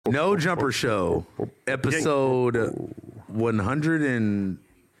No Jumper Show, episode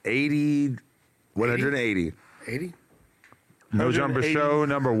 180. 180. 80? No Jumper Show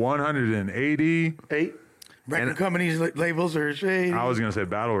number 180. 8? Record companies, labels are shady. I was going to say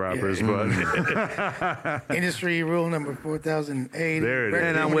battle rappers, but Industry rule number 4080. There it is.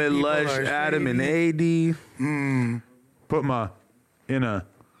 And I'm with Lush, Adam, and AD. put my in a,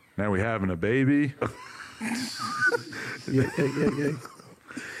 now we having a baby.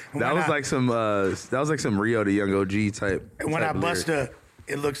 That was like some Rio the Young OG type. And when I bust it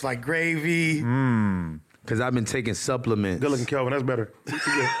looks like gravy. Because I've been taking supplements. Good looking Kelvin, that's better.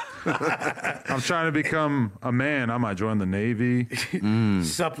 I'm trying to become a man. I might join the Navy.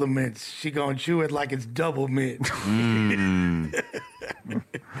 Supplements. She gonna chew it like it's double mint.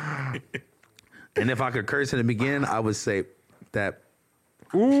 And if I could curse in the beginning, I would say that.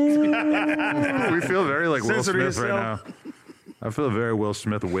 Ooh, we feel very like Will Censor Smith right yourself. now. I feel very Will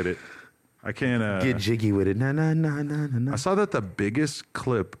Smith with it. I can't Get jiggy with it. Nah, nah, nah, nah, nah, nah. I saw that the biggest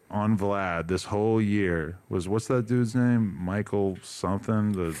clip on Vlad this whole year was, what's that dude's name? Michael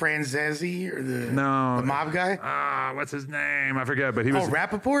something. The Franzese or the No. mob guy? what's his name? I forget, but he was. Oh,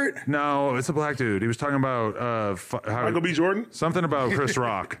 Rappaport? No, it's a black dude. He was talking about how, Michael B. Jordan? something about Chris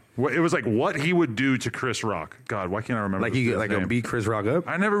Rock. It was like what he would do to Chris Rock. God, why can't I remember? Like this you dude's like name? a beat Chris Rock up.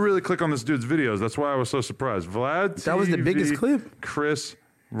 I never really click on this dude's videos. That's why I was so surprised. Vlad. That was the TV, biggest clip? Chris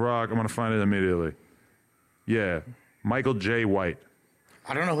Rock. I'm gonna find it immediately. Yeah, Michael J. White.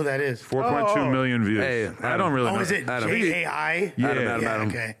 I don't know who that is. 4.2 million views. Hey, I don't really Oh, know. is it Adam. J-A-I? Yeah. Adam.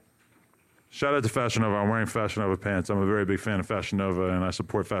 Okay. Shout out to Fashion Nova. I'm wearing Fashion Nova pants. I'm a very big fan of Fashion Nova, and I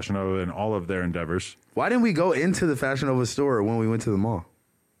support Fashion Nova in all of their endeavors. Why didn't we go into the Fashion Nova store when we went to the mall?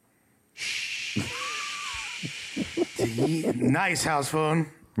 Nice house phone.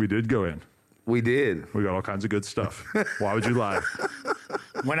 We did go in. We did. We got all kinds of good stuff. Why would you lie?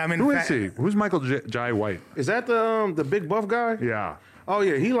 When I'm in Who is he? Who's Michael J. White? Is that the big buff guy? Yeah. Oh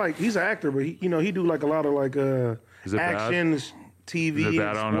yeah, he's an actor, but he do like a lot of like Is it bad? actions, TV, Is it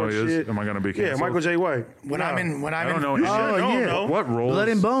bad? I don't know who sports he is. shit. Am I going to be Yeah, canceled? Michael J. White. when I'm in I don't know. You should Oh, know, yeah. no? What roles? Blood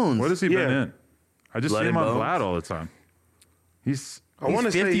and Bones. What has he been Yeah. in? I just Blood see him and on Bones. Vlad all the time. He's I want to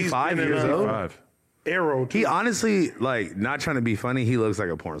He's say he's 55 been in, years old. 5. Arrow. Too. He honestly, like, not trying to be funny, he looks like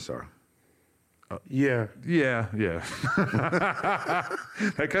a porn star. Yeah. Yeah.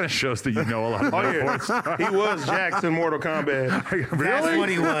 That kind of shows that you know a lot about Oh yeah. sports. He was Jax in Mortal Kombat. Really? That's what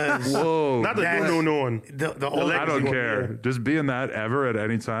he was. Whoa. Not the That's- new one. The old I don't one, care. yeah. Just being that ever at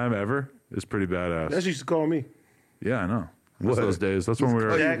any time ever is pretty badass. That's what you used to call me. Yeah, I know. That's What? those days. That's when we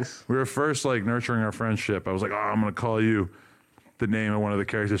were Jax. first like nurturing our friendship. I was like, oh, I'm gonna call you the name of one of the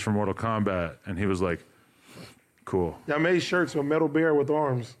characters from Mortal Kombat, and he was like, cool. I made shirts with Metal Bear with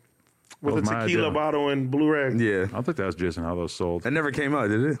arms, with That was a my tequila idea. bottle and blue rag. Yeah. I don't think that was Jason how those sold. That never came out,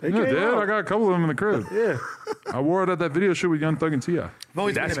 did it? They Yeah, came dude, out. I got a couple of them in the crib. Yeah. I wore it at that video shoot with Young Thug and T.I. I've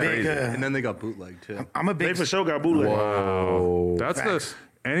always been a big. And then they got bootleg too. I'm a They big. for sure got bootleg. Oh. That's Facts.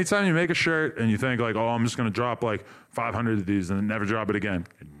 the anytime you make a shirt and you think like, oh, I'm just gonna drop like 500 of these and then never drop it again.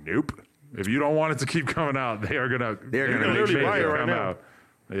 Nope. If you don't want it to keep coming out, they're gonna gonna make literally sure buy it it right come now. out.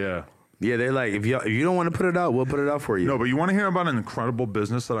 Yeah. Yeah, they're like, if you don't want to put it out, we'll put it out for you. No, but you want to hear about an incredible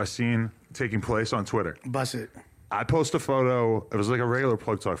business that I seen taking place on Twitter? Bust it. I post a photo. It was like a regular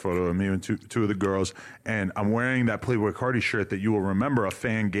Plug Talk photo of me and two of the girls, and I'm wearing that Playboy Cardi shirt that you will remember a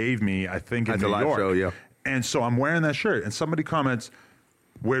fan gave me. I think in At the New live York. show, yeah. And so I'm wearing that shirt, and somebody comments,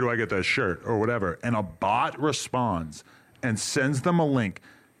 "Where do I get that shirt?" or whatever, and a bot responds and sends them a link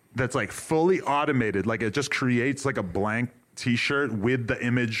that's like fully automated. Like it just creates like a blank T-shirt with the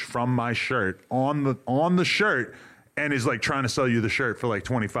image from my shirt on the shirt. And is like trying to sell you the shirt for like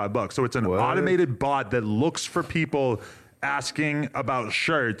 $25. So it's an automated bot that looks for people asking about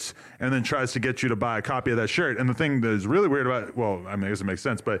shirts and then tries to get you to buy a copy of that shirt. And the thing that is really weird about, well, I mean, I guess it makes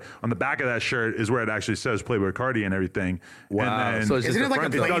sense, but on the back of that shirt is where it actually says Playboy Cardi and everything. Wow. And then, So it's just Isn't the it like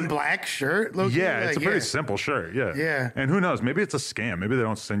a front, though. plain black shirt? Loki? yeah, it's a Like, pretty yeah. simple shirt. Yeah. Yeah. And who knows? Maybe it's a scam. Maybe they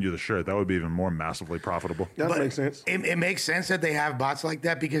don't send you the shirt. That would be even more massively profitable. That But makes sense. It makes sense that they have bots like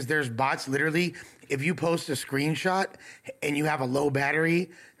that because there's bots literally. If you post a screenshot and you have a low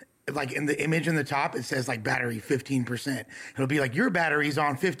battery, like in the image in the top, it says like battery 15%. It'll be like your battery's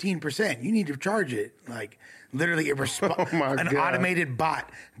on 15%. You need to charge it. Like literally, it Oh my an God. automated bot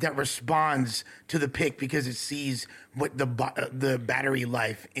that responds to the pic because it sees what the battery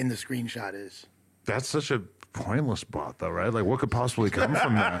life in the screenshot is. That's such a pointless bot though, right? Like, what could possibly come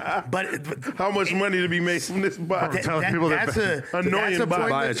from that? But How much money to be made from this bot? telling people that's that- Annoying bot. pointless-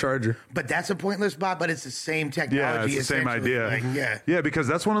 Buy a charger. But that's a pointless bot. But it's the same technology. Yeah, it's the same essentially. idea. Like, yeah. because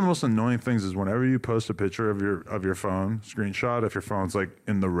that's one of the most annoying things is whenever you post a picture of your phone screenshot, if your phone's like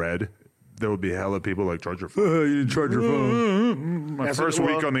in the red, there will be hella people like charge your phone. You need to charge your phone. My That's first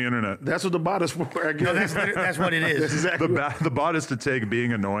what- week on the internet. That's what the bot is for. I guess. No, that's what it is. That's exactly. The bot is to take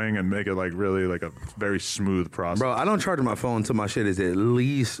being annoying and make it like really like a very smooth process. Bro, I don't charge my phone until my shit is at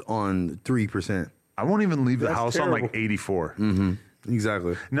least on 3%. I won't even leave the That's house on terrible. like 84.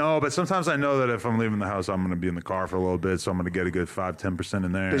 Exactly. No, but sometimes I know that if I'm leaving the house, I'm going to be in the car for a little bit, so I'm going to get a good 5-10%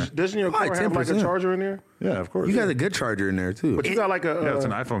 in there. Doesn't your car Probably have like a 10%. charger in there? Yeah, of course. You got a good charger in there too. But you got like a Yeah, it's an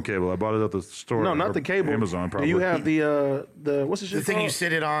iPhone cable. I bought it at the store. no, or not the cable. Amazon, probably. Do you have the what's the shit The thing you called?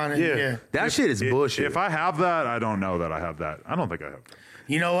 sit it on. And, Yeah. yeah. That shit is bullshit. If I have that, I don't know that I have that. I don't think I have that.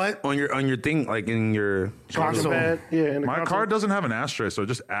 You know what? on your thing, like in your Charger console. pad? Yeah, in the My console. car doesn't have an ashtray, so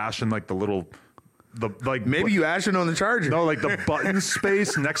just ash in like the little, maybe you ashing on the charger. No, like the button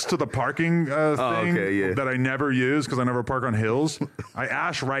space next to the parking thing okay, yeah. that I never use because I never park on hills. I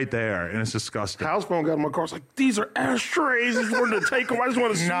ash right there, and it's disgusting. House phone got in my car. It's like, these are ashtrays. I just wanted to take them. I just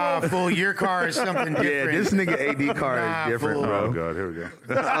want to Nah, smoke. fool. Your car is something Yeah, different. this nigga AD car Nah, is different, fool. bro. Oh god, here we go.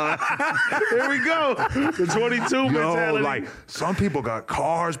 Here we go. The 22 Yo, mentality. like some people got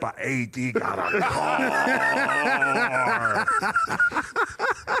cars, but AD got a car.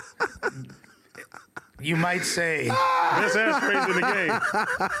 You might say Best ashtrays in the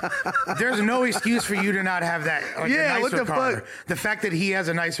game. there's no excuse for you to not have that. Like, Yeah, a what nicer the car. fuck? The fact that he has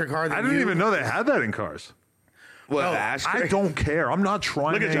a nicer car than I you. didn't even know they had that in cars. What? No, ashtray? I don't care. I'm not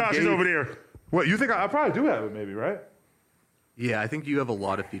trying Look to at Josh. He's engage- over there. What, you think I probably do have it maybe, right? Yeah, I think you have a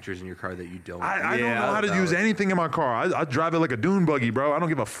lot of features in your car that you don't. I don't Yeah, know how to use anything in my car. I drive it like a dune buggy, bro. I don't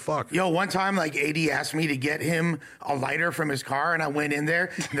give a fuck. Yo, one time, like AD asked me to get him a lighter from his car, and I went in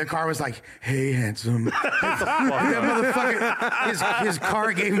there, and the car was like, "Hey, handsome." That motherfucker, his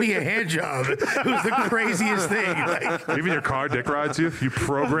car gave me a hand job. It was the craziest thing. Like, Even your car dick rides you. You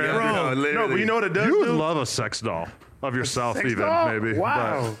program. Bro, it. No, literally. but you know what it does You would do? love a sex doll of yourself, Sex even doll? maybe.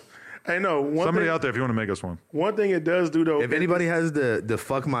 Wow. I know. But somebody out there, if you want to make us one. One thing it does do, though. If anybody has the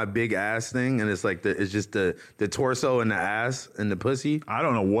fuck my big ass thing, and it's like it's just the torso and the ass and the pussy, I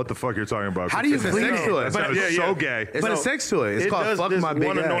don't know what the fuck you're talking about. How do you it's a clean sex it? toy. That But sounds yeah, so yeah. gay. it's a sex toy. It's it called does fuck this my big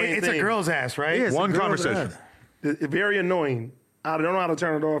one ass. annoying it's a thing. girl's ass, right? Yeah, it's a One girl's conversation. ass. It's very annoying. I don't know how to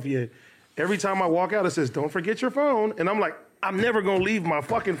turn it off yet. Every time I walk out, it says, "Don't forget your phone," and I'm like, I'm never gonna leave my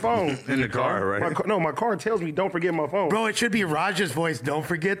fucking phone In the car, right? My car tells me, "Don't forget my phone." Bro, it should be Raj's voice. Don't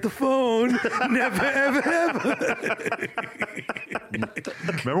forget the phone. Never, ever, ever.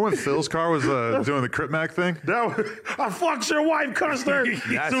 Remember when Phil's car was doing the Crip Mac thing? I fucked your wife, cussed her. As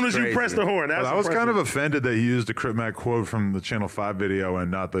That's soon as you crazy. press the horn, that's I was kind of impressive. offended that he used a Crip Mac quote from the Channel 5 video and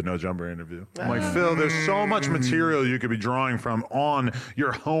not the No Jumper interview. I'm like, Phil, there's so much material you could be drawing from on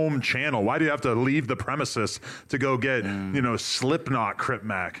your home channel. Why do you have to leave the premises to go get, Slipknot Crip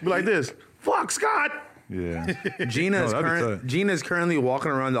Mac? Be like this. Fuck Scott. Yeah. Gina is that'd be tight. Gina's currently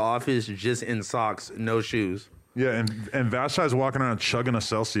walking around the office just in socks, no shoes. Yeah, and Vashti's walking around chugging a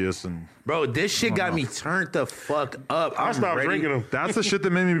Celsius, and Bro, this shit got me turned the fuck up. I I'm stopped ready. drinking them. that's the shit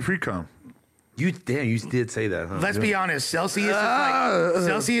that made me pre-cum. You did say that, huh? Let's be honest. Celsius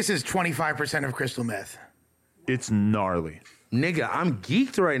is 25% of crystal meth. It's gnarly. Nigga, I'm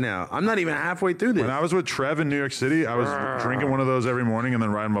geeked right now. I'm not even halfway through this. When I was with Trev in New York City, I was drinking one of those every morning and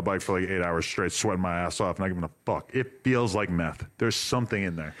then riding my bike for like 8 hours straight, sweating my ass off, not giving a fuck. It feels like meth. There's something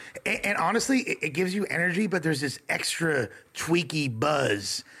in there. And honestly, it gives you energy, but there's this extra tweaky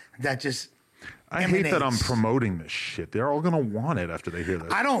buzz that just I hate that I'm emanates. promoting this shit. They're all gonna want it after they hear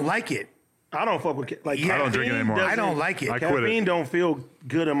this. I don't like it. I don't fuck with like. Yeah, I don't drink it caffeine anymore. doesn't- I don't like it. I quit it. Caffeine don't feel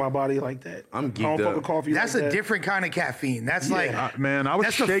good in my body like that. I'm I geeked don't fuck up. with coffee. That's like a that. different kind of caffeine. That's like, Man, I was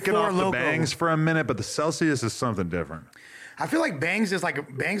That's the shaking Four off the Loko. bangs for a minute, but the Celsius is something different. I feel like Bangs is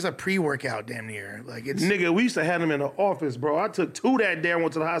a pre-workout damn near. Like it's Nigga, we used to have them in the office, bro. I took 2 that day and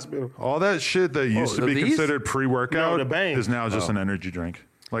went to the hospital. All that shit that used to be these? considered pre-workout No, the Bang. is now just an energy drink.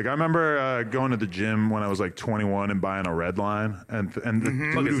 Like I remember going to the gym when I was like 21 and buying a Red Line, and the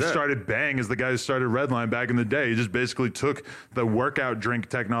dude who that? started Bang is the guy who started Red Line back in the day. He just basically took the workout drink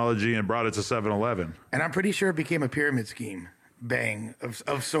technology and brought it to 7-Eleven. and I'm pretty sure it became a pyramid scheme. Bang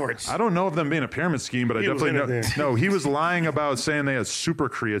of sorts. I don't know of them being a pyramid scheme, but I He was definitely in know. it then. No, he was lying about saying they had super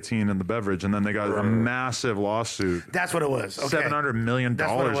creatine in the beverage, and then they got a massive lawsuit. That's what it was. Okay. $700 million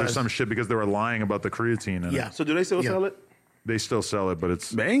That's what it or was. some shit because they were lying about the creatine in Yeah. it. So do they still Yeah. sell it? they still sell it, but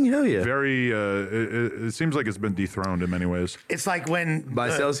it's Bang, hell yeah. very. It seems like it's been dethroned in many ways. It's like when By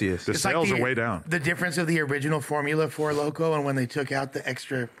Celsius. The it's like sales are way down. The difference of the original formula for Loco and when they took out the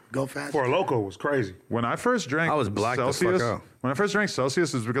extra Go Fast. For a Loco was crazy. When I first drank I was blacked the fuck Celsius, out. when I first drank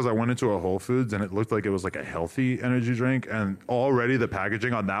Celsius, is because I went into a Whole Foods and it looked like it was like a healthy energy drink, and already the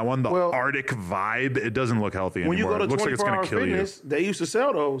packaging on that one, the Well, Arctic vibe, it doesn't look healthy When you anymore. go to It looks like it's 24 going Hour to kill Fitness, they used to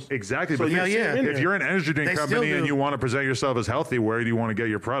sell those. you. Exactly, So but you yeah, see them yeah. in if there. you're an energy drink They still company and do. you want to present yourself as healthy, where do you want to get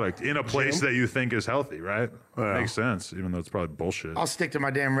your product? In a place that you think is healthy, right? Makes sense, even though it's probably bullshit. I'll stick to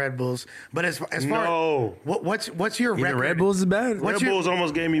my damn Red Bulls. But as far No. what's your Even record? Red Bulls is bad? What's Red your- Bulls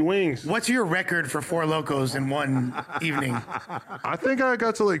almost gave me wings. What's your record for Four Locos in one evening? I think I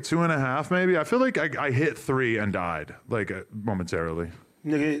got to like 2.5, maybe. I feel like I hit 3 and died, like momentarily.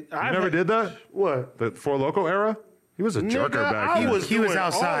 Nigga, You never did that? What? The Four Loco era? He was a jerker Nigga, back I then. was He was doing all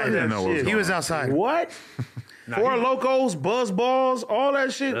outside. of that I didn't know what was shit. He going was outside. What? Four Locos, Buzz Balls, all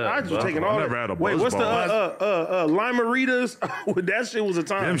that shit. I just taking all I never that. had a Wait, Buzz what's Ball. the Lime-A-Ritas? That shit was a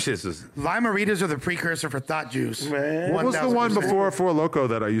time. Them shits was. Lime-A-Ritas are the precursor for Thought Juice. Man. What was the 1000%. one before Four Loco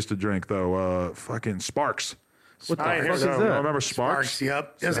that I used to drink, though? Fucking Sparks. What the I ain't fuck heard is that. that? Remember Sparks? Sparks,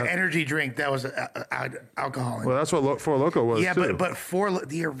 yep. It was an energy drink that was alcohol in it. Well, that's what Four Loco was, Yeah, too. but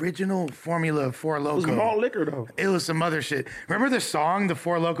the original formula of Four It was Loko. malt liquor, though. It was some other shit. Remember the song, the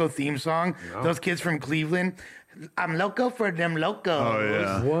Four Loko theme song? Those kids from Cleveland. I'm loco for them locos. Oh,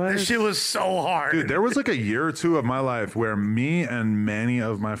 yeah. What? This shit was so hard. Dude, there was like a year or two of my life where me and many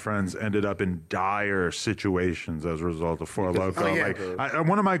of my friends ended up in dire situations as a result of Four Loco. Oh, yeah. Like,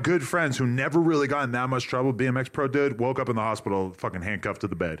 one of my good friends who never really got in that much trouble, BMX pro dude, woke up in the hospital fucking handcuffed to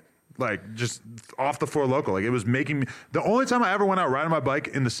the bed. Like, just off the Four Loco. Like, it was making me... The only time I ever went out riding my bike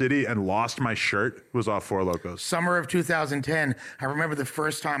in the city and lost my shirt was off Four Locos. Summer of 2010, I remember the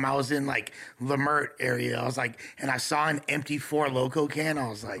first time I was in like Lamert area. I was like, and I saw an empty Four Loco can. I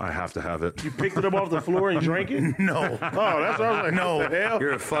was like, I have to have it. Picked it up off the floor and drank it? no, Oh, that's what I was like. No. What the hell?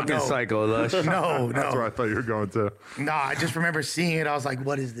 You're a fucking psycho, Lush. no, That's where I no, thought you were going to. no. I just remember seeing it. I was like,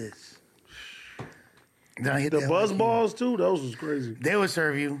 what is this? Then I hit The that, Buzz like, Balls, too? Those was crazy. They would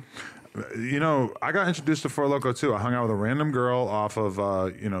serve you. You know, I got introduced to Four Loco too. I hung out with a random girl off of,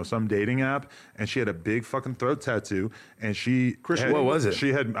 some dating app, and she had a big fucking throat tattoo. And she, What was it? She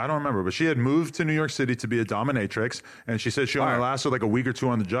had, I don't remember, but she had moved to New York City to be a dominatrix, and she said she only lasted like a week or two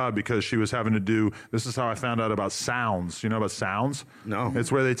on the job because she was having to do. This is how I found out about sounds. You know about sounds? No.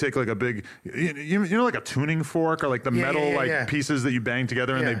 It's where they take like a big, you know, like a tuning fork or like the metal yeah. pieces that you bang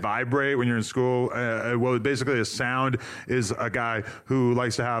together and Yeah. they vibrate when you're in school. Well, basically, a sound is a guy who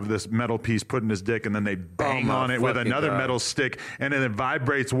likes to have this metal piece put in his dick, and then they bang my on it with fucking another God. metal stick, and then it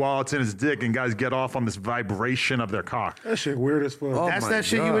vibrates while it's in his dick, and guys get off on this vibration of their cock. That shit weird as fuck. Oh, That's my that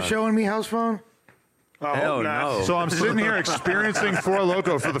shit you were God. showing me, house phone. I Hell hope not. no. So I'm sitting here experiencing Four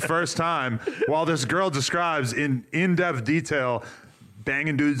Loco for the first time while this girl describes in in-depth detail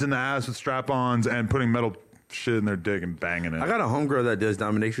banging dudes in the ass with strap-ons and putting metal shit in their dick and banging it. I got a homegirl that does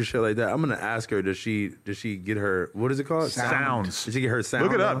dominatrix shit like that. I'm gonna ask her, does she get her, what is it called? Sounds. Does she get her sound?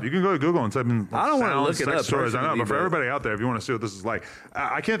 Look it up. though? You can go to Google and type in I don't wanna sound look it sex up stories. I know, personally, but for but- everybody out there, if you want to see what this is like,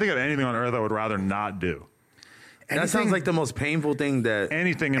 I can't think of anything on earth I would rather not do. That sounds like the most painful thing that,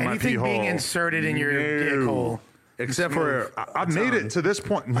 Anything in my pee Anything hole. being inserted in your dick No. hole. except for I've made it to this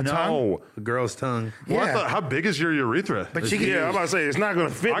point. No. tongue? a girl's tongue. Well, I Yeah. thought, how big is your urethra? But she can Yeah, I'm about to say, it's not going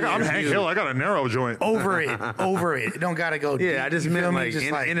to fit. I'm me. Hank Hill. I got a narrow joint. over it. It don't gotta go. Yeah, deep, I just you feel meant me? like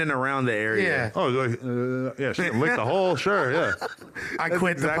Just in and around the area. yeah. Oh, like, yeah, she can lick the hole. Sure, yeah. I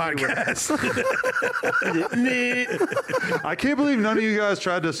quit exactly the podcast. I can't believe none of you guys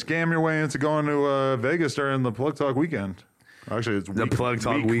tried to scam your way into going to Vegas during the Plug Talk weekend. Actually, it's The week, Plug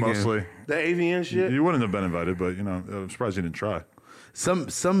Talk week weekend. mostly. The avian shit. You wouldn't have been invited, but I'm surprised you didn't try. Some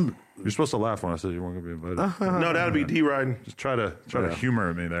You're supposed to laugh when I said you weren't going to be invited. No, that'd be D riding. Just try to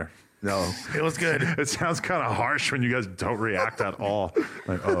humor me there. no. It was good. It sounds kind of harsh when you guys don't react at all.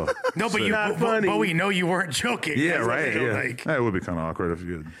 Like, oh, No, but sick. but, funny. but we know you weren't joking. Yeah, That's right, like- yeah. Like, Hey, it would be kind of awkward if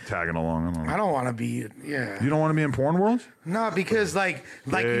you tagging along. I don't know. I don't want to be. Yeah. You don't want to be in porn world? No, because like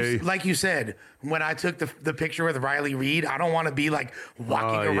Hey. you said, when I took the picture with Riley Reid, I don't want to be like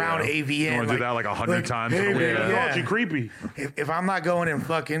walking around yeah. AVN. You wanna do that like 100 times in a Hey, week? man, I yeah. thought you creepy. If I'm not going and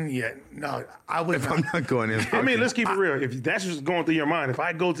fucking, yeah, no, I would. I'm not going in. I mean, let's keep it real. If that's just going through your mind, if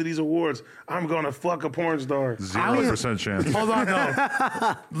I go to these awards, I'm gonna fuck a porn star. 0% chance. Hold on, no.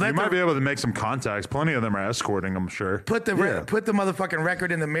 You Let might the, be able to make some contacts. Plenty of them are escorting, I'm sure. put the Yeah. put the motherfucking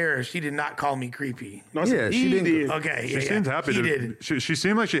record in the mirror. She did not call me creepy. No, Yeah, she he didn't- did. Okay, She yeah, seemed yeah. happy. He to, did. She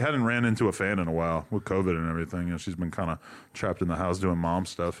seemed like she hadn't ran into a fan in a while with COVID and everything. She's been kind of trapped in the house doing mom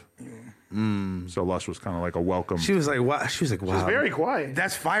stuff. So Lush was kind of like a welcome. She was like, wow. She was like, wow. It's very quiet.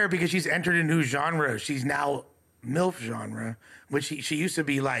 That's fire because she's entered a new genre. She's now MILF genre, which she used to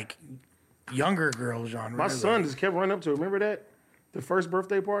be like younger girl genre. My son just kept running up to her. Remember that? The first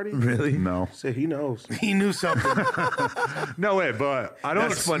birthday party? Really? No, Said he knows. He knew something. no way. But I don't.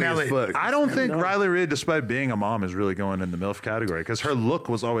 That's funny as fuck. I don't think Riley Reid, despite being a mom, is really going in the MILF category because her look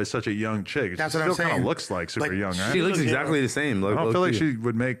was always such a young chick. That's she what I'm still kind saying. of looks like super Like, young, right? She looks Look, exactly the same. I don't feel like she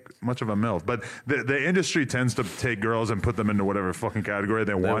would make much of a MILF, but the industry tends to take girls and put them into whatever fucking category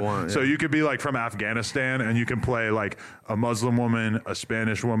they want. So yeah. you could be like from Afghanistan and you can play like a Muslim woman, a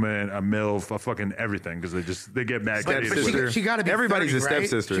Spanish woman, a MILF, a fucking everything because they get mad. But creative. she got to be Everybody's 30, a right?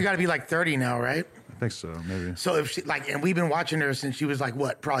 stepsister. She got to be like 30 now, right? I think so, maybe. So if she like, and we've been watching her since she was like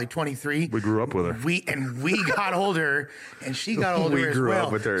what, probably 23. We grew up with her. We got older, and she got older We as grew well.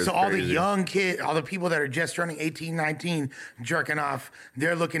 up with her. It's So all the crazy. young kids, all the people that are just turning 18, 19, jerking off,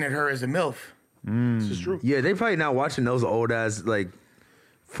 they're looking at her as a MILF. This is true. Yeah, they probably not watching those old ass like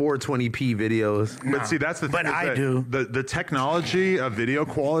 420p videos. But see, that's the thing. But is I that do. The technology of video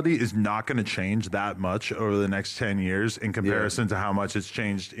quality is not going to change that much over the next 10 years in comparison to how much it's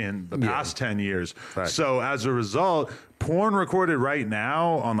changed in the past 10 years. Right. So as a result, porn recorded right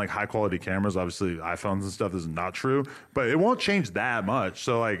now on like high quality cameras, obviously iPhones and stuff, this is not true, but it won't change that much.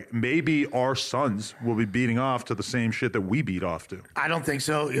 So like maybe our sons will be beating off to the same shit that we beat off to. I don't think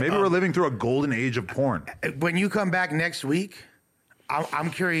so. Maybe we're living through a golden age of porn. When you come back next week, I'm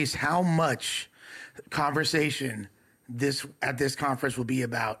curious how much conversation at this conference will be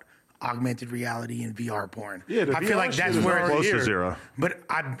about augmented reality and VR porn. Yeah, the I feel VR like that's shit is where already Close to here. zero.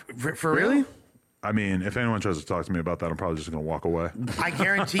 But for real, I mean, if anyone tries to talk to me about that, I'm probably just going to walk away. I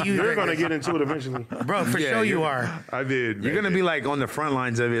guarantee you, You're that- going to get into it eventually. bro. For Yeah, sure, you you're- are. I mean, You're gonna be like on the front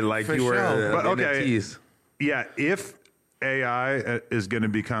lines of it, like For you were. sure. But okay. NFTs. Yeah, if AI is going to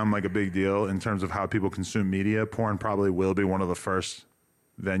become like a big deal in terms of how people consume media, porn probably will be one of the first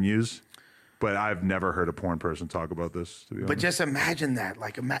venues. But I've never heard a porn person talk about this, to be But honest. just imagine that.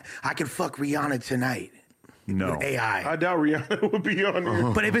 Like, I could fuck Rihanna tonight No. with AI. I doubt Rihanna would be on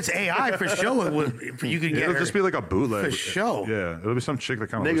there. But if it's AI, for sure, it would. You could get It'll her. just be like a bootleg. For sure. Yeah, it'll be some chick that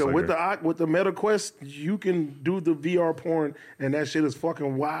kind of Nigga, looks like with her. the Meta Quest, you can do the VR porn, and that shit is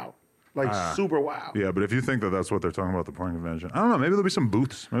fucking wow. Like, super wow. Yeah, but if you think that that's what they're talking about at the porn convention, I don't know. Maybe there'll be some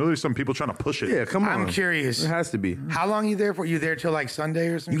booths. Maybe there'll be some people trying to push it. Yeah, come on. I'm curious. It has to be. How long you there for? You there till like Sunday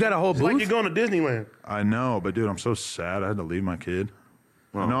or something? You got a whole It's like booth. you're going to Disneyland. I know, but dude, I'm so sad. I had to leave my kid.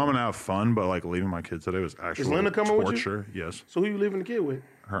 I know I'm gonna have fun, but like leaving my kid today was actually Linda coming with you? torture. Yes, So who you leaving the kid with?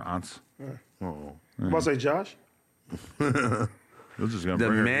 her aunts. I'm about to say Josh. They're just gonna The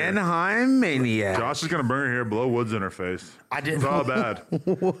bring her here. Manheim Maniac. Josh is gonna bring her here, blow woods in her face. I didn't. It's all bad.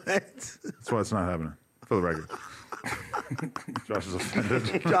 What? That's why it's not happening. For the record. Josh is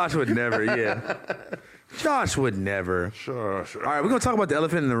offended. Josh would never. Yeah. Josh would never. Sure. All right, we're gonna talk about the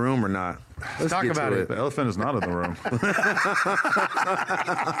elephant in the room or not? Let's talk get about to it. The elephant is not in the room.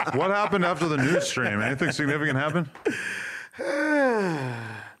 What happened after the news stream? Anything significant happen?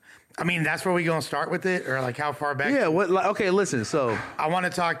 I mean, that's where we gonna start with it, or like how far back? Yeah. What? Like, okay. Listen. So, I want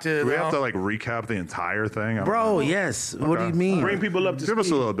to talk to. Do we have to like recap the entire thing? I don't bro. know. Yes. What do you mean? Bring people up to Give us a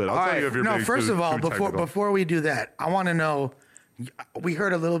speed. little bit. I'll All tell right. you if you're No, being first too- of all, too technical. before we do that, I want to know. We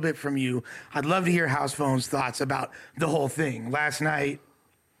heard a little bit from you. I'd love to hear House Phone's thoughts about the whole thing last night.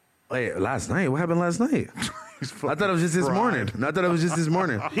 Wait, last night? What happened last night? I thought it was just this morning. I thought it was just this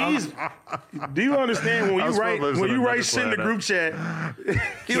morning. He's. Do you understand when House you Phone write lives when on you another write shit in the planet. group chat?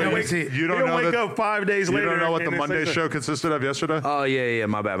 He'll Yeah, wake, see, You don't he'll know wake that- up 5 days You later. don't know what the and it's Monday like show consisted of yesterday? Oh yeah.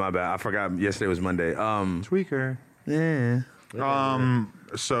 My bad. I forgot. Yesterday was Monday. Tweaker. Yeah.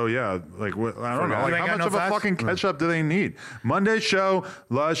 So yeah, like I don't know. You Like ain't how got much no of a thoughts? fucking catch up do they need? Monday show,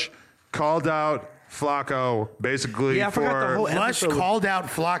 Lush called out Flacco basically Yeah, I forgot the for whole Lush episode. called out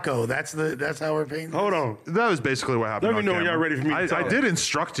Flacco. That's how we're painting. Hold on. that was basically what happened. Let me on know when camera. y'all ready for me to I talk. did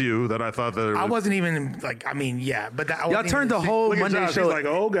instruct you that I thought that it was, I wasn't even like. I mean, yeah, but that, I Y'all wasn't turned the even- whole Look at Monday Josh. show. He's like,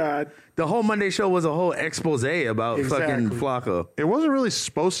 oh god. The whole Monday show was a whole expose about fucking Exactly. Flacco. It wasn't really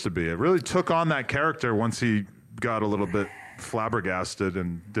supposed to be. It really took on that character once he got a little bit flabbergasted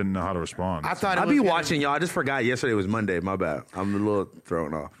and didn't know how to respond. I thought it I'll was be gonna- watching y'all. I just forgot yesterday was Monday. My bad. I'm a little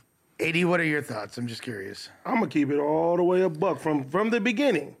thrown off. AD, what are your thoughts? I'm just curious. I'm gonna keep it all the way a buck from the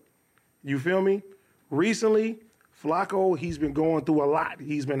beginning. You feel me? Recently, Flacco, he's been going through a lot.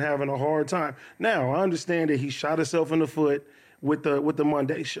 He's been having a hard time. Now, I understand that he shot himself in the foot with the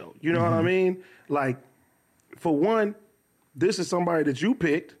Monday show. You know what I mean? Like, for one, this is somebody that you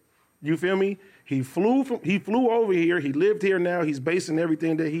picked. You feel me? He flew over here. He lived here now. He's basing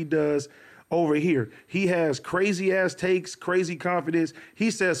everything that he does over here. He has crazy ass takes, crazy confidence. He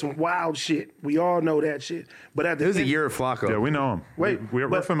says some wild shit. We all know that shit. But at the It was a end, year of Flacco. Yeah, we know him.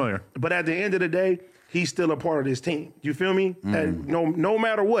 We're familiar. But at the end of the day, he's still a part of this team. You feel me? And no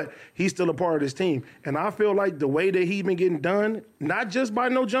matter what, he's still a part of this team. And I feel like the way that he's been getting done, not just by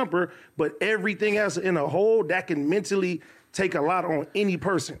No Jumper, but everything else in a whole that can mentally take a lot on any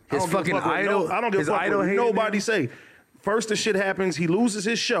person. His fucking idol. I don't give a fuck what nobody say. First the shit happens, he loses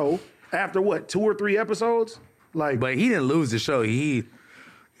his show after what, 2 or 3 episodes? Like, But he didn't lose the show. He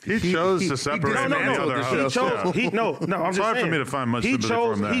chose to separate No, from no, the no. other He host. chose- Yeah. I'm It's just hard for saying. me to find much he sympathy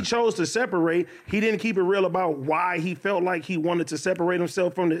chose, from that. He chose to separate. He didn't keep it real about why he felt like he wanted to separate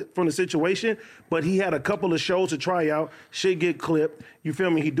himself from the situation. But he had a couple of shows to try out. Shit get clipped. You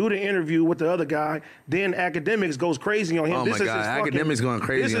feel me? He do the interview with the other guy. Then Academics goes crazy on him. Oh, my God. Academics going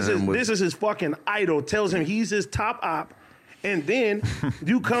crazy on him with- This is his fucking idol. Tells him he's his top op. And then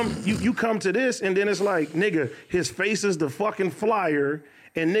you come to this, and then it's like, nigga, his face is the fucking flyer,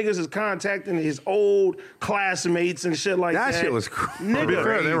 and niggas is contacting his old classmates and shit like that. That shit was To be Nigga.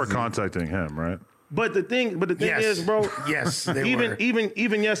 fair, they were crazy. contacting him, right? But the thing Yes. is, bro. Yes, they were.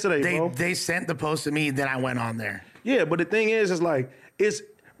 even yesterday, bro. They sent the post to me, then I went on there. Yeah, but the thing is like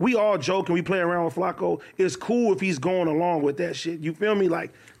we all joke and we play around with Flacco. It's cool if he's going along with that shit. You feel me?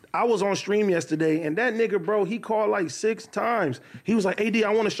 Like, I was on stream yesterday, and that nigga, bro, he called like 6 times. He was like, AD, I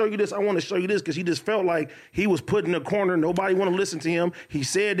want to show you this. I want to show you this, because he just felt like he was put in a corner. Nobody want to listen to him. He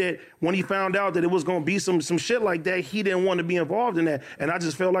said that when he found out that it was going to be some shit like that, he didn't want to be involved in that. And I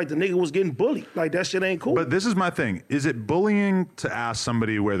just felt like the nigga was getting bullied. Like, that shit ain't cool. But this is my thing. Is it bullying to ask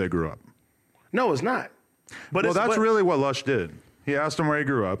somebody where they grew up? No, it's not. But Well, that's really what Lush did. He asked him where he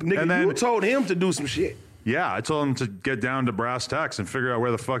grew up. Nigga, and then, you told him to do some shit. yeah, I told him to get down to brass tacks and figure out where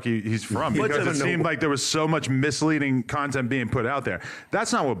the fuck he's from, But because it no. seemed like there was so much misleading content being put out there.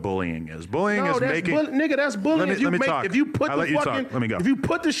 That's not what bullying is. Bullying No, is that's making... nigga, that's bullying. Let me talk. If you put I'll the let you talk. fucking, Let me go. if you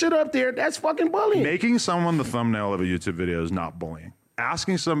put the shit up there, that's fucking bullying. Making someone the thumbnail of a YouTube video is not bullying.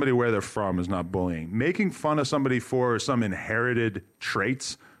 Asking somebody where they're from is not bullying. Making fun of somebody for some inherited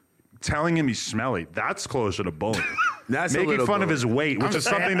traits, telling him he's smelly, that's closer to bullying. That's a Making little fun of bullying. his weight, which is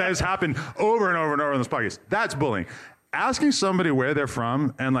something that has happened over and over and over in this podcast. That's bullying. Asking somebody where they're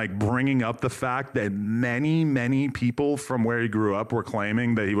from and like bringing up the fact that many people from where he grew up were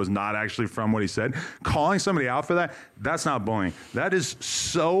claiming that he was not actually from what he said, calling somebody out for that, that's not bullying. That is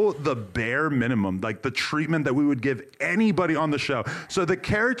so the bare minimum, like the treatment that we would give anybody on the show. So the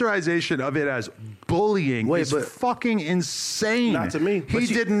characterization of it as bullying Wait, is but- fucking insane. Not to me. He But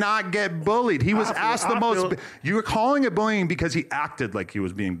did not get bullied. He was I feel- asked the I most. feel- You were calling it bullying because he acted like he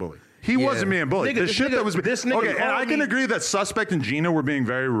was being bullied. He wasn't being bullied. Nigga, The this shit nigga- that was this nigga okay, and I called can me- agree that Suspect and Gina were being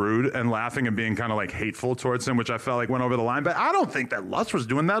very rude and laughing and being kind of like hateful towards him, which I felt like went over the line. But I don't think that Lutz was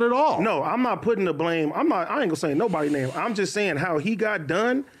doing that at all. No, I'm not putting the blame. I ain't gonna say nobody's name. I'm just saying how he got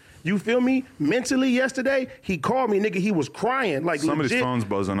done. You feel me? Mentally yesterday, he called me, nigga. He was crying, like Somebody's legit. phone's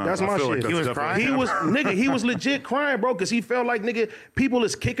buzzing up. That's I my feel shit. like that's He was definitely- crying? He was nigga. He was legit crying, bro, because he felt like nigga people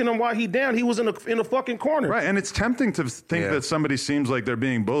is kicking him while he down. He was in a fucking corner. Right, and it's tempting to think Yeah. that somebody seems like they're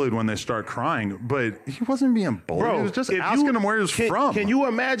being bullied when they start crying, but he wasn't being bullied. Bro, he was just if asking you- him where he was from. Can you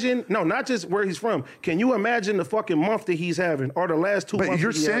imagine? No, not just where he's from. Can you imagine the fucking month that he's having, or the last 2 But months?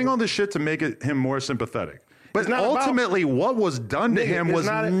 you're that he's saying having? all this shit to make him more sympathetic. But It's not about- ultimately, what was done to Nigga, him it's was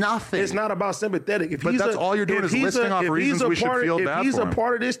not- nothing. It's not about sympathetic. If But he's that's all you're doing if is he's listing off if reasons he's a we should part- feel if bad he's for a him.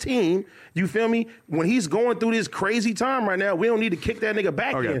 part of this team, you feel me? When he's going through this crazy time right now, we don't need to kick that nigga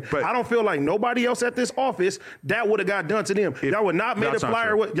back Okay, in. but- I don't feel like nobody else at this office that would have got done to them. Y'all would not made a that's not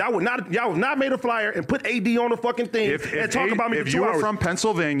flyer. true. Y'all would not made a flyer and put AD on the fucking thing and talk about me for if 2 you were hours. from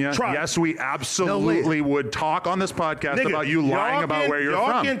Pennsylvania, Try. yes, we absolutely would talk on this podcast Nigga, about you lying y'all about can- where you're y'all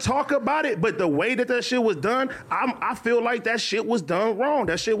from. can talk about it, but the way that shit was done, I feel like that shit was done wrong.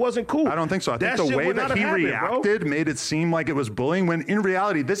 That shit wasn't cool. I don't think so. I think That the shit way would that not he have happened, bro. reacted made it seem like it was bullying, when in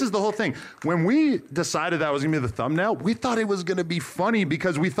reality, this is the whole thing. When we decided that was going to be the thumbnail, we thought it was going to be funny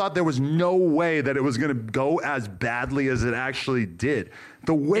because we thought there was no way that it was going to go as badly as it actually did.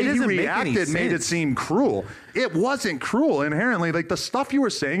 The way It he doesn't make any reacted made it sense. seem cruel. It wasn't cruel inherently. Like, the stuff you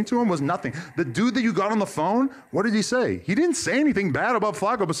were saying to him was nothing. The dude that you got on the phone, what did he say? He didn't say anything bad about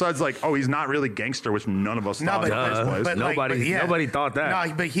Flacco besides like, oh, he's not really gangster, which none of us thought in the first place. Nobody thought that.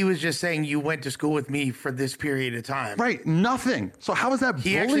 No, but he was just saying you went to school with me for this period of time. Right, nothing. So how is that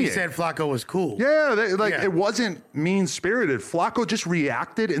He bullying? actually said Flacco was cool. Yeah, Yeah. it wasn't mean-spirited. Flacco just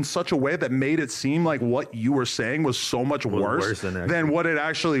reacted in such a way that made it seem like what you were saying was so much worse worse than than what it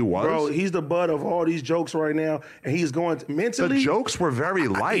actually was? Bro, he's the butt of all these jokes right now, and he's going to, mentally. The jokes were very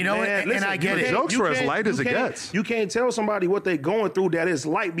light. You know what? Man, And listen, I get the it. jokes were as can't- light as it can't- gets. You can't tell somebody what they're going through that is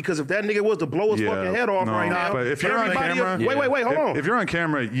light, because if that nigga was to blow his fucking head off no, right now, but if you're on everybody camera, else- wait, hold on. If you're on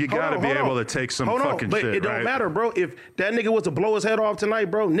camera, you Hold gotta on, be hold able on. to take some Hold on, fucking but shit. it don't right? matter, bro. If that nigga was to blow his head off tonight,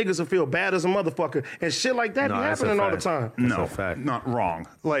 bro, niggas will feel bad as a motherfucker, and shit like that No, be that's a happening all the fact. time. That's No, a fact. not wrong.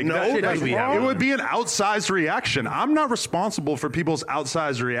 Like No, that, that's wrong. it would be an outsized reaction. I'm not responsible for people's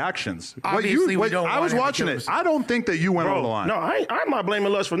outsized reactions. Obviously, we don't I was want watching it. episodes. I don't think that you went over the Bro, line. no, I'm not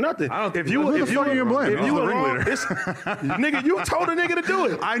blaming Lush for nothing. I don't think if you, Who the if you, fuck are you blaming? if you The were wrong, ringleader. nigga, you told a nigga to do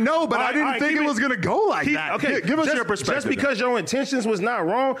it. I know, but I didn't think keep it was gonna go like that. Okay, Give us just- your perspective. Just because your intentions was not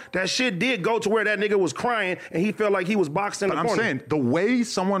wrong, that shit did go to where that nigga was crying and he felt like he was boxed in But the I'm corner. saying the way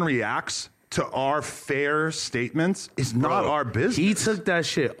someone reacts to our fair statements is not our business. He took that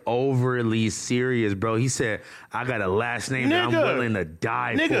shit overly serious, bro. He said, "I got a last name that I'm Nigga. willing to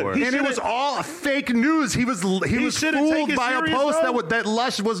die Nigga, for." he and it was all fake news. He was shouldn't take fooled it by a serious, post though. that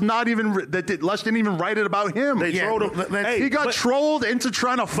Lush was not even Lush didn't even write it about him. They Yeah, trolled him. let's- Hey, he got but- trolled into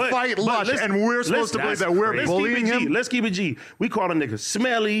trying to fight Lush, let's- and we're supposed to believe that's that we're crazy. bullying Let's keep it G. him. Let's keep it G. We call a nigga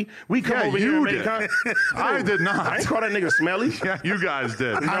smelly. We come Yeah, over here you and make did. con- I did not. I ain't call that nigga smelly. Yeah, you guys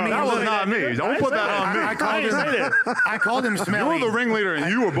did. mean, that was look, not me. I Don't ain't put say that that. on me. I called ain't say him. I called him You smelly. were the ringleader, and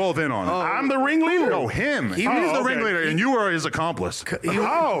you were both in on it. I'm the ringleader. No, him. He's Oh, the okay. ringleader, and you were his accomplice.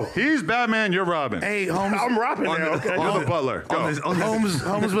 Oh, He's Batman. You're Robin. Hey, Holmes. I'm rapping now. Okay. You're the butler. Go.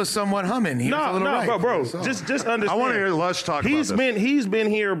 Holmes was somewhat humming. He was a No, little right. bro, So- just understand. I want to hear Lush talk about this. He's been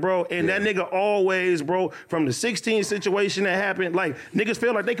here, bro, and that nigga always, bro, from the 16 situation that happened, like niggas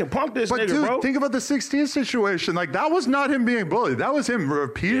feel like they can punk this But nigga, dude, bro. think about the 16 situation. Like that was not him being bullied. That was him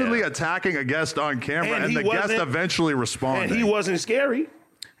repeatedly attacking a guest on camera, And and he the guest wasn't- eventually responded. and he wasn't scary.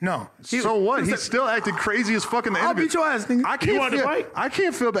 No. So what? He still acted crazy as fucking. I'll beat your ass, nigga. I can't wanted to feel. fight? I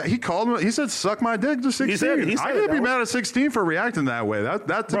can't feel bad. He called him. He said, "Suck my dick." To 16. he said I can't that be was- mad at 16 for reacting that way. That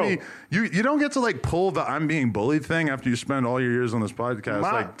to Bro. me, you don't get to like pull the "I'm being bullied" thing after you spend all your years on this podcast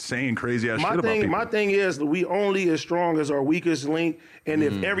like saying crazy ass shit about people. My thing is that we only as strong as our weakest link, and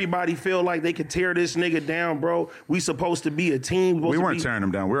if everybody feel like they can tear this nigga down, bro, we supposed to be a team. We weren't tearing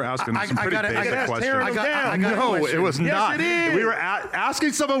him down. We were asking him some pretty basic that's questions. tearing him down. No, it was Yes, not. it is. We were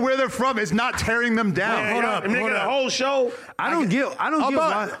asking someone where they're from is not tearing them down. Hold up, nigga, the whole show. I don't get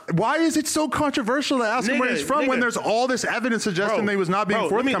why. Why is it so controversial to ask him where Nigga, he's from when nigga. there's all this evidence suggesting that he was not being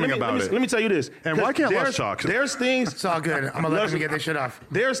forthcoming about it? Let me tell you this. And why can't Lush there's- talk? There's things. It's all good. I'm going to let him get this shit off.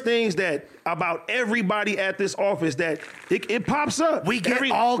 There's things that about everybody at this office that it pops up. We get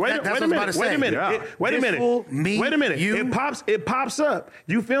all that- that's what I was about to Wait say. a minute. Yeah. Wait a This minute. fool, me, Wait a minute. you. It pops up.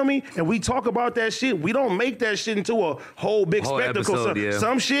 You feel me? And we talk about that shit. We don't make that shit into a whole big Whole spectacle. episode, yeah.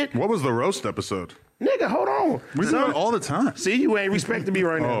 Some shit. What was the roast episode? Nigga, hold on. We do it all the time. See, you ain't respecting me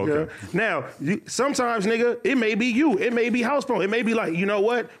right now, Oh, girl. okay. Now, sometimes, nigga, it may be you. It may be house phone. It may be like, you know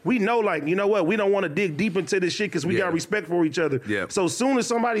what? We know, like, you know what? We don't want to dig deep into this shit because we Yeah. got respect for each other. Yeah. So soon as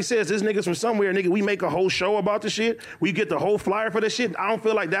somebody says this nigga's from somewhere, nigga, we make a whole show about the shit. We get the whole flyer for the shit. I don't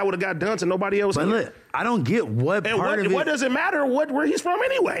feel like that would have got done to nobody else. But look, I don't get what and part of what it. does it matter where he's from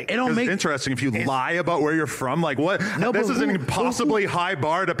anyway? It don't It's make. interesting if you lie about where you're from. Like what? No, This but is an who- impossibly high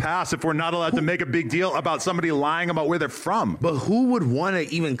bar to pass if we're not allowed to make a big deal about somebody lying about where they're from. But who would want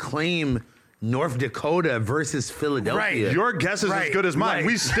to even claim North Dakota versus Philadelphia? Right. Your guess is as Right, good as mine. right.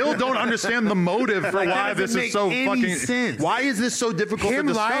 We still don't understand the motive for Like, that why doesn't this is make so any fucking. sense. Why is this so difficult Him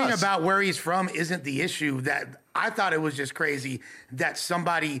to discuss? lying about where he's from isn't the issue. That I thought it was just crazy that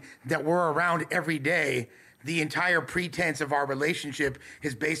somebody that we're around every day, the entire pretense of our relationship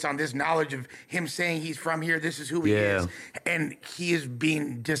is based on this knowledge of him saying he's from here, this is who he Yeah. is, and he is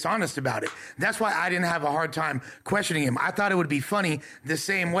being dishonest about it. That's why I didn't have a hard time questioning him. I thought it would be funny the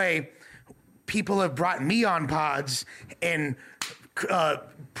same way people have brought me on pods and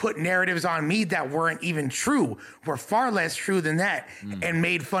put narratives on me that weren't even true, were far less true than that, and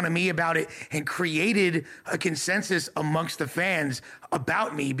made fun of me about it and created a consensus amongst the fans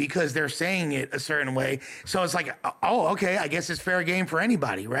about me because they're saying it a certain way. So it's like, oh, okay, I guess it's fair game for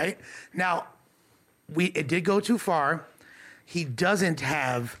anybody, right? Now, it did go too far. He doesn't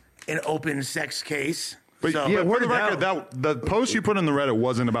have an open sex case. But So- yeah, for word the it record, out. the post you put in the Reddit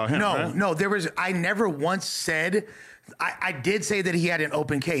wasn't about him. No, right? no, I never once said, I did say that he had an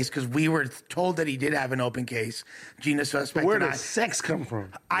open case because we were told that he did have an open case. Gina Suspect Where and I. does sex come from?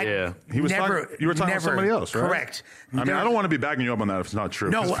 I Yeah. He was never, talking, you were talking never, to somebody else, right? Correct. I mean, I don't want to be backing you up on that if it's not true.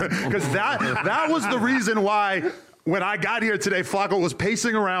 No. Because that was the reason why when I got here today, Flacco was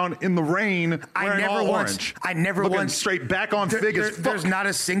pacing around in the rain wearing all orange. I never looking once straight back on fig as fuck. There's not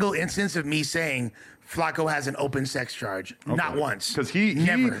a single instance of me saying Flacco has an open sex charge. Not once. Because he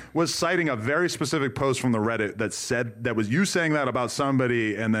Never. was citing a very specific post from the Reddit that was you saying that about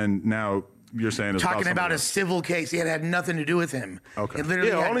somebody, and then now you're saying it's Talking about a else. civil case. It had nothing to do with him. Okay. It literally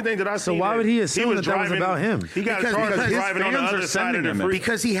Yeah, the had- only thing that I see. why would he assume that that was driving- about him? He got Because- charged because for his driving on the fans are other side of sending the him it. freeway.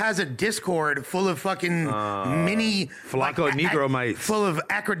 because he has a Discord full of fucking mini Flacco Negro mites. full of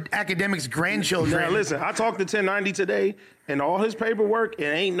academics' grandchildren. Now listen, I talked to 1090 today, and all his paperwork, it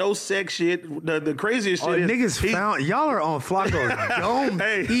ain't no sex shit. The craziest Oh, shit is niggas he- found y'all are on Flacco's dome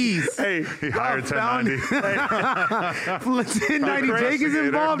Hey, piece. hey, He hired 1090. 1090 Jake is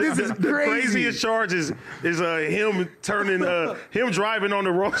involved. This is The crazy. craziest charge is him turning him driving on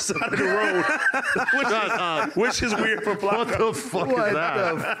the wrong side of the road, which is weird for What Flacco. the fuck What is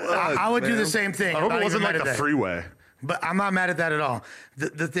that? the fuck, I would do man? the same thing. I I'm hope not it wasn't even like mad the at that. freeway. But I'm not mad at that at all.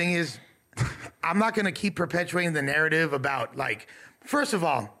 The thing is, I'm not going to keep perpetuating the narrative about like. First of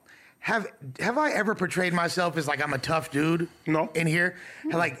all, have I ever portrayed myself as like I'm a tough dude? No. In here,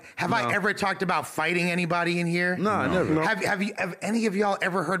 like have I ever talked about fighting anybody in here? No, never. No. Have any of y'all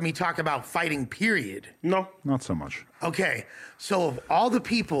ever heard me talk about fighting? Period. No, Not so much. Okay, so of all the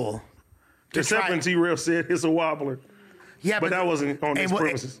people, to except try- when T-Rail said it's a wobbler. yeah, but that wasn't on his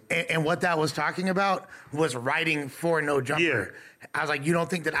premises. And what that was talking about was riding for no jumper. Yeah. I was like, you don't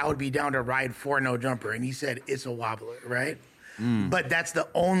think that I would be down to ride for no jumper? And he said it's a wobbler, right? But that's the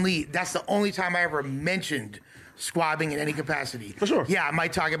only time I ever mentioned squabbing in any capacity. For sure. Yeah, I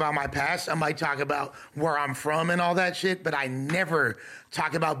might talk about my past. I might talk about where I'm from and all that shit, but I never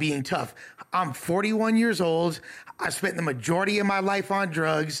talk about being tough. I'm 41 years old. I spent the majority of my life on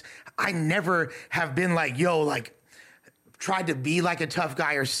drugs. I never have been like, yo, like, tried to be like a tough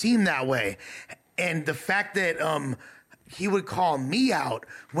guy or seem that way. And the fact that he would call me out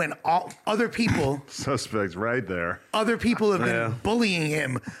when all other people Suspects right there. have been Yeah. bullying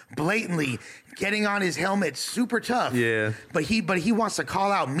him blatantly, getting on his helmet super tough. Yeah. But he wants to call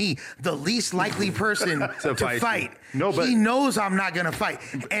out me, the least likely person to fight you. fight. No, but- he knows I'm not gonna fight.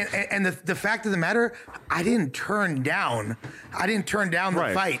 And the fact of the matter, I didn't turn down the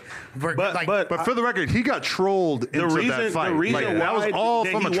Right. fight. But for the record, he got trolled into that fight. The reason Like, why that was all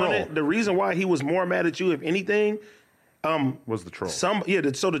from a troll. The reason why he was more mad at you, if anything, Was the troll?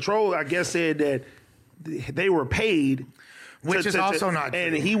 So the troll, I guess, said that they were paid. Which is also not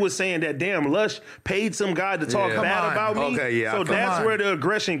And true. he was saying that, damn, Lush paid some guy to talk Yeah. bad Come on. about me. Okay, yeah, So come that's on. where the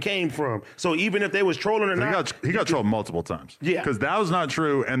aggression came from. So even if they was trolling or not, He got trolled multiple times. Yeah. Because that was not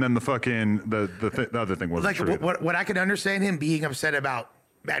true, and then the fucking the other thing wasn't like true. what I could understand him being upset about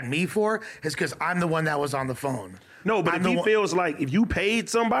at me for is because I'm the one that was on the phone. no, but I'm if the he one- feels like if you paid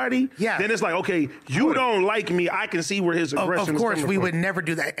somebody, Yeah. then it's like, okay, you don't like me. I can see where his aggression Of is course, coming we from. would never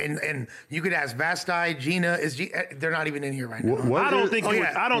do that. And you could ask Vasti, Gina. They're not even in here right now. What I don't is- think Oh, you yeah.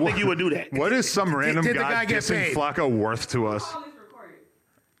 would, I don't think you would do that. What is some random did the guy guy get dissing paid? Flacco worth to us?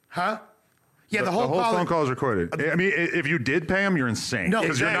 Huh? Yeah, the The whole, whole call. phone call is recorded. I mean, if you did pay him, you're insane. No,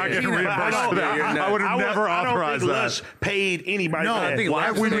 because you're not exactly. getting Gina, reimbursed I for don't- that. you're I not. would have never I don't authorized think that. Lush paid anybody. No, for I that. think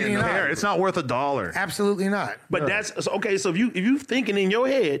Why would we Absolutely not. care? It's not worth $1. Absolutely not. But that's okay. So if you thinking in your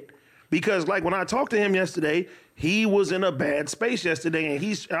head, because like when I talked to him yesterday, he was in a bad space yesterday,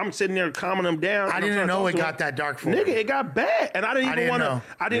 and I'm sitting there calming him down. I and I'm didn't trying to know talk it to him. got that dark for Nigga, him. it got bad, and I didn't even want to. know.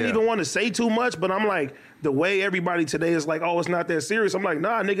 I didn't Yeah. even want to say too much, but I'm like, the way everybody today is like, oh, it's not that serious. I'm like,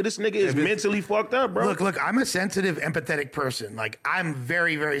 nah, nigga, this nigga is mentally fucked up, bro. Look, I'm a sensitive, empathetic person. Like, I'm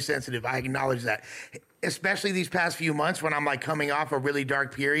very, very sensitive. I acknowledge that. Especially these past few months when I'm like coming off a really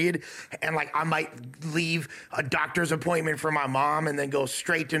dark period and like I might leave a doctor's appointment for my mom and then go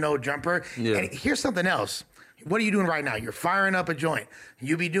straight to no jumper. Yeah. And here's something else. What are you doing right now? You're firing up a joint.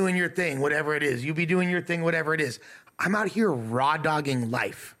 You be doing your thing, whatever it is. You be doing your thing, whatever it is. I'm out here raw dogging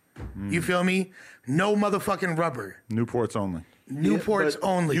life. You feel me? No motherfucking rubber. Newports only. Newports But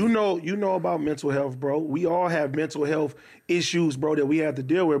only. You know about mental health, bro. We all have mental health issues, bro, that we have to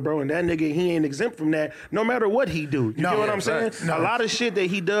deal with, bro. And that nigga, he ain't exempt from that, no matter what he do. You No, know what I'm yeah, saying? no. A lot of shit that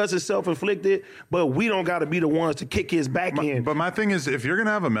he does is self-inflicted, but we don't got to be the ones to kick his back in. But my thing is, if you're gonna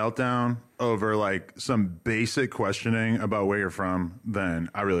have a meltdown over like some basic questioning about where you're from, then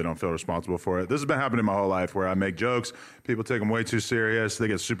I really don't feel responsible for it. This has been happening my whole life, where I make jokes, people take them way too serious, they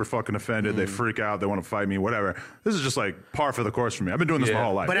get super fucking offended, they freak out, they want to fight me, whatever. This is just like par for the course for me. I've been doing this my Yeah.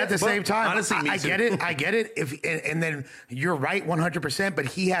 whole life. But at the same time, honestly, me I too. get it. I get it. And then you're right 100%, but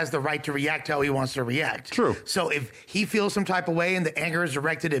he has the right to react how he wants to react. True. So if he feels some type of way and the anger is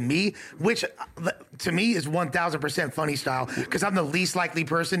directed at me, which to me is 1000% funny style, because I'm the least likely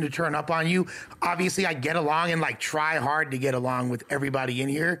person to turn up on you. Obviously, I get along and like try hard to get along with everybody in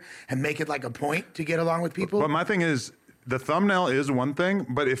here and make it like a point to get along with people. But my thing is, the thumbnail is one thing,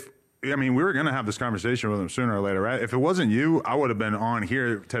 but if I mean, we were going to have this conversation with him sooner or later, right? If it wasn't you, I would have been on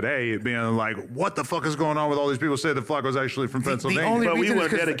here today being like, what the fuck is going on with all these people say that Flacco's actually from Pennsylvania? only But we reason is were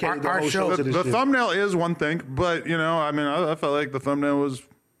 'cause dedicated the our whole show to this The shit. thumbnail is one thing, but, you know, I mean, I felt like the thumbnail was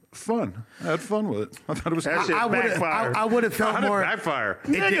fun. I had fun with it. I thought it was That shit I backfired. would have How felt did it more. backfire?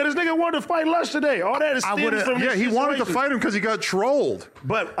 Nigga, this nigga wanted to fight Lush today. All that is I stems would've- from Yeah, this he wanted to situation. fight him because he got trolled.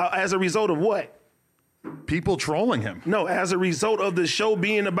 But as a result of what? People trolling him. No, as a result of the show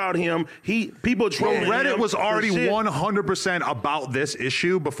being about him, people trolling Well, Reddit him was for already shit. 100% about this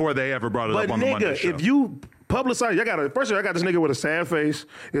issue before they ever brought it But up on the Monday nigga, show. if you publicize, first of all, I got this nigga with a sad face.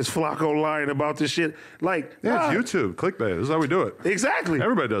 Is Flacco lying about this shit? Like, yeah, it's YouTube, clickbait. This is how we do it. Exactly.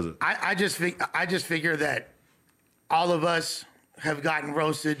 Everybody does it. I just figure that all of us have gotten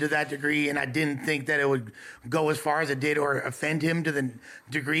roasted to that degree, and I didn't think that it would go as far as it did or offend him to the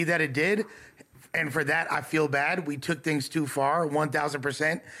degree that it did. And for that, I feel bad. We took things too far,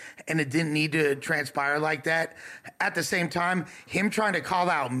 1,000%, and it didn't need to transpire like that. At the same time, him trying to call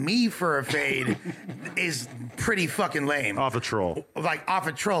out me for a fade is pretty fucking lame. Off a troll. Like off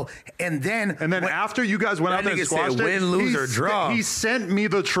a troll. And then After you guys went That out there and nigga said squashed it, win, lose, or draw. He sent me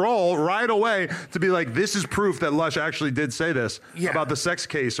the troll right away to be like, this is proof that Lush actually did say this about the sex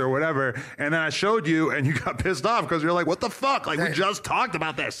case or whatever. And then I showed you and you got pissed off because you're like, what the fuck? Like, we just talked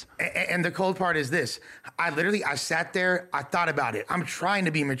about this. And the cold part is this. I sat there, I thought about it. I'm trying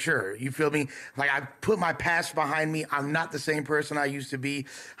to be mature. You feel me? Like, I put my past behind me. I'm not the same person I used to be.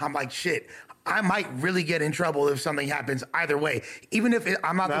 I'm like, shit, I might really get in trouble if something happens either way. Even if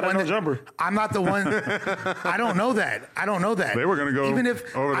I'm not the one. No jumper. I'm not the one. I don't know that. They were going to go Even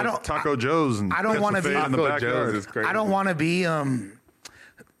if over I to don't, Taco Joe's and I don't catch wanna the be- fade in the Taco backyard. Joe's is crazy. I don't want to be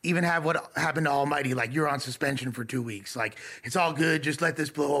even have what happened to Almighty, like you're on suspension for 2 weeks. Like, it's all good, just let this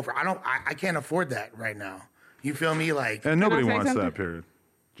blow over. I can't afford that right now. You feel me? Like, And nobody Can I say wants something? that, period.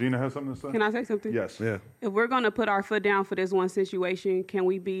 Gina has something to say? Can I say something? Yes. Yeah. If we're going to put our foot down for this one situation, can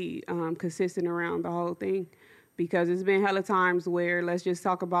we be consistent around the whole thing? Because it's been hella times where, let's just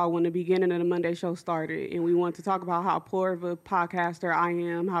talk about when the beginning of the Monday show started, and we want to talk about how poor of a podcaster I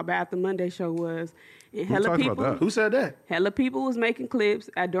am, how bad the Monday show was. And hella talked about people, that? Who said that? hella people was making clips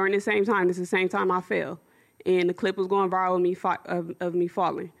during the same time. It's the same time I fell. And the clip was going viral with me of me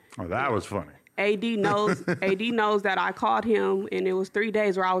falling. Oh, that was funny. AD knows that I called him, and it was 3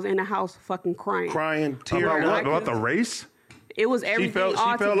 days where I was in the house fucking crying. Tearing up. About the race? It was everything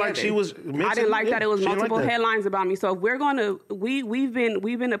all she felt like together. she was I mixing didn't like it. that it was She didn't like multiple that. headlines about me. So if we're gonna, we've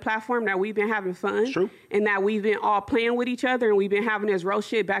been a platform that we've been having fun, True. and that we've been all playing with each other, and we've been having this roast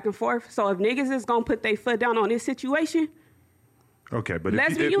shit back and forth. So if niggas is gonna put their foot down on this situation, Okay, but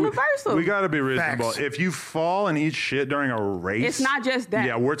Let's be universal. We got to be reasonable. Facts. If you fall and eat shit during a race, It's not just that.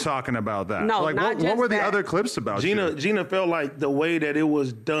 Yeah, we're talking about that. No, like not what just were the that. other clips about? you? Gina felt like the way that it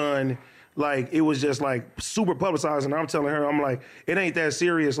was done, like it was just like super publicized. And I'm telling her, I'm like, it ain't that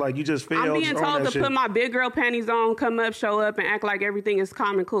serious. Like you just failed. I'm being on told that to shit. put my big girl panties on, come up, show up, and act like everything is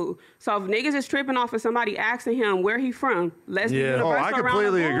calm and cool. So if niggas is tripping off of somebody asking him where he from, let's be Yeah. universal Oh, I around the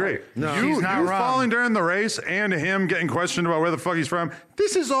completely board. agree. No, you she's not wrong. falling during the race and him getting questioned about where the fuck he's from.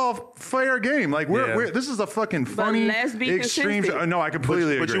 This is all fair game. Like Yeah. this is a fucking funny, let's be extreme. consistent. No, I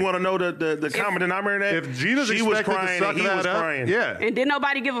completely agree. But you want to know the common denominator? in that? if Gina's she was expected crying to suck and he that was up, crying. yeah, And didn't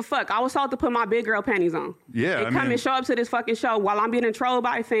nobody give a fuck. I was told to put my big girl panties on. Yeah, And I come mean- and show up to this fucking show while I'm getting trolled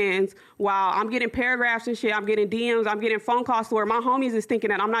by fans, while I'm getting paragraphs and shit, I'm getting DMs, I'm getting phone calls to where my homies is thinking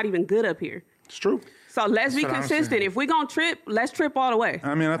that I'm not even good up here. It's true. So let's be what I'm consistent. saying. If we gonna trip, let's trip all the way.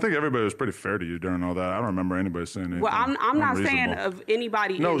 I mean, I think everybody was pretty fair to you during all that. I don't remember anybody saying anything. Well, I'm not saying unreasonable. of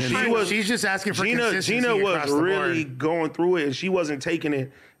anybody. No, in she person. was- she's just asking for Gina consistency was across the really board. going through it, and she wasn't taking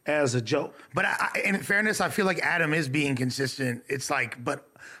it as a joke. But in fairness, I feel like Adam is being consistent. It's like, but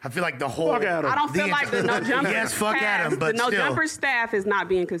I feel like the whole. Fuck Adam. I don't feel like the no jumper. Yes, fuck cast, Adam, but the no still. jumper staff is not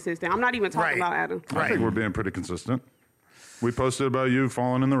being consistent. I'm not even talking Right. about Adam. I think we're being pretty consistent. We posted about you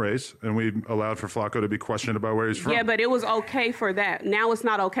falling in the race, and we allowed for Flacco to be questioned about where he's from. Yeah, but it was okay for that. Now it's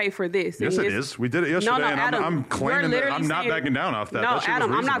not okay for this. Yes, And it this- is. We did it yesterday, No, and Adam, I'm you're claiming that literally I'm not saying- backing down off that. No, That shit was Adam,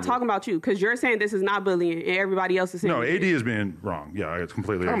 I'm not reasonable. talking about you because you're saying this is not bullying, and everybody else is saying No, it AD is. is being wrong. Yeah, I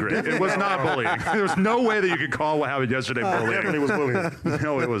completely agree. It was not bullying. There was no way that you could call what happened yesterday Definitely bullying. was bullying.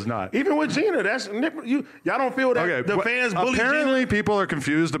 No, it was not. Even with Gina, that's y'all don't feel that Okay, the but fans bully apparently Gina. people are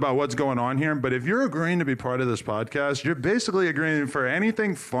confused about what's going on here, but if you're agreeing to be part of this podcast, you're basically agreeing for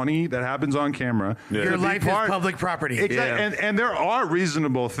anything funny that happens on camera. Your to be life is public property. Exactly. Yeah. And there are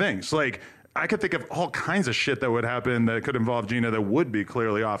reasonable things. Like, I could think of all kinds of shit that would happen that could involve Gina that would be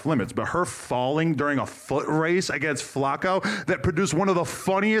clearly off limits. But her falling during a foot race against Flacco that produced one of the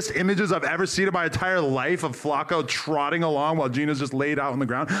funniest images I've ever seen in my entire life of Flacco trotting along while Gina's just laid out on the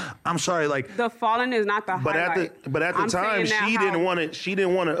ground. I'm sorry, like The falling is not the highlight. But at the I'm time, saying that she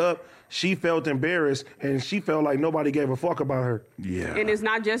didn't want to up. She felt embarrassed, and she felt like nobody gave a fuck about her. yeah. And it's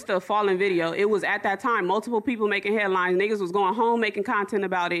not just the falling video. It was at that time multiple people making headlines. Niggas was going home making content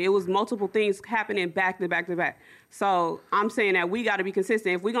about it. It was multiple things happening back to back to back. So I'm saying that we got to be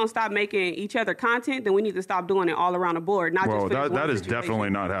consistent. If we're gonna stop making each other content, then we need to stop doing it all around the board. Not Well, just for this that one is situation. definitely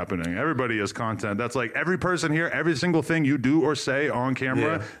not happening. Everybody is content. That's like every person here, every single thing you do or say on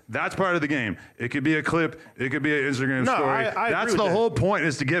camera, Yeah. that's part of the game. It could be a clip. It could be an Instagram No, story. I agree That's with the that. whole point,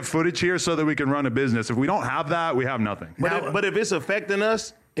 is to get footage here so that we can run a business. If we don't have that, we have nothing. But if it's affecting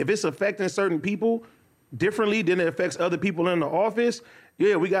us, if it's affecting certain people differently than it affects other people in the office,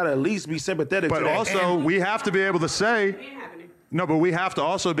 yeah, we got to at least be sympathetic But to that. also, we have to be able to say, It ain't happening. no, but we have to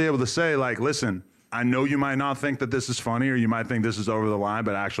also be able to say, like, listen, I know you might not think that this is funny or you might think this is over the line,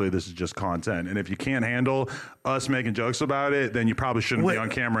 but actually this is just content. And if you can't handle us making jokes about it, then you probably shouldn't be on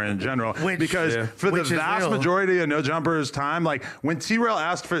camera in general. Because for the which is vast real. majority of No Jumper's time, like when T-Rail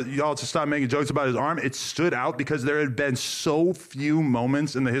asked for y'all to stop making jokes about his arm, it stood out because there had been so few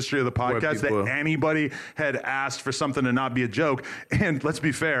moments in the history of the podcast people- that anybody had asked for something to not be a joke. And let's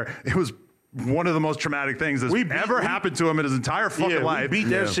be fair, it was one of the most traumatic things that's ever happened to him in his entire fucking we life. beat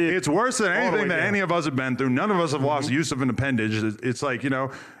that shit It's worse than all the way anything that down. any of us have been through. None of us have lost use of an appendage. It's like, you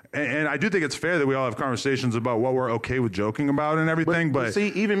know, and I do think it's fair that we all have conversations about what we're okay with joking about and everything. But see,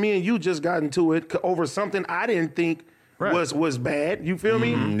 even me and you just got into it over something I didn't think Right. was bad. You feel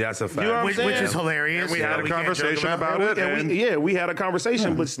me? That's a fact. You know what I'm Which saying? is hilarious. And we had a We can't joke conversation about it. And And we had a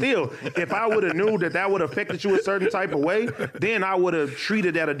conversation, but still, if I would have knew that would have affected you a certain type of way, then I would have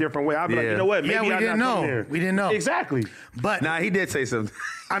treated that a different way. I'd be like, Yeah. you know what? Maybe Yeah, we I didn't not come know. there. We didn't know. Exactly. But Nah, he did say something.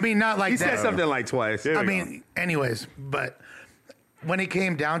 I mean, not like He that. said something like twice. I mean, anyways, but when it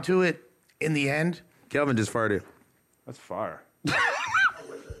came down to it, in the end, Kelvin just farted. that's fire.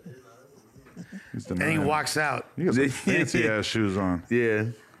 He's and he denying it. walks out. He got some fancy ass shoes on. Yeah.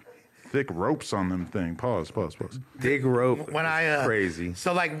 Thick ropes on them thing. Pause. Dig rope. When I Crazy.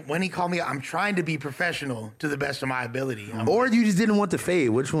 So like when he called me, I'm trying to be professional to the best of my ability. Or you just didn't want to fade.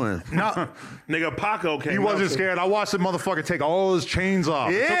 Which one? No, Nigga, Paco came He out wasn't to- scared. I watched the motherfucker take all his chains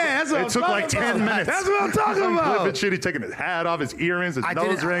off. It took like 10 minutes. That's what I'm talking Some about. flipping shit. He taking his hat off, his earrings, his I nose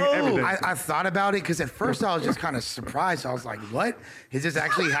didn't. ring, everything. I thought about it because at first I was just kind of surprised. I was like, "What is this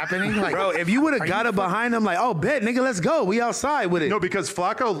actually happening?" Like, Bro, if you would are have you got it behind him, like, oh, bet, nigga, let's go. We outside with it. No, because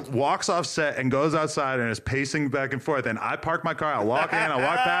Flacco walks off set and goes outside and is pacing back and forth. And I park my car, I walk in, I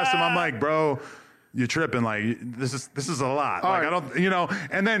walk past him. I'm like, bro, you're tripping. Like, this is a lot. Like, right. I don't, you know.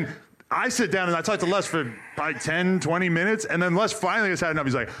 And then I sit down and I talk to Les for probably 10, 20 minutes. And then Les finally has had enough.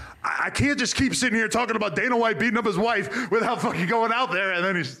 He's like, I can't just keep sitting here talking about Dana White beating up his wife without fucking going out there. And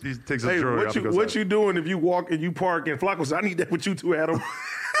then he takes his Hey, jewelry what off you and goes what out. you doing if you walk and you park and Flacco says, I need that with you too, Adam.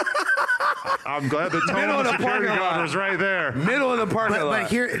 I'm glad the tone Middle of of the the security parking guard lot. was right there. Middle of the parking but lot.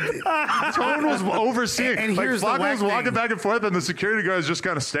 here, Tone was overseeing. And like here's the Flacco whack was walking thing. back and forth, and the security guard is just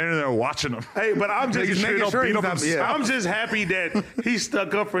kind of standing there watching him. Hey, but I'm just Making sure he's not- yeah. I'm just happy that he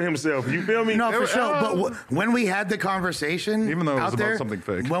stuck up for himself. You feel me? no, for sure. But when we had the conversation, Even though it was out about there, something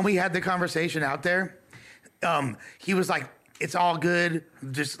fake. when we had the conversation out there, he was like, "It's all good.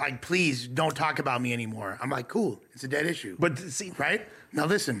 Just like, please don't talk about me anymore." I'm like, "Cool. It's a dead issue." But see, right now,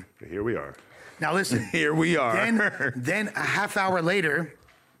 listen. Here we are. Now listen. Here we are. Then a half hour later,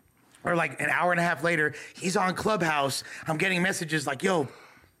 or like an hour and a half later, he's on Clubhouse. I'm getting messages like, "Yo,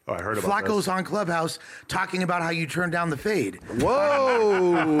 Oh, I heard about Flacco's on Clubhouse talking about how you turned down the fade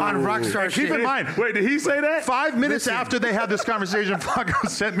Whoa. on Rockstar Keep shit." in mind, wait, did he say that? 5 minutes Listen. after they had this conversation, Flacco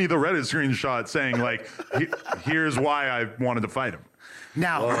sent me the Reddit screenshot saying, like, here's why I wanted to fight him.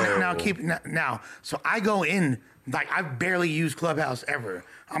 Now, so I go in, like, I've barely used Clubhouse ever.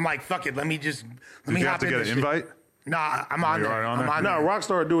 I'm like, fuck it, let me Did hop you have to in get this an shit. invite? Nah, I'm on you there. already on I'm there? on No, there.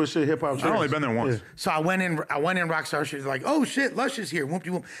 Rockstar doing shit hip hop. I've only been there once. So I went in Rockstar shit. Like, oh shit, Lush is here. Whoop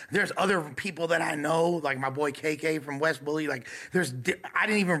de whoop. There's other people that I know, like my boy KK from West Bully. Like, I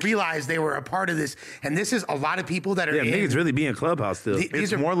didn't even realize they were a part of this. And this is a lot of people that are Yeah, in. niggas really be in Clubhouse still. These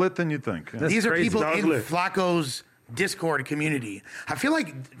It's are more lit than you think. Yeah. these are crazy. people Sounds in lit. Flacco's Discord community. I feel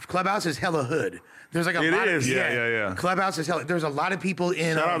like Clubhouse is hella hood. There's like a It lot is. of Yeah. Clubhouse is hella. There's a lot of people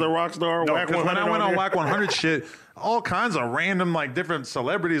in. Shout out to Rockstar. No, Whack 'cause when I 100 went on there. Whack 100 shit, all kinds of random, like, different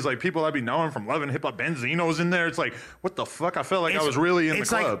celebrities, like, people I'd be knowing from Love and Hip Hop. Benzino's in there. It's like, what the fuck? I felt like I was really in the It's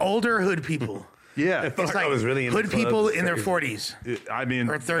club. like older hood people. Yeah. It felt It's like I was really in the hood club. people It's in their crazy. 40s. I mean,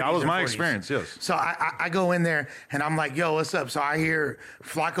 Or 30s that was or my 40s. experience, yes. So I go in there and I'm like, yo, what's up? So I hear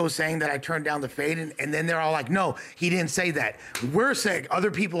Flacco saying that I turned down the fade, and then they're all like, no, he didn't say that. We're saying,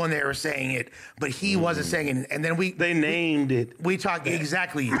 other people in there are saying it, but he wasn't saying it. And then They named it. we talk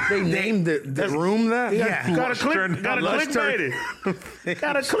exactly. They named the room that? Yeah. Gotta Turned down clickbait it.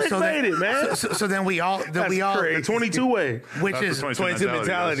 Gotta clickbait it, man. So then we all, The 22 way. which That's is the 22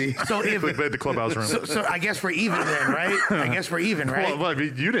 mentality. so if Clickbait the clubhouse room. so I guess we're even then, right? I guess we're even, right? Well,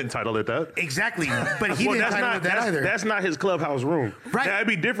 you didn't title it that. Exactly, but he Well, didn't title it that either. That's not his clubhouse room. Right. That'd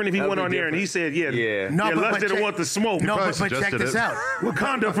be different if he That'd went be on there and he said, Yeah. No, Lux didn't check- want the smoke. No, probably but check suggested this it. out.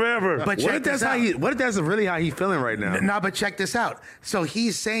 Wakanda forever. But What check if this that's how out. what if that's really how he's feeling right now? No, but check this out. So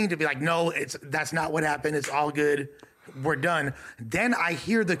he's saying to be like, no, that's not what happened. It's all good. We're done. Then I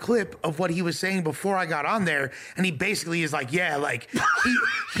hear the clip of what he was saying before I got on there, and he basically is like, yeah, like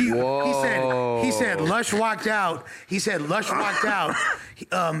he said Lush walked out. He said Lush walked out,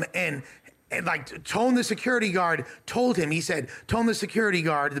 and like Tone the security guard told him, he said, Tone the security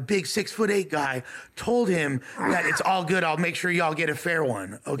guard, the big 6'8" guy, told him that it's all good. I'll make sure y'all get a fair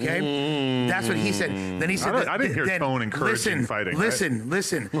one. Okay. That's what he said. Then he said, I didn't hear Tone encouraging fighting, right? Listen.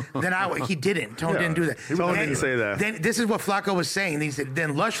 Then he didn't. Tone didn't do that. Tone didn't say that. Then this is what Flacco was saying. He said,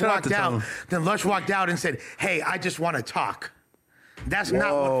 then Lush Shout out walked to out. Tone. Then Lush walked out and said, hey, I just want to talk. That's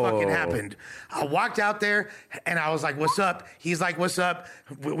not what fucking happened. I walked out there and I was like, what's up? He's like, what's up?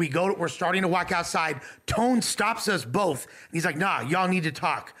 We're starting to walk outside. Tone stops us both. He's like, nah, y'all need to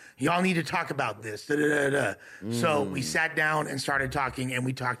talk. Y'all need to talk about this. So we sat down and started talking and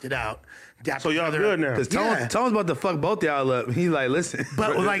we talked it out. So y'all good now. Because Yeah. Tone's about to fuck both y'all up. He's like, listen.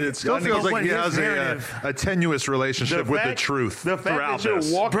 But like, It still but feels like what he his has narrative- a tenuous relationship with the truth The fact throughout that you're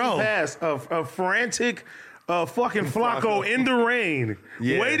this. walking Bro. past a frantic fucking Flacco in the rain,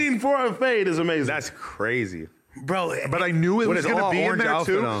 Yeah. waiting for a fade is amazing. That's crazy. Bro, But I knew it With was his going to all be in orange there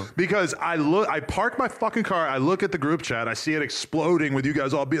outfit too on. because I parked my fucking car. I look at the group chat. I see it exploding with you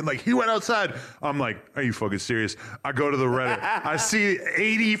guys all being like, he went outside. I'm like, are you fucking serious? I go to the Reddit. I see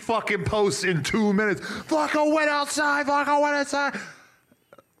 80 fucking posts in 2 minutes. Flacco went outside. Flacco went outside.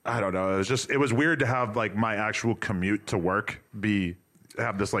 I don't know. It was weird to have like my actual commute to work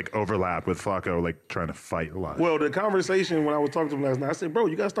have this like overlap with Flacco like trying to fight a lot. Well, the conversation when I was talking to him last night, I said, bro,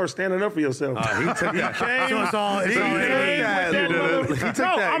 you got to start standing up for yourself. He took that. so it's all He took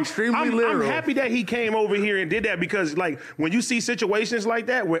that extremely I'm literal. happy that he came over here and did that because, like, when you see situations like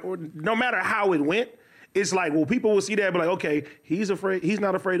that, where no matter how it went, it's like, well, people will see that and be like, okay, he's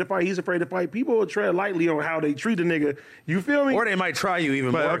not afraid to fight. He's afraid to fight. People will tread lightly on how they treat a nigga. You feel me? Or they might try you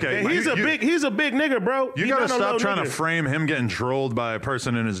even But, more. okay. And he's a big nigga, bro. You He's gotta not no stop little trying nigga. to frame him getting trolled by a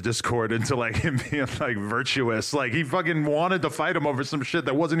person in his Discord into like him being like virtuous. Like he fucking wanted to fight him over some shit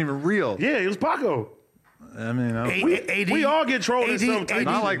that wasn't even real. Yeah, it was Paco. I mean, We all get trolled in some type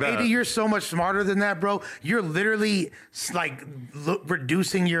Not of like that. AD, you're so much smarter than that, bro. You're literally like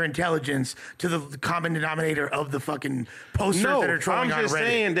reducing your intelligence to the common denominator of the fucking posters No, that are I'm trolling on just Reddit.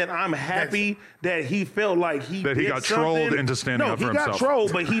 saying that I'm happy that he felt like he That he did got trolled something. into standing no, up for he got himself.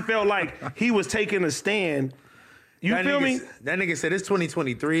 trolled, but he felt like he was taking a stand. You That feel nigga, me? That nigga said it's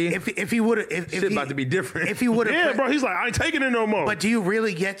 2023. If he would have, if Shit he, about to be different. If he would have, Yeah, bro. He's like, I ain't taking it no more. But do you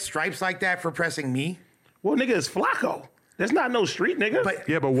really get stripes like that for pressing me? well, nigga, it's Flacco. That's not no street nigga. But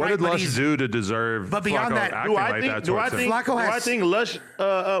yeah, but what right, did Lush he's- do to deserve But beyond Flacco that, acting like that towards him? Flacco do I has- think Lush?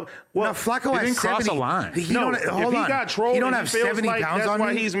 No, Flacco he has didn't cross 70, a line. He no, don't, if hold he on. got trolled, he don't and have feels 70 like pounds that's on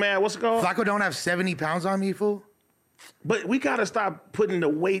why me. he's mad. What's it called? Flacco don't have 70 pounds on me, fool. But we gotta stop putting the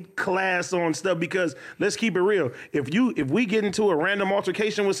weight class on stuff because let's keep it real. If we get into a random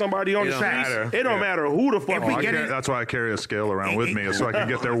altercation with somebody on the don't streets, matter. it don't matter who the fuck. we Oh, get it- that's why I carry a scale around with me so I can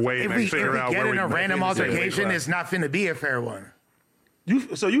get their weight If and we figure out get where in we a can random make it. altercation, it's not finna be a fair one.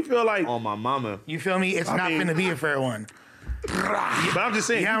 So you feel like? on my mama. You feel me? It's not mean- finna be a fair one. But I'm just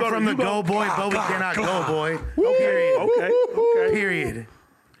saying. Yeah, you I'm from the go boy, but we cannot go boy. Period. Okay. Period.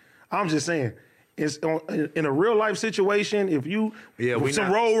 I'm just saying. It's in a real life situation. If you Yeah, we with some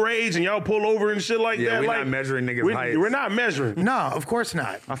not- road rage and y'all pull over and shit like Yeah, that, we like not measuring niggas' heights. We're not measuring. No, of course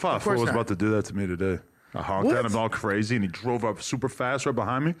not. I thought a Of fool course was not. about to do that to me today. I honked at him all crazy and he drove up super fast right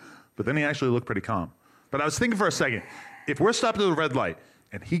behind me, but then he actually looked pretty calm. But I was thinking for a second, if we're stopped at the red light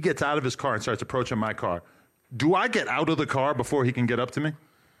and he gets out of his car and starts approaching my car, do I get out of the car before he can get up to me?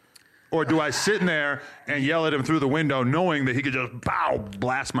 Or do I sit in there and yell at him through the window knowing that he could just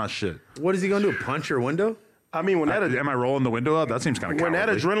blast my shit? What is he gonna do? Punch your window? I mean, when that Am I rolling the window up? That seems kind of when that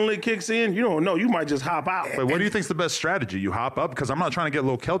adrenaline kicks in, you don't know. You might just hop out. But what do you think's the best strategy? You hop up because I'm not trying to get a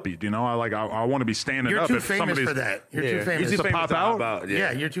little kelpy. You know, I want to be standing You're up. too if famous somebody's for that. You're Yeah. too famous. You're too famous pop to out? hop out.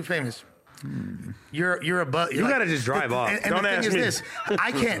 Yeah, you're too famous. You're above. You gotta just drive off. And Don't the thing ask is me. this: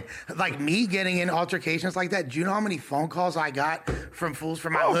 I can't like me getting in altercations like that. Do you know how many phone calls I got from fools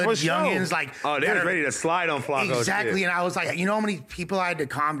from my hood, for sure. youngins? Like, Oh, they that was are- ready to slide on Flacco. Exactly, Shit. and I was like, you know how many people I had to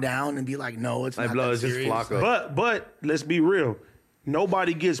calm down and be like, no, it's Like, not blow, that it's just serious. Flacco. But let's be real.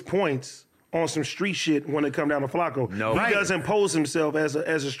 Nobody gets points on some street shit when it come down to Flacco. No. He Right. doesn't pose himself as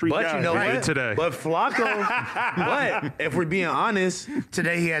a street But guy. you know Right. what? Today. But Flacco. But if we're being honest,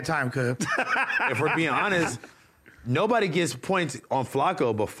 Today he had time, Cub. if we're being honest, nobody gets points on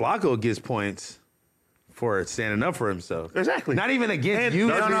Flacco, but Flacco gets points for standing up for himself. Exactly. Not even against And- you.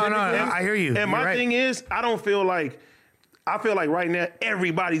 No, I hear you. And my You're right. thing is, I feel like right now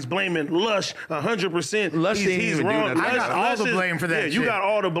everybody's blaming Lush 100%. Lush didn't he's even do wrong. nothing. I got all the blame for that Yeah, you shit. got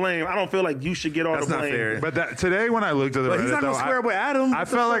all the blame. I don't feel like you should get all That's the not blame. fair. But that, today when I looked at the But he's Reddit, not gonna though, square up with Adam. I What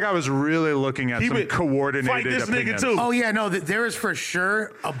the felt like I was really looking at Keep some it- coordinated fight this nigga opinions. too. Oh yeah, no, there is for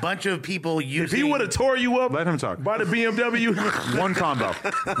sure a bunch of people using. If he would have tore you up, Let him talk. by the BMW. One combo.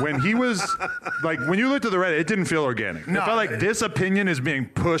 When he was like, when you looked at the Reddit, it didn't feel organic. No. It felt like this opinion is being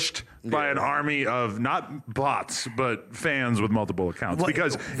pushed by an army of not bots, but fans with multiple accounts. What-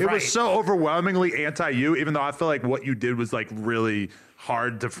 Because it right. was so overwhelmingly anti-you, even though I feel like what you did was like really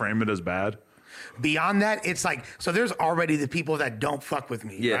hard to frame it as bad. Beyond that, it's like, so there's already the people that don't fuck with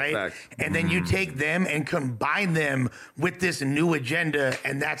me, Yeah, right? facts. And then you take them and combine them with this new agenda,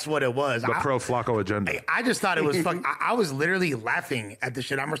 and that's what it was. The pro Flacco agenda. I just thought it was fuck. I was literally laughing at the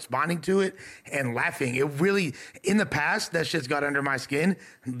shit. I'm responding to it and laughing. It really, in the past, that shit's got under my skin.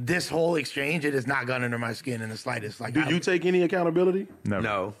 This whole exchange, it has not gone under my skin in the slightest. Like, Do you take any accountability? Never.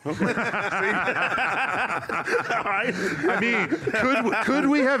 No. All right. I mean, could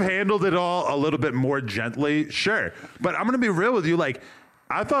we have handled it all a little bit more gently? Sure. But I'm going to be real with you. Like,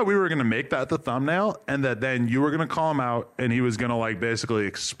 I thought we were going to make that the thumbnail and that then you were going to call him out and he was going to like basically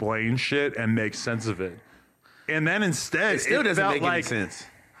explain shit and make sense of it. And then instead, It still doesn't felt make like any sense.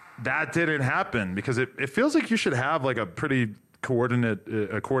 that didn't happen because it feels like you should have like a pretty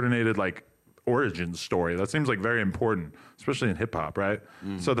coordinated like origin story. That seems like very important, especially in hip hop, right?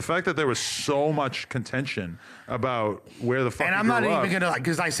 So the fact that there was so much contention about where the fuck and you I'm not grew up- even gonna,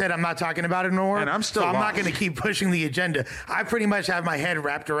 because I said I'm not talking about it no more. And I'm still so I'm not lost. gonna keep pushing the agenda. I pretty much have my head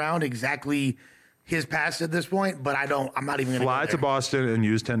wrapped around exactly his past at this point, but I'm not even gonna fly go to there. Boston and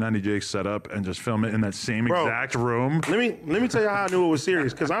use 1090 Jake's setup and just film it in that same Bro. exact room. Let me tell you how I knew it was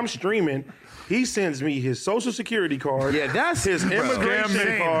serious. Because I'm streaming. He sends me his social security card. Yeah, that's- his bro. immigration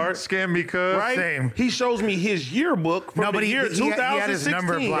Scam me. card. Scam me, cuz. Right? Same. He shows me his yearbook from No, but the he- year he had his 2016.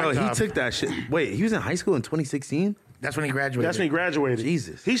 number blocked. Bro, he Top. took that shit. Wait, he was in high school in 2016? That's when he graduated. That's when he graduated.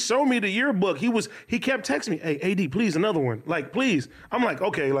 Jesus. He showed me the yearbook. He kept texting me, "Hey, AD, please, another one. Like, please." I'm like,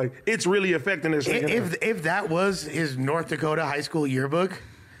 okay, like it's really affecting this nigga. If that was his North Dakota high school yearbook,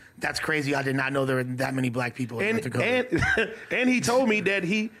 that's crazy. I did not know there were that many black people in North Dakota. and he told me that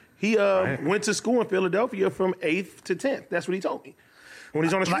he went to school in Philadelphia from 8th to 10th. That's what he told me when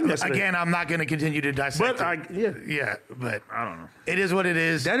he's on the street yesterday. Again, I'm not going to continue to dissect. But yeah, but I don't know. it is what it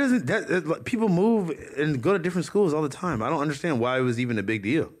is. That isn't that people move and go to different schools all the time. I don't understand why it was even a big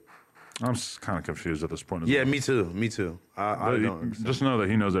deal. I'm kind of confused at this point. As Yeah, well. me too. I But don't understand. just know that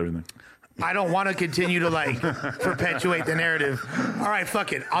he knows everything. I don't want to continue to like perpetuate the narrative. All right,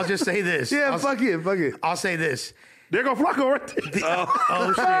 fuck it. I'll just say this. Yeah, I'll, fuck it. I'll say this. there go Flacco right there.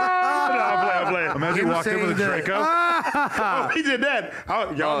 Oh shit! I'm playing. Imagine Him you walked in with a saying that- Draco. Oh, he did that. Y'all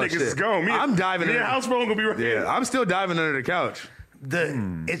Oh, niggas shit. is gone. I'm diving me in. and House phone gonna be right here. Yeah, I'm still diving under the couch.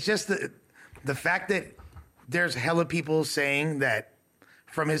 It's just the fact that there's hella people saying that,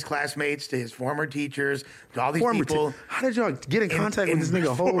 from his classmates to his former teachers to all these people. How did y'all get in contact in with this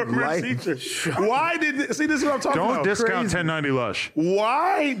nigga whole Former life? teacher. Why did see this is what I'm talking Don't about? discount Crazy. 1090 Lush.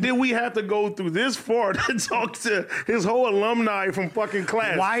 Why did we have to go through this far to talk to his whole alumni from fucking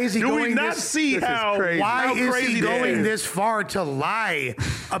class? Why is he Do we going not this- see this is how crazy. Why how is crazy he that going is? this far to lie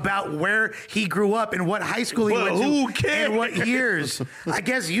about where he grew up and what high school he Well, went to who cares? and what years? I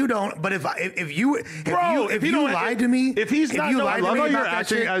guess you don't. But if you Bro, if he you don't- lied to me, if he's not you knowing- I lied to love me how you're about that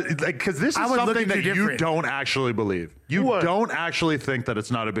acting shit, because this I is would look something at that you you different. don't actually believe. You What? don't actually think that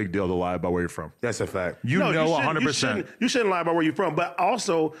it's not a big deal to lie about where you're from. That's a fact. You No, know shouldn't- 100%. You shouldn't lie about where you're from. But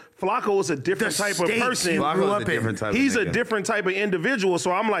also, Flacco is a different The type of state person. you Flacco's grew a up in. different type of He's a nigga. different type of individual.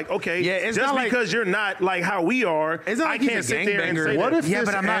 So I'm like, okay, Yeah, it's just not like- because you're not like how we are, It's not I like he's can't a sit there and gangbanger. say What that. if Yeah, this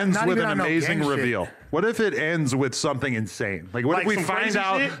but I'm not- ends not with even an on no amazing gang shit. reveal? What if it ends with something insane? Like, what Like if we some find crazy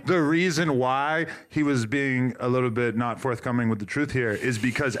out shit? the reason why he was being a little bit not forthcoming with the truth here is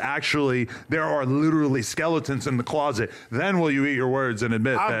because actually there are literally skeletons in the closet? Then will you eat your words and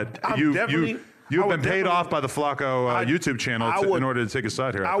admit I'm that definitely- You've I been would paid definitely- off by the Flacco YouTube channel in order to take a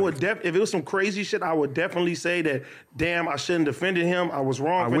side here. I would if it was some crazy shit, I would definitely say that. Damn, I shouldn't have defended him. I was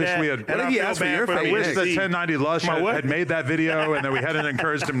wrong I for wish that. we had- and What if I he feel asked for bad your the I wish that UFC. 1090 Lush My what? had made that video and that we hadn't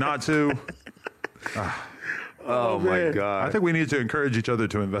encouraged him not to. Oh my man. god! I think we need to encourage each other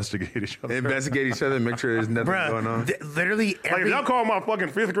to investigate each other. investigate each other and make sure there's nothing going on. Bruh, literally Like, if every. y'all call my fucking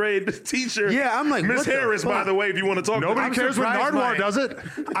 5th grade teacher. Yeah, I'm like, Miss what the Harris, by fuck? the way, if you want to talk. Nobody to cares when surprised Nardwar by- does it.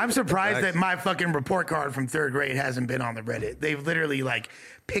 I'm surprised that my fucking report card from 3rd grade hasn't been on the Reddit. They've literally like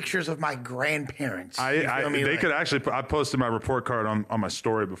pictures of my grandparents. You feel me? They Like, could actually. I posted my report card on my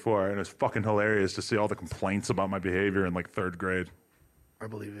story before, and it's fucking hilarious to see all the complaints about my behavior in like 3rd grade. I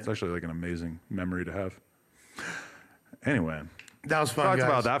believe it. It's actually like an amazing memory to have. Anyway, That was fun. talked guys.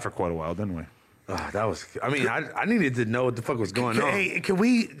 about that for quite a while, didn't we? That was. I mean, I needed to know what the fuck was going on. Hey, can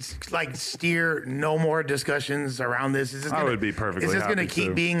we like steer no more discussions around this? Is this I gonna, would be perfectly Is this going to happy keep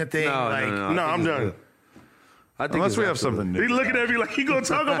to. being a thing? No, like, no. No, I I'm think done. it's- I think Unless it's we have absolutely- something new. He looking at me like he gonna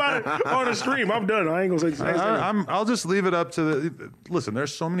talk about it on the stream. I'm done. I ain't gonna say anything. I'll just leave it up to the. Listen,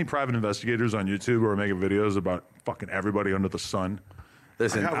 there's so many private investigators on YouTube who are making videos about fucking everybody under the sun.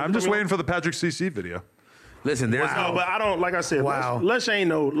 Listen, I'm just waiting for the Patrick CC video. listen. There's No, but I don't. Like I said, Wow. Lush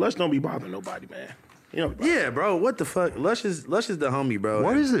don't be bothering nobody, man. You know. yeah, bro. What the fuck? Lush is the homie, bro.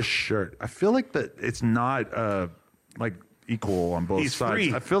 What is this shirt? I feel like that it's not like equal on both He's sides.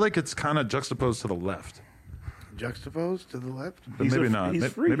 free. I feel like it's kind of juxtaposed to the left, juxtaposed to the left? but He's maybe a- not. he's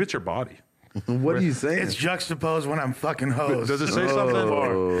free. Maybe it's your body. What are you saying? It's juxtaposed when I'm fucking hosed. Does it say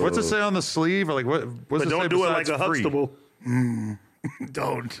something? What's it say on the sleeve? Or like what? What's But it say don't do it like besides a free? Huxtable.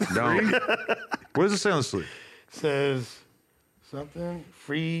 Don't. Don't. What does it say on the sleeve? Says something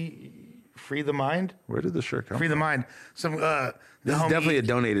free the mind. Where did the shirt come Free the mind. Some the This is homie, definitely a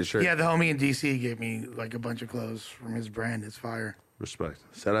donated shirt. Yeah, the homie in DC gave me like a bunch of clothes from his brand. It's fire. Respect.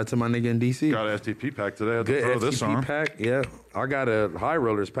 Shout out to my nigga in DC. Got an FTP pack today. I had to Good throw this FTP on. pack. Yeah, I got a High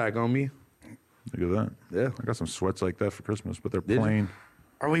Rollers pack on me. Look at that. Yeah. I got some sweats like that for Christmas, but they're you? plain.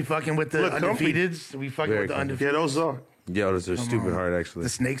 Are we fucking with the Look comfy. undefeateds? Are we fucking Very with the comfy. undefeated? Yeah, those are. Yo, those are stupid hard actually. The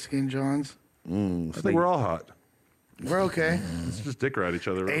snakeskin Johns. I think we're all hot. We're okay. Let's just dick ride each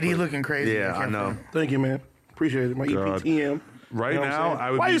other. real 80 quick. looking crazy. Yeah, I can't know. front. Thank you, man. Appreciate it. My God. EPTM. Right You know what I'm now, saying?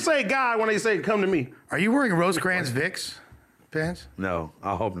 I would Why be- you say God when they say come to me? Are you wearing Rosecrans Vicks pants? No,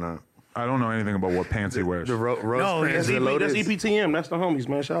 I hope not. I don't know anything about what pants he wears. The No, Rosecrans that's Reloaded. That's EPTM. That's the homies,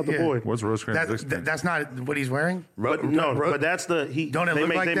 man. Shout out to Yeah. Boyd. What's Rosecrans? That's not what he's wearing. But no, but that's the he. Don't it they look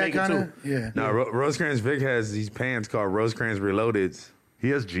make, like they that make it kind too. of? Yeah. No, Rosecrans Vic has these pants called Rosecrans Reloadeds. He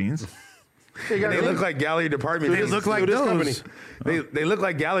has jeans. They got They it. look like gallery department. They jeans. look like this those. company. They look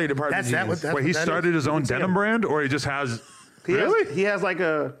like gallery department. That's that. What jeans. that's Wait, he what that started is? his own denim brand, or he just has? He has- Really? he has like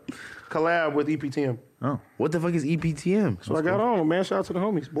a collab with EPTM. Oh, What the fuck is EPTM? So I got on, man. Shout out to the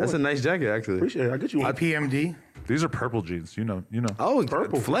homies. Boy. That's a nice jacket, actually. Appreciate it. I get you one. PMD. these are purple jeans. You know. Oh,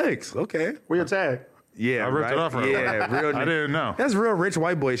 Purple. flex. Okay. Where your tag? Yeah, I ripped it off already. Yeah, real. I didn't know. That's real rich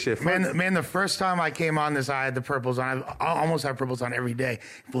white boy shit. Man, the first time I came on this, I had the purples on. I almost have purples on every day.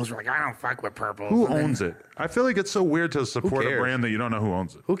 Fools were like, I don't fuck with purples. Who And then- owns it? I feel like it's so weird to support a cares? brand that you don't know who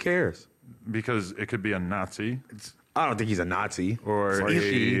owns it, Who cares? because it could be a Nazi I don't think he's a Nazi or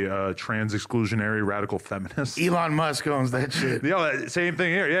she. a trans exclusionary radical feminist. Elon Musk owns that shit. Yeah, same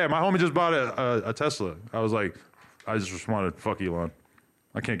thing here. Yeah, my homie just bought a Tesla. I was like, I just responded, "Fuck Elon.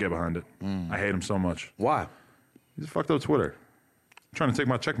 I can't get behind it. I hate him so much. Why? He's fucked up Twitter. Trying to take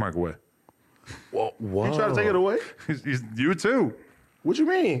my check mark away. Whoa. You trying to take it away? He's you too. What you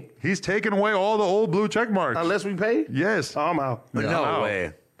mean? He's taking away all the old blue check marks. Unless we pay? Yes. Oh, I'm out. Yeah, No I'm out.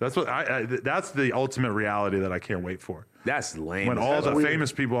 way. That's what that's the ultimate reality that I can't wait for. That's lame. When as all hell. the weird.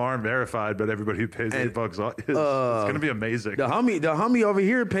 famous people aren't verified, but everybody who pays And, $8 off, it's going to be amazing. the homie over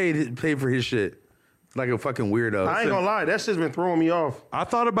here paid for his shit like a fucking weirdo. I ain't gonna lie. That shit's been throwing me off. I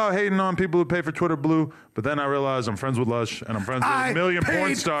thought about hating on people who pay for Twitter Blue, but then I realized I'm friends with Lush and I'm friends with a million porn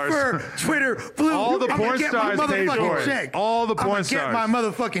paid stars. for Twitter Blue. All the I'ma porn get my stars paid motherfucking for it. check. All the I'ma porn get my stars.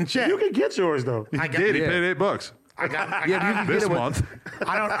 motherfucking check. You can get yours though. I He did. He yeah. paid $8. I got. Yeah, you can This get it with- month.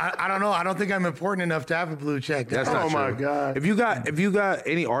 I don't know. I don't think I'm important enough to have a blue check. That's Oh not my true. God. If you got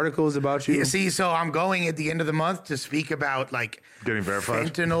any articles about you, Yeah, see, so I'm going at the end of the month to speak about like Getting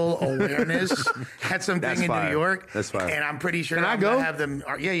verified. fentanyl awareness at something That's in fire. New York. That's fire. And I'm pretty sure Can I I'm go? gonna have them.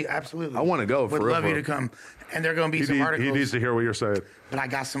 Yeah, absolutely. I wanna go, for Would real, love for you to real. come. And there are gonna be He, some need- articles. he needs to hear what you're saying. But I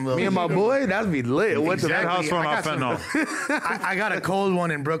got some little. me and my boy, that'd be lit. What Exactly. the House phone I off got some- fentanyl. I got a cold one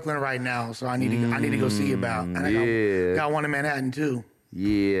in Brooklyn right now, so I need to go see about. And I yeah. got one in Manhattan too.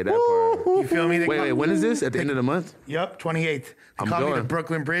 Yeah, that part. You feel me? They Wait, call- when is this? At the end of the month? Yep, 28th. They I'm call me the going.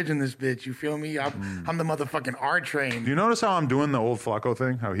 Brooklyn Bridge in this bitch. You feel me? I'm the motherfucking R train. Do you notice how I'm doing the old Flacco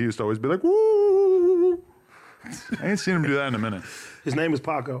thing? How he used to always be like, woo. I ain't seen him do that in a minute. His name is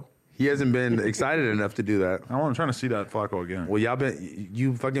Paco. He hasn't been excited enough to do that. I'm trying to see that Flacco again. Well,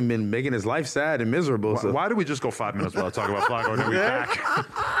 you fucking been making his life sad and miserable. So. Why do we just go 5 minutes without talking about Flacco and then we back?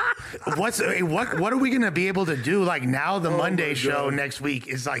 What are we gonna be able to do? Like now, the Monday show next week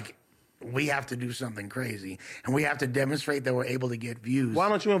is like we have to do something crazy, and we have to demonstrate that we're able to get views. Why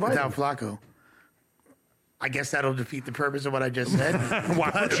don't you invite without him? Flacco? I guess that'll defeat the purpose of what I just said. Why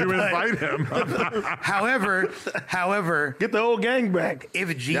don't you invite him? However, Get the whole gang back. if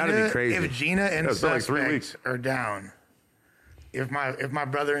That'd Gina, be crazy. if Gina and It's been like 3 Suspect weeks. are down, if my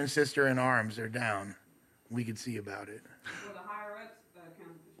brother and sister in arms are down, we could see about it.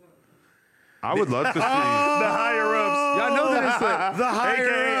 I would love to see. The higher ups. Y'all know that it's The higher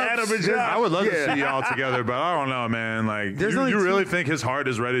AKA ups. Adam and John. I would love to Yeah. see y'all together, but I don't know, man. Like, There's you only really two- think his heart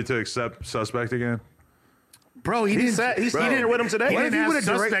is ready to accept Suspect again? Bro, he didn't. He's here with him today. He What if didn't he have would've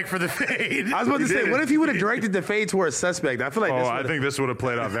Suspect for the fade. I was about to say, did it. what if he would have directed the fade towards Suspect? I feel like Oh, this I would've- think this would have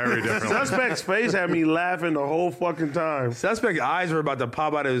played out very differently. Suspect's face had me laughing the whole fucking time. Suspect's eyes were about to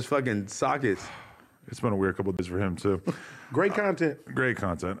pop out of his fucking sockets. It's been a weird couple of days for him too. Great content. Great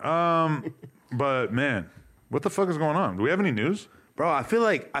content. But man, what the fuck is going on? Do we have any news? Bro, I feel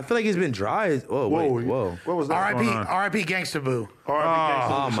like he's been dry. Whoa, wait, whoa. What was that? R.I.P. going on? R.I.P. Gangsta Boo.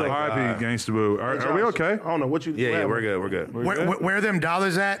 R.I.P. my God. R.I.P. Gangsta Boo. Are we okay? I don't know what you. Yeah, we're good. We're good. Where them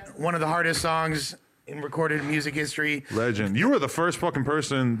dollars at? One of the hardest songs in recorded music history. Legend. You were the first fucking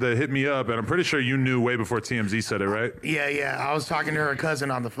person that hit me up, and I'm pretty sure you knew way before TMZ said it, right? Yeah. I was talking to her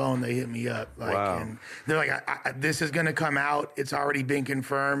cousin on the phone. They hit me up. Like, Wow. and they're like, this is going to come out. It's already been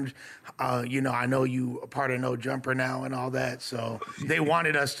confirmed. I know you a part of No Jumper now and all that. So they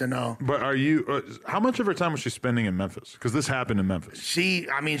wanted us to know. But are you? How much of her time was she spending in Memphis? Because this happened in Memphis. She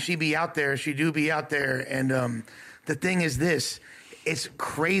be out there. She do be out there. And the thing is this, it's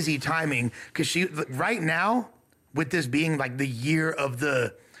crazy timing because she right now with this being like the year of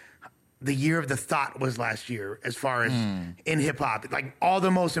the thought was last year as far as in hip hop. Like all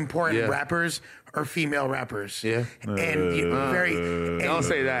the most important Yeah. rappers are female rappers. Yeah. And Don't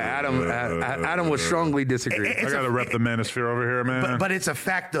say that. Adam would strongly disagree. It's I gotta a- rep the manosphere over here, man. But it's a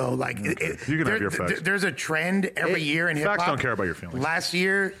fact though. Like You can have your facts. there's a trend every year in hip hop. Facts don't care about your feelings. Last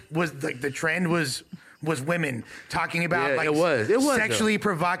year was like the trend was women talking about Yeah, like it was, sexually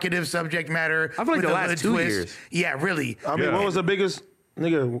provocative subject matter. I feel like with the a last hood 2 twist. years. Yeah, really. I mean, Yeah. what was the biggest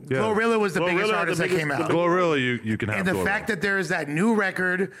nigga? Yeah. Glorilla was the Glorilla biggest had the artist that biggest- came the out. biggest- Glorilla, you can have. And the Glorilla. fact that there is that new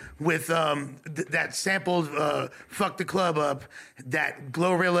record with that sampled "Fuck the Club Up" that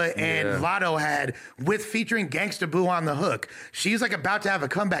Glorilla and Yeah. Lotto had with featuring Gangsta Boo on the hook. She's like about to have a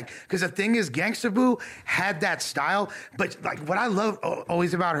comeback because the thing is, Gangsta Boo had that style, but like what I love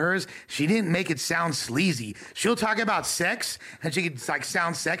always about hers, she didn't make it sound sleazy. She'll talk about sex and she could like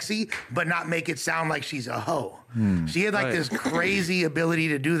sound sexy, but not make it sound like she's a hoe. She had like Right. this crazy ability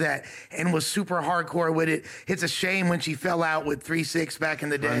to do that and was super hardcore with it. It's a shame when she fell out with 3-6 back in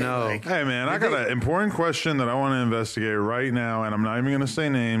the day. I know. Like, Hey man, I got an important question that I want to investigate right now, and I'm not even going to say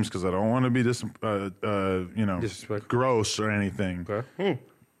names because I don't want to be Disrespectful. gross or anything. Okay.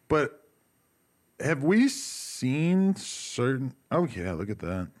 But have we seen certain? Oh yeah, look at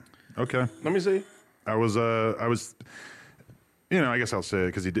that. Okay, Let me see. I was, I guess I'll say it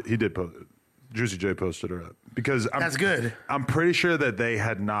because he did post. Juicy J posted her up because That's good. I'm pretty sure that they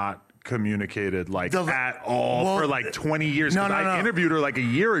had not communicated like The- at all well, for like 20 years. no, 'Cause no, I no. interviewed her like a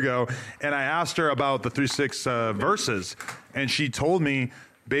year ago, and I asked her about the 3-6 verses, and she told me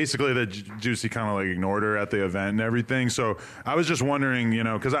basically that Juicy kind of like ignored her at the event and everything. So I was just wondering,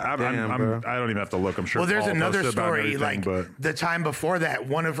 because I bro. don't even have to look. I'm sure. well, there's Paul another posted about story. everything, Like but the time before that,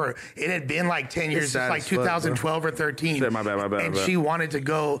 one of her, it had been like 10 years, sad like as fuck, bro. 2012 or 13. Shit, my bad, And she wanted to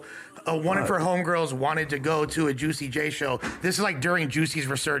go. One of her homegirls wanted to go to a Juicy J show. This is like during Juicy's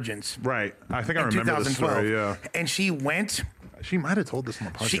resurgence. right. I think I In remember the 2012. story. Yeah, And she went. she might have told this on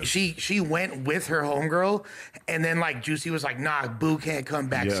the podcast. She went with her homegirl, and then like Juicy was like, "Nah, Boo can't come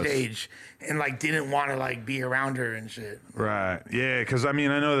backstage," and like didn't want to like be around her and shit. Right. Yeah, because I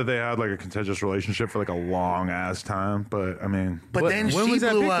know that they had like a contentious relationship for like a long ass time, but But then when she was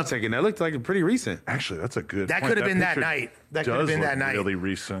that blew picture up. taken? That looked like pretty recent. actually, that's a good. That point. could have been that picture night. That could have does been that look night. Really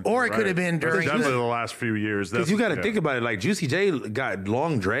recent, Or it right. could have been during- definitely the last few years. Because you got to yeah. think about it. Like Juicy J got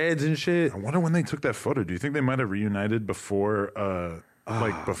long dreads and shit. I wonder when they took that photo. Do you think they might have reunited before,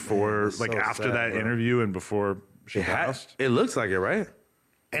 after sad, that bro. interview and before she It, had- passed? it looks like it, right?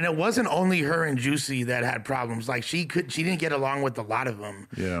 And it wasn't only her and Juicy that had problems. Like she didn't get along with a lot of them.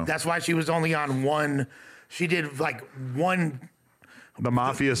 Yeah. That's why she was only on one. She did like one The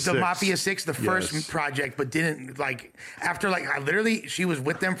Mafia 6. The Mafia 6, the first Yes. project, but didn't like after like I literally she was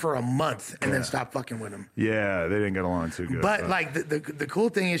with them for a month and then stopped fucking with them. Yeah, they didn't get along too good. But like the cool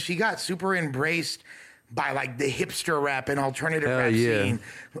thing is she got super embraced by like the hipster rap and alternative Hell rap yeah. scene.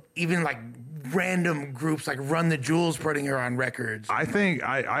 Even like random groups like Run the Jewels putting her on records. I think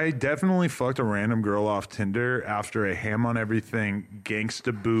I definitely fucked a random girl off Tinder after a Ham on Everything,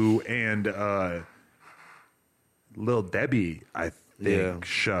 Gangsta Boo, and Lil Debbie, I think, Yeah.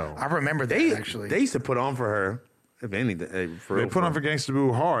 show. I remember that They actually. they used to put on for her. If anything, for They real, put on for Gangsta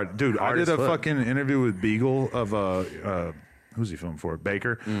Boo hard. Dude, I Hard did as a fuck. fucking interview with Beagle of who's he filming for?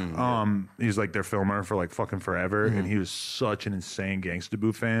 Baker. He's like their filmer for like fucking forever, and he was such an insane Gangsta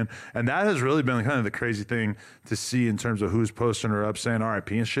Boo fan. And that has really been kind of the crazy thing to see in terms of who's posting her up saying RIP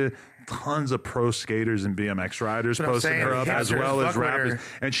and shit. Tons of pro skaters and BMX riders That's what I'm posting saying. her up as Hipsters well as fuck with rappers. her.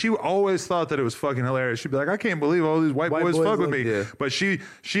 And she always thought that it was fucking hilarious. She'd be like, I can't believe all these white boys fuck with me. yeah. But she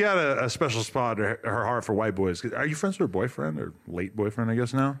had a special spot in her heart for white boys. Are you friends with her boyfriend or late boyfriend, I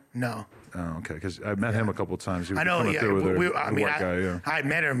guess now? No. Oh, okay. Because I met him a couple of times. He was I know, coming yeah. through with her, I the mean, white guy, yeah. I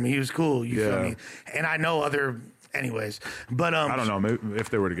met him. He was cool. You feel Yeah. me? And I know other, anyways. But I don't know maybe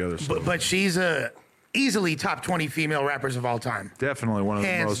if they were together. So. But she's easily top 20 female rappers of all time. Definitely one of the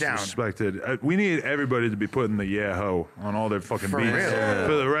Hands most down. respected. We need everybody to be putting the yeah ho on all their fucking For beats. real. Yeah.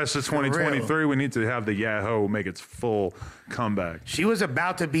 For the rest of real. 2023, we need to have the yeah ho make its full comeback. She was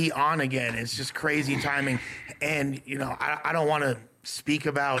about to be on again. It's just crazy timing. And, you know, I don't want to speak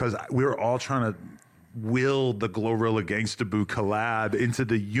about. Because we were all trying to will the Glorilla Gangsta Boo collab into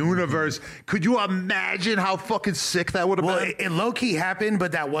the universe. Could you imagine how fucking sick that would have Well, been? it low key happened,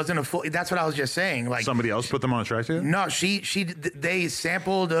 but that wasn't a full. That's what I was just saying. Like Somebody else put them on a track together? No, they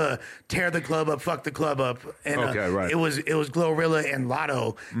sampled "Tear the Club Up, Fuck the Club Up," and Okay, right. it was Glorilla and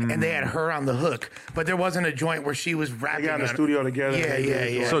Lotto, and they had her on the hook, but there wasn't a joint where she was rapping. They got in the on- studio together.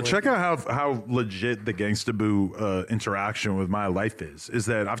 Yeah. So check out how legit the Gangsta Boo interaction with my life is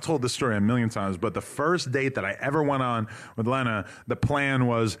that I've told this story a million times, but the first date that I ever went on with Lena, the plan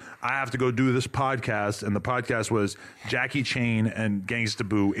was I have to go do this podcast, and the podcast was Jackie Chain and Gangsta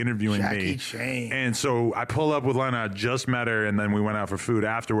Boo interviewing me. Jackie Chain. And so I pull up with Lena, I just met her, and then we went out for food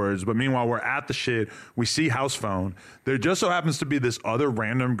afterwards. But meanwhile, we're at the shit. We see House Phone. There just so happens to be this other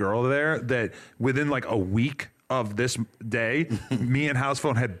random girl there that within like a week of this day, me and House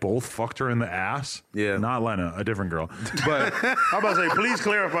Phone had both fucked her in the ass. Yeah. Not Lena, a different girl. But I'm about to say, please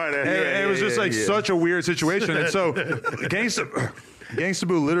clarify that. it was just like such a weird situation. And so Gangsta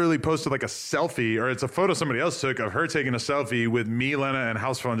Boo literally posted like a selfie, or it's a photo somebody else took of her taking a selfie with me, Lena, and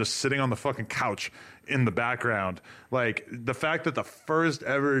House Phone just sitting on the fucking couch in the background. Like the fact that the first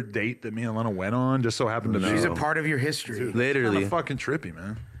ever date that me and Lena went on just so happened to be She's a part of your history. Literally. Kinda fucking trippy,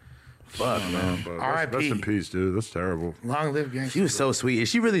 man. Fuck, man. But R.I.P. Rest in peace, dude. That's terrible. Long live gangsta. She was so sweet. And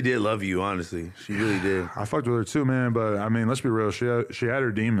she really did love you, honestly. She really did. I fucked with her too, man. But I mean, let's be real. She had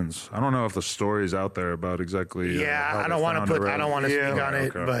her demons. I don't know if the story's out there about exactly. Yeah, how I they don't want found to her put. out. I don't want to Yeah. speak on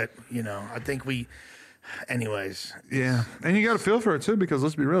it, Okay. but you know, I think we. Anyways, Yeah, and you got to feel for her too, because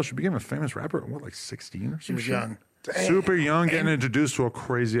let's be real, she became a famous rapper at what, like 16 or she was something? young, Super young, getting And- introduced to a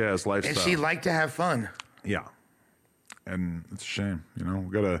crazy ass lifestyle. and she liked to have fun. Yeah. And it's a shame, you know.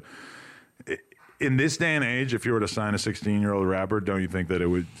 We gotta. In this day and age, if you were to sign a 16-year-old rapper, don't you think that it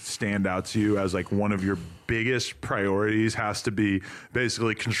would stand out to you as like one of your biggest priorities has to be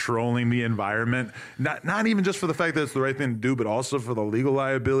basically controlling the environment? Not even just for the fact that it's the right thing to do, but also for the legal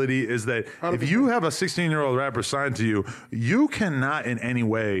liability. Is that if you have a 16-year-old rapper signed to you, you cannot in any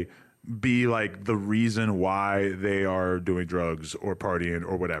way be like the reason why they are doing drugs or partying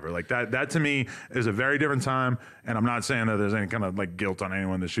or whatever. Like that to me is a very different time. And I'm not saying that there's any kind of like guilt on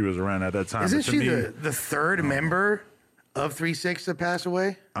anyone that she was around at that time. Isn't but to she me, the third member of 3-6 to pass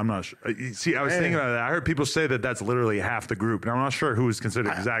away? I'm not sure. See, I was thinking about that. I heard people say that that's literally half the group. And I'm not sure who is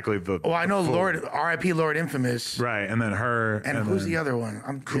considered exactly the. Well, I know the full- Lord R.I.P. Lord Infamous. Right. And then her. And who's then the other one?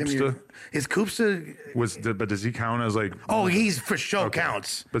 I'm Koopsta? Is Koopsta? But does he count as like. Oh, he's for show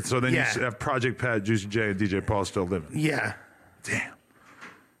counts. But so then Yeah. you have Project Pat, Juicy J, and DJ Paul still living. Yeah, Damn.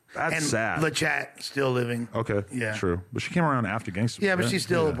 That's and sad. LeChat still living. Okay. Yeah. True. But she came around after Gangsta. Yeah, but right? she's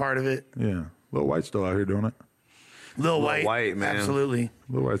still a part of it. Yeah. Lil White's still out here doing it. Lil White, White, man. absolutely.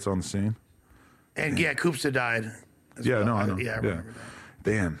 Lil White's on the scene. And yeah, Koopsta died. as Yeah, well. no, I know. Yeah, I remember that.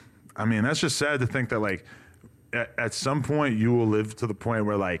 Damn. I mean, that's just sad to think that, like, at some point you will live to the point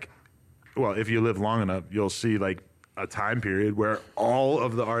where, like, well, if you live long enough, you'll see, like, a time period where all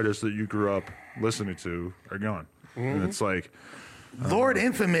of the artists that you grew up listening to are gone. And it's like, Lord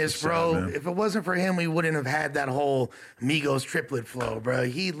Infamous, sad, bro. man. If it wasn't for him, we wouldn't have had that whole Migos triplet flow, bro.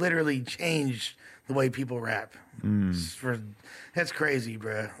 He literally changed the way people rap. That's crazy,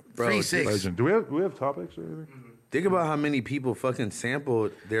 bro. 3-6. Legend. Do we have topics or anything? Think about how many people fucking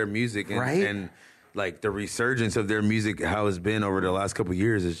sampled their music and, Right? and like the resurgence of their music, how it's been over the last couple of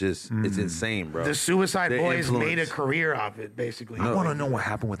years is just it's insane, bro. The Suicide The Boys made a influence. career off it, basically. I want to know what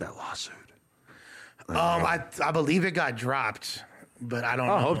happened with that lawsuit. I believe it got dropped, but I don't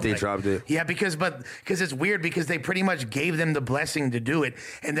know. I hope they dropped it. Yeah, because it's weird because they pretty much gave them the blessing to do it,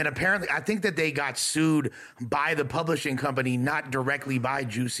 and then apparently I think that they got sued by the publishing company, not directly by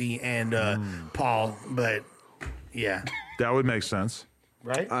Juicy and Paul, but yeah, That would make sense.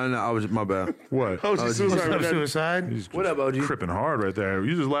 right. I know. I was my bad. What? Oh, she's suicide. What's up, with that- Suicide? He's What up, OG? Tripping hard right there.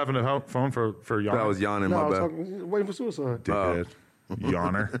 You just laughing at the phone for Yana. I was yawning. No, I My was bad. talking, waiting for suicide. Dickhead.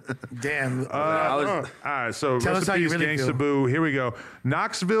 Yawner. Damn. I was, All right, so Tell us rest how in you peace, really Gangsta feel. Boo. Here we go.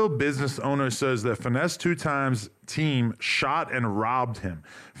 Knoxville business owner says that Finesse 2 Times team shot and robbed him.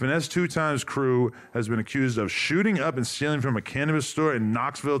 Finesse 2 Times crew has been accused of shooting up and stealing from a cannabis store in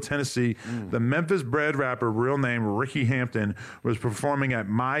Knoxville, Tennessee. The Memphis-bred rapper, real name Ricky Hampton, was performing at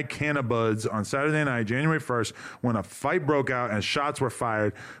My Cannabuds on Saturday night, January 1st, when a fight broke out and shots were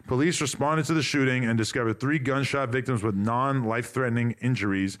fired. Police responded to the shooting and discovered 3 gunshot victims with non-life-threatening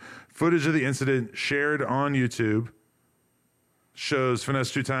injuries. Footage of the incident shared on YouTube shows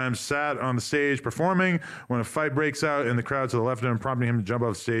Finesse 2 Times sat on the stage performing when a fight breaks out in the crowd to the left of him, prompting him to jump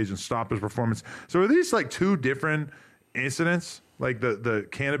off stage and stop his performance. So are these like 2 different incidents? Like the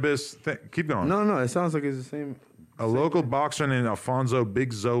cannabis thing? Keep going. no, it sounds like it's the same. A local boxer named Alfonso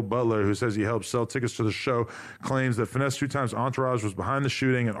Big Zoe Butler, who says he helped sell tickets to the show, claims that Finesse 2 Times entourage was behind the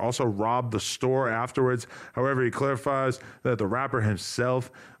shooting and also robbed the store afterwards. However, he clarifies that the rapper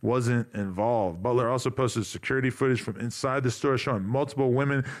himself wasn't involved. Butler also posted security footage from inside the store showing multiple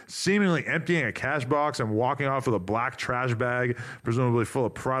women seemingly emptying a cash box and walking off with a black trash bag, presumably full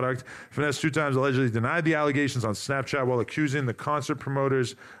of product. Finesse 2 Times allegedly denied the allegations on Snapchat while accusing the concert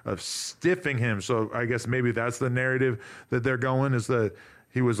promoters of stiffing him. So I guess maybe that's the narrative that they're going, is that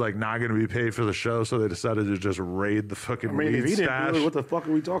he was like not going to be paid for the show, so they decided to just raid the fucking I mean, weed if he stash. didn't do it, what the fuck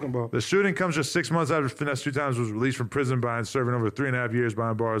are we talking about? The shooting comes just 6 months after Finesse 2 Times was released from prison behind serving over 3.5 years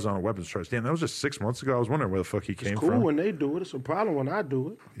behind bars on a weapons charge. Damn, that was just 6 months ago. I was wondering where the fuck he came Cool from. when they do it. It's a problem when I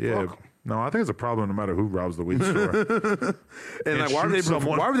do it. Yeah. Fuck 'em. No, I think it's a problem no matter who robs the weed store. And like, why were they shoot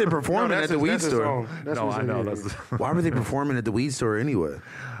someone. why were they performing No, at that's the his- weed that's his store? own. That's No, his I know. own. That's Why were they performing at the weed store anyway?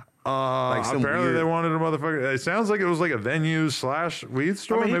 Like some apparently weird- they wanted a motherfucker. It sounds like it was like a venue / weed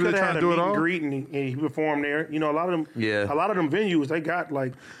store. I mean, he Maybe could they're have trying had to a do it meet all. and greet and he performed there. You know, a lot of them. Yeah. A lot of them venues they got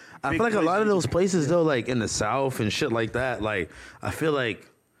like. I big feel like a lot of places. those places though, like in the South and shit like that, like I feel like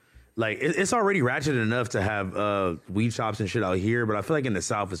it's already ratchet enough to have weed shops and shit out here, but I feel like in the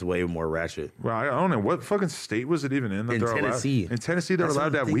South it's way more ratchet. Well, I don't know what fucking state was it even in that In they're Tennessee. allowed. In Tennessee, they're That's what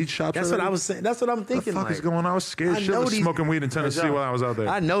allowed to I'm have weed thinking. shops. That's what already? I was saying. That's what I'm What thinking. the fuck like, is going on? I was scared I shit know of these- smoking weed in Tennessee while I was out there.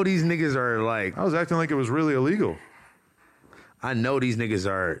 I know these niggas are like, I was acting like it was really illegal. I know these niggas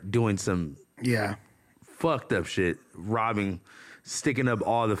are doing some Yeah. fucked up shit, robbing, sticking up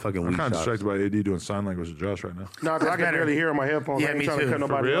all the fucking I'm weed kind of shops. distracted by AD doing sign language to Josh right now. No, 'cause I can better. barely hear on my headphones. Yeah, I ain't me trying too. to cut For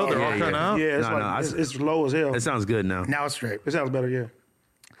nobody real? off. They're all yeah, cutting out? Yeah, it's No, like no, it's low as hell. It sounds good now. Now it's straight. It sounds better. Yeah.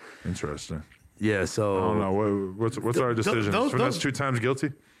 Interesting. Yeah, so I don't know. What's our decision? those- Finesse 2 Times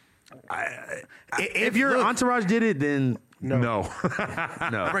guilty? if your look, entourage did it, then No.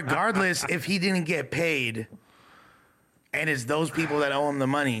 no. regardless, if he didn't get paid, and it's those people that owe him the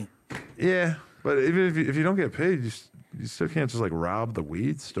money. Yeah, but even if you don't get paid, you still can't just like rob the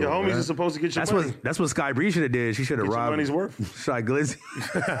weed store. Your homies man. are supposed to get your That's money. what Sky Bree should have did. She should have Get your robbed money's worth. Shy Glizzy.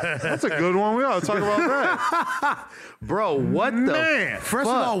 That's a good one. We ought to talk about that. Bro, what the Man. First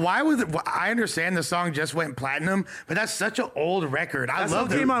of all, why was it? I understand the song just went platinum, but that's such an old record. I That's love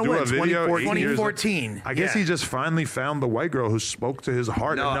what came it. out Do when a video 2014. 8 years- 2014. I guess Yeah. he just finally found the white girl who spoke to his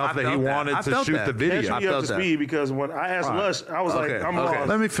heart No, enough I that he felt that. wanted I to felt shoot that. the video. Catch I me up felt to that. speed because when I asked Lush, I was Okay, like, I'm okay. lost.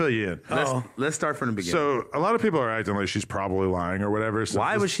 Let me fill you in. Let's start from the beginning. So a lot of people are acting like she's probably lying or whatever. So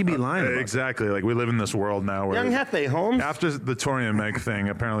Why would she be lying about Exactly. Like we live in this world now where Young Hefe, Holmes. after the Tory and Meg thing,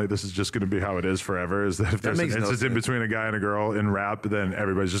 apparently this is just going to be how it is forever. Is that if there's an makes no incident sense. between a guy and a girl in rap, then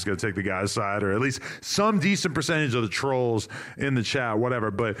everybody's just going to take the guy's side, or at least some decent percentage of the trolls in the chat,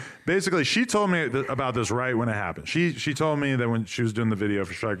 whatever. But basically, she told me about this right when it happened. She told me that when she was doing the video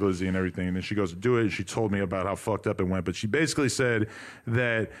for Shy Glizzy and everything, and then she goes to do it. And she told me about how fucked up it went. But she basically said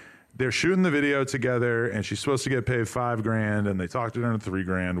that they're shooting the video together, and she's supposed to get paid $5,000, and they talked her into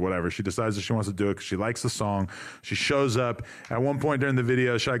 $3,000, whatever. She decides that she wants to do it because she likes the song. She shows up. At one point during the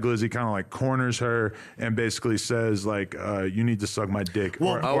video, Shy Glizzy kind of like corners her and basically says like, "You need to suck my dick,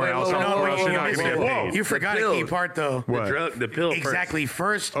 or else you're not gonna get paid." You forgot a key part though. What? The pill. Exactly.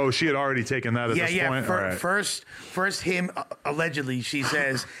 First. Oh, she had already taken that at this point. All right. First, him allegedly, she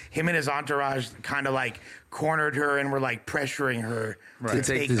says, him and his entourage kind of like cornered her and were like pressuring her to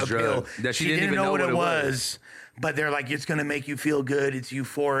take this a drug pill. that she didn't know what it was, but they're like, it's gonna make you feel good. It's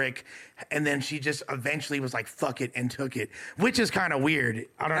euphoric. And then she just eventually was like, fuck it, and took it, which is kind of weird.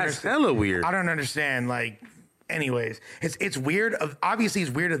 I don't That's understand. hella weird. I don't understand. Like, anyways, it's weird. Obviously,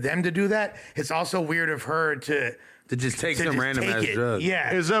 it's weird of them to do that. It's also weird of her to just take some random ass drug.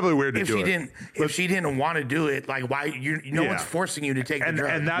 Yeah, It's definitely weird to do it. If she didn't want to do it, like why no one's forcing you to take the drug.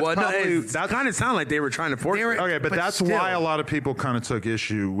 And that's Well, probably that kind of sounded like they were trying to force They were- it. okay, but but that's still. why a lot of people kind of took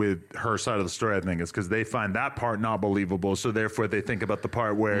issue with her side of the story. I think is because they find that part not believable. So therefore, they think about the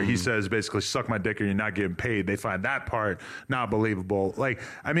part where he says basically "suck my dick" or you're not getting paid. They find that part not believable. Like,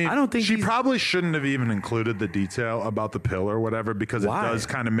 I mean, I don't think she he's- probably shouldn't have even included the detail about the pill or whatever because Why? it does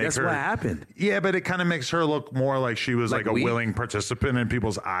kind of make That's her. what happened. Yeah, but it kind of makes her look more like she was like a weak? willing participant in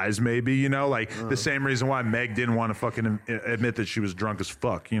people's eyes, maybe, you know, like the same reason why Meg didn't want to fucking admit that she was drunk as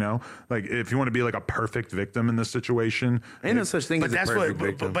fuck, you know, like if you want to be like a perfect victim in this situation, Ain't no such thing but as a that's perfect what.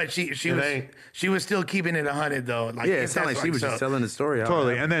 victim. But she was still keeping it 100 though. Like, yeah, if it sounded that's like she was so. just telling the story.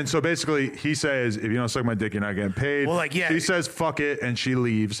 totally. And then so basically he says, if you don't suck my dick, you're not getting paid. Well, like, yeah. She says fuck it, and she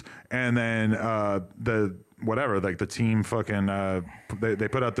leaves, and then the team fucking they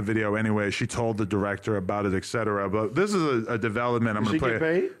put out the video anyway. She told the director about it, etc. But this is a development. I'm Did gonna she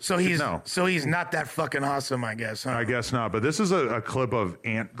play. get paid? So he's not that fucking awesome, I guess. Huh? I guess not, but this is a clip of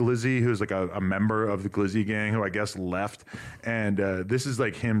Aunt Glizzy, who's like a member of the Glizzy gang, who I guess left, and this is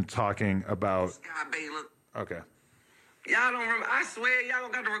like him talking about. Scott Baylor. Okay, Y'all don't remember. I swear y'all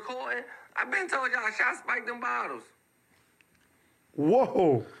don't got the recording. I been told y'all shot spiked them bottles.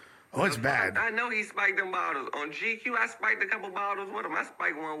 Whoa. Oh, it's bad. I know he spiked them bottles. On GQ, I spiked a couple bottles with him. I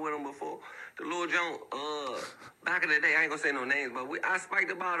spiked one with him before. The little Jones, back in the day, I ain't gonna say no names, but I spiked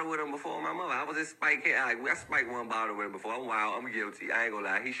a bottle with him before my mother. I was just spiking. I spiked one bottle with him before. I'm wild. I'm guilty. I ain't gonna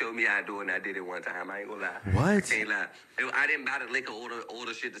lie. He showed me how to do it, and I did it one time. I ain't gonna lie. What? I can't lie. I didn't buy the liquor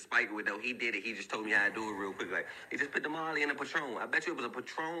order shit to spike it with, though. He did it. He just told me how to do it real quick. Like, he just put the Molly in a Patron. I bet you it was a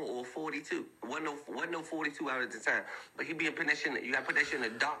Patron or 42. Wasn't no 42 out at the time. But he be putting that shit in, you gotta put that shit in a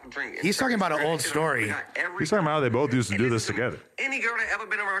dark drink. He's talking about an old story. he's talking about how they both used to do this together. Any girl that ever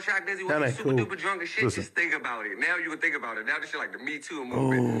been around Shy Glizzy That was ain't super cool. duper drunk and shit, Listen. just think about it. Now you can think about it. Now this shit like the Me Too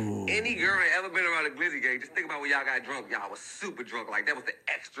movement. Any girl that ever been around a Glizzy gang, just think about when y'all got drunk. Y'all was super drunk. Like, that was the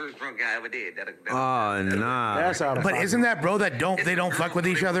extras drunk y'all ever did. Oh, nah. That's out of But pocket. isn't that bro that they don't fuck with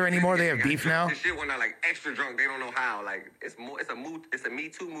each other anymore? They have beef now. This shit when they're like extra drunk, they don't know how. Like, it's a Me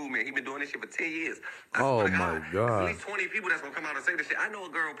Too movement. He been doing this shit for 10 years. I Oh, swear to my There's God. at least 20 people that's gonna come out and say this shit. I know a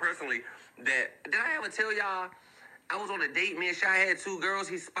girl personally that, did I ever tell y'all, I was on a date, me and Shy had 2 girls,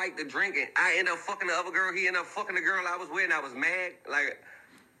 he spiked the drink, and I ended up fucking the other girl, he ended up fucking the girl I was with, and I was mad. Like,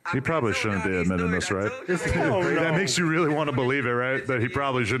 He probably shouldn't be admitting this, right? That makes you really want to believe it, right? That he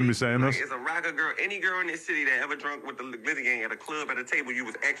probably shouldn't be saying this. It's a rocker girl. Any girl in this city that ever drunk with the Glizzy gang at a club, at a table, you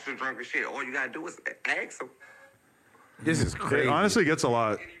was extra drunk as shit. All you gotta do is ask them. This is It crazy. honestly gets a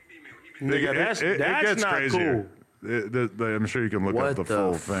lot. Nigga, that's it gets not crazier. cool. I'm sure you can look What up the the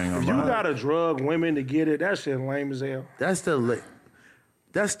full f- thing. If you online. gotta drug women to get it, that shit lame as hell. That's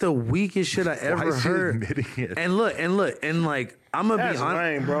the weakest shit I ever is he heard. admitting it? And look, and like I'm gonna That's be honest,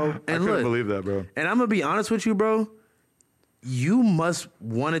 lame, bro. I and couldn't look, believe that, bro. and I'm gonna be honest with you, bro. You must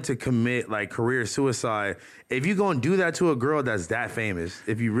wanted to commit like career suicide if you gonna do that to a girl that's that famous.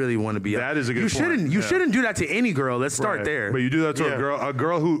 If you really want to be, That is a good You point, shouldn't. You yeah. shouldn't do that to any girl. Let's start Right. there. But you do that to Yeah. a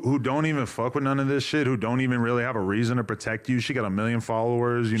girl who don't even fuck with none of this shit, who don't even really have a reason to protect you. She got 1 million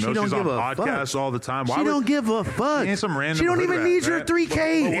followers. You She know, don't she's on give a podcasts fuck. all the time. Why She would- don't give a fuck. She ain't some random She don't hood even rat, need your right?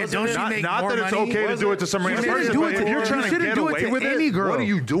 3K. Yeah, don't she make Not more that it's money? okay to do it to some random shouldn't person, do but it to- if you're you trying to shouldn't get do it away to with any it, girl. what are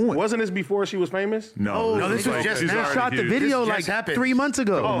you doing? Wasn't this before she was famous? No, No, this was like, just she's now. already Shot the huge. video This like just happened. 3 months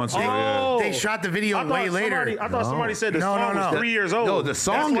ago. Couple months ago, yeah. They shot the video I thought way later. I thought somebody said the No, song no, was no. 3 years old. No, the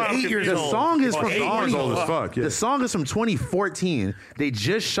song That's why I'm 8 years the confused. old. song is Oh, from the song is old as fuck, yeah. The song is from 2014. They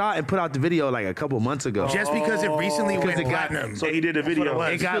just shot and put out the video like a couple months ago. Just because it recently went it got- platinum. So he did a video. That's what it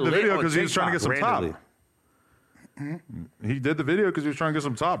It was. got did the lit video on 'cause he was trying to TikTok get some top. randomly. He did the video because he was trying to get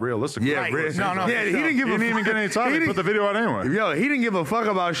some top, realistically. Yeah, Right. Rick. No, yeah, he didn't give He a didn't even get any top. He He didn't- put the video out anyway. Yo, he didn't give a fuck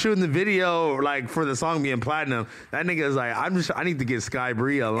about shooting the video like for the song being platinum. That nigga is like, I need to get Sky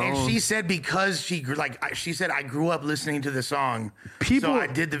Bree alone. And she said because she said I grew up listening to the song, People- so I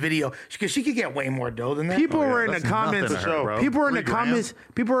did the video because she could get way more dough than that. People were in the that's nothing comments. to her, bro. People were in the 3 grand. comments.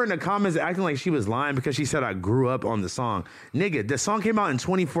 People were in the comments acting like she was lying because she said I grew up on the song. Nigga, the song came out in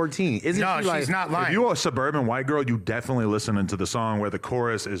 2014. Isn't No, she she's like? not lying. If you are a suburban white girl, you definitely listening to the song where the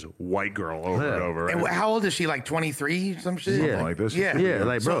chorus is white girl over and Yeah. over. Right? And how old is she? Like 23, some shit. Yeah. Something like this. Yeah. Yeah,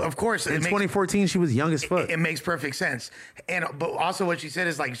 like bro. So, of course, in it makes- 2014 she was young as fuck. It makes perfect sense. But also what she said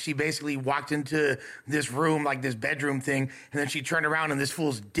is like she basically walked into this room, like this bedroom thing, and then she turned around and this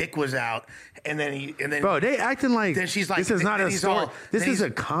fool's dick was out. And then Bro, they acting like Then she's like- this is not then a he's story. all- This then is he's-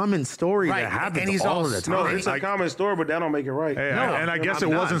 a common story Right, that happens and he's all all- of the no, time. It's a common story, but that don't make it right. Hey, No, and I guess I'm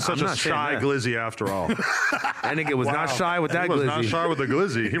it not- wasn't such I'm a not saying shy that. glizzy after all. He That nigga was not shy with that was not glizzy. shy with the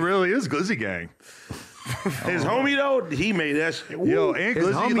glizzy. He really is glizzy gang. His homie though, he made that shit. Yo, Woo. and His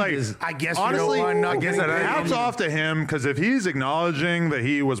glizzy homie like is- I guess honestly, you know what? Not getting hats paid. off to him because if he's acknowledging that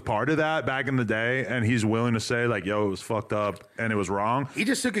he was part of that back in the day, and he's willing to say like, "Yo, it was fucked up and it was wrong." He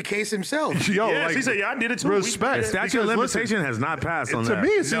just took a case himself. Yo, Yes, like, he said, "Yeah, I did it too." Respect. The statute of Because, listen, limitation has not passed on to that. me,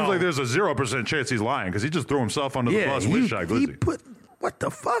 it seems No. like there's a 0% chance he's lying because he just threw himself under the bus with Shy he Glizzy. put what the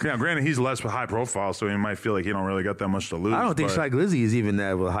fuck? Yeah, granted, he's less high profile, so he might feel like he don't really got that much to lose. I don't think but Shy Glizzy is even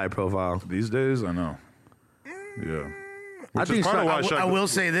that with high profile. these days, I know. Yeah. I Which is think part of Shy- why Shy- I will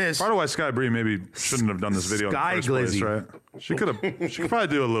say this. Part of why Sky Bree maybe shouldn't have done this video Sky in the first place, Glizzy. right? She could probably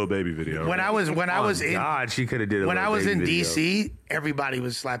do a little baby video. When right? I was in God, she could have did it. when I was in DC, everybody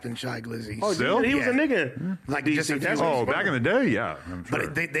was slapping Shy Glizzy. Oh, Still? he was a Yeah. nigga. Like DC, just a few that's weeks Oh, ago. back in the day, yeah. I'm sure.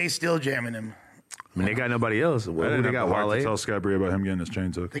 But they still jamming him. I mean, they got nobody else. I Who didn't they have got? the heart to Wale. tell Sky Bree about him getting his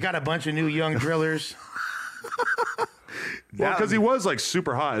chain took. They got a bunch of new young drillers. Well, because he was like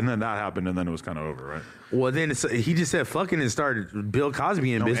super hot, and then that happened, and then it was kind of over, right? Well, then he just said fucking and started Bill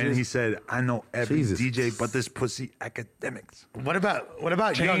Cosby and business. And he said, "I know every Jesus. DJ, but this pussy academics." What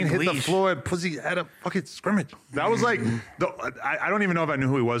about Chain young hit the Leash? floor, pussy had a fucking scrimmage. That was like, I don't even know if I knew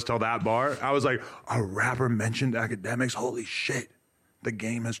who he was till that bar. I was like, a rapper mentioned academics. Holy shit, the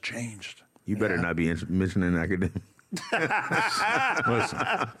game has changed. You better not be mentioning academic. Listen,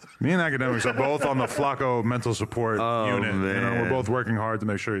 me and academics are both on the Flacco mental support unit. You know, man. we're both working hard to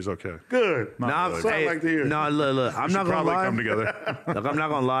make sure he's okay. Good. Not really. Something like to hear. No, look, I'm We not should gonna probably lie. come together. Look, I'm not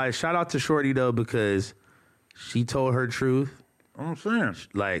gonna lie. Shout out to Shorty though because she told her truth. I'm saying.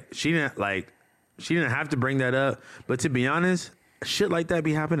 Like she didn't have to bring that up. But to be honest, shit like that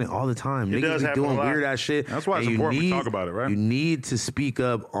be happening all the time. It Niggas does be happen a doing lot. weird ass shit. That's why it's and you important we need- talk about it, right? You need to speak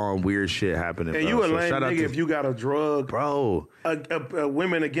up on weird shit happening. And bro. you a So lame shout out nigga to- if you got a drug bro. a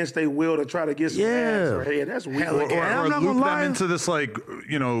women against their will to try to get some Yeah. ass or head. That's weird. Hell yeah. I'm Or not loop gonna them lie. into this like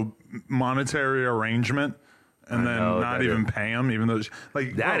monetary arrangement and then know not that even is- pay him, even though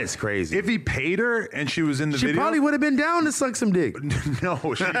like That bro, is crazy. If he paid her and she was in the She video, probably would have been down to suck some dick. no,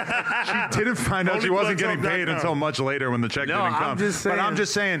 she didn't find out she wasn't getting paid OnlyFlexHub.com. until much later when the check No, didn't I'm come. just But I'm saying-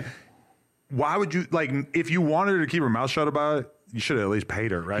 just saying, why would you like if you wanted her to keep her mouth shut about it? You should have at least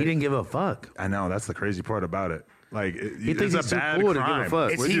paid her, right? He didn't give a fuck. I know that's the crazy part about it. Like He thinks it's he's a too bad cool to give a crime.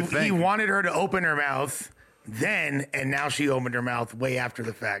 fuck. It's What'd you he think? wanted her to open her mouth then, and now she opened her mouth way after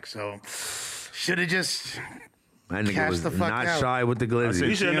the fact. So should have just. That nigga Cash was the fuck not out. shy with the You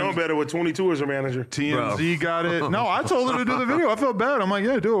glizzy. should have known better with 22 as your manager. TMZ got it. No, I told her to do the video. I felt bad. I'm like,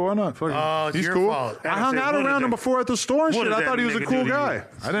 yeah, do it. Why not? Fuck it. Oh, it's He's your cool. fault. I hung out What around did him that- before at the store and what shit. did I that thought he was a nigga cool do to you? guy.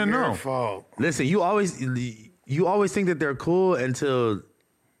 I didn't Your know. fault. Listen, you always think that they're cool until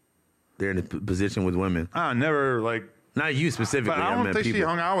they're in a position with women. I never like. Not you specifically. But I I don't meant think she people.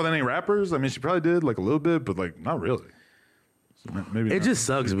 hung out with any rappers. I mean, she probably did like a little bit, but like not really. So maybe It not. just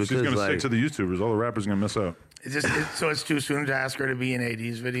sucks she's because, gonna like- stick to the YouTubers. All the rappers are gonna miss out. So it's too soon to ask her to be in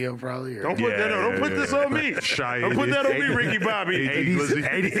AD's video, probably. Or? Don't put that on. Don't put this on me. Shy Don't put that on me, AD. Ricky Bobby.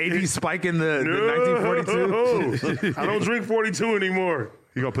 80s spike in the No. 1942. I don't drink 42 anymore.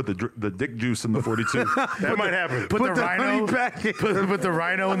 You gotta put the dick juice in the 42. That might happen. Put the the rhino. honey pack in. Put the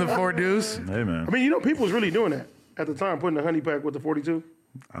rhino in the 4 deuce. Hey man. I mean, people was really doing that at the time, putting the honey pack with the 42.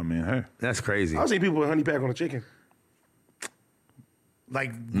 I mean, hey. That's crazy. I was seeing people with honey pack on the chicken.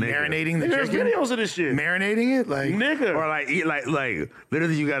 Like marinating the There's chicken. videos of this shit. Marinating it, like Nigga. Or like eat like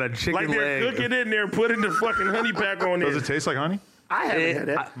literally you got a chicken Like they're leg. cooking it and they're putting the fucking honey pack on Does there. it taste like honey? I haven't had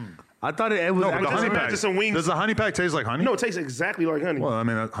that. I thought it was No, but the actually honey imagine pack. some wings. Does the honey pack taste like honey? No, it tastes exactly like honey. Well, I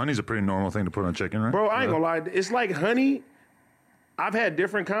mean, honey's a pretty normal thing to put on chicken, right? Bro, I ain't gonna lie. It's like honey. I've had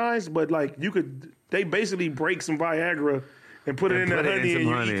different kinds, but like they basically break some Viagra and put it in the put it in honey some and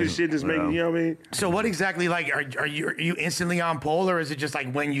you honey. eat the shit. Just make Well. you know what I mean. So what exactly like are you instantly on pole, or is it just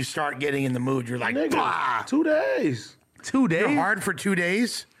like when you start getting in the mood, you're like, Nigga, bah! 2 days. 2 days. You're hard for 2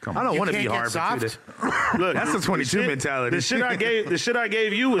 days? I don't You want to be can't get hard for 2 soft? days. Look, That's the 22 mentality. The shit I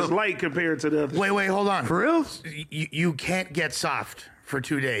gave you is light compared to the other. Wait, hold on. For real? You can't get soft for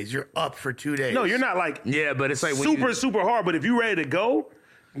 2 days. You're up for 2 days. No, you're not like Yeah, but it's like when super hard. But if you ready to go,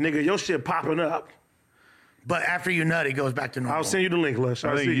 nigga, your shit popping up. But after you nut, it goes back to normal. I'll send you the link, Lush.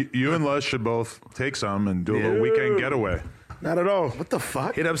 I think you and Les should both take some and do a little weekend getaway. Not at all. What the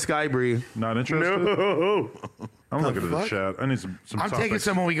fuck? hit up Skybree. Not interested? No. I'm looking at the fuck? chat. I need some I'm topics. taking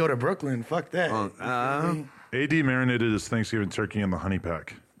some when we go to Brooklyn. Fuck that. AD marinated his Thanksgiving turkey in the honey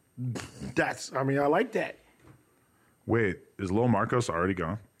pack. I like that. Wait, is Lil Marcos already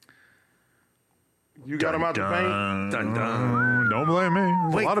gone? You got him out the paint. Dun, dun. Don't blame me.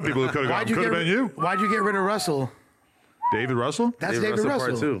 There's Wait, a lot of people who could have gone. why'd you Could have get been you. Why'd you get rid of Russell? David Russell? That's David David Russell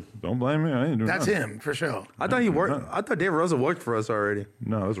Russell. part 2. Don't blame me. I ain't doing That's that. him for sure. I thought he worked. I thought David Russell worked for us already.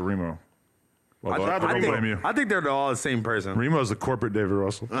 No, that's Remo. Although thought I Remo- don't blame you. I think they're all the same person. Remo's the corporate David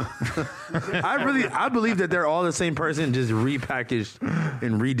Russell. I believe that they're all the same person, just repackaged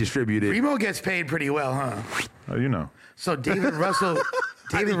and redistributed. Remo gets paid pretty well, huh? Oh, you know. So David Russell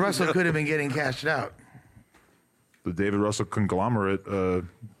could have been getting cashed out. The David Russell conglomerate,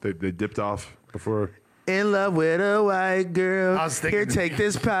 they dipped off before. In love with a white girl. I was thinking- Here, take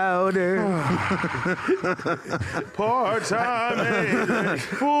this powder. Part-time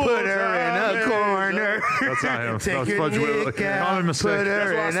Put her in a corner. That's not him. Take That was your Fudge Willie. dick out. Common mistake. Put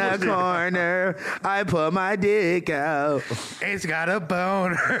her in a corner. I put my dick out. It's got a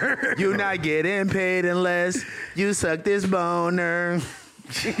boner. You not getting paid unless you suck this boner.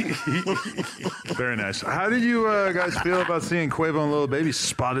 Very nice. How did you guys feel about seeing Quavo and Lil Baby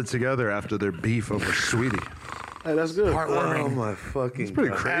spotted together after their beef over Sweetie? Hey, that's good. Heartwarming. my fucking. It's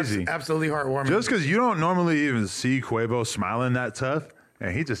pretty crazy. Absolutely heartwarming. Just because you don't normally even see Quavo smiling that tough,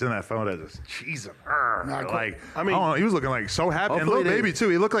 and he just in that phone just cheesing her. Nah, Like, I mean- don't know, he was looking like so happy. And Hopefully Lil they- Baby too.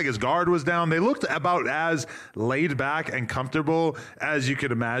 He looked like his guard was down. They looked about as laid back and comfortable as you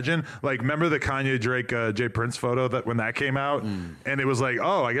could imagine. Like, remember the Kanye Drake Jay Prince photo that when that came out, and it was like,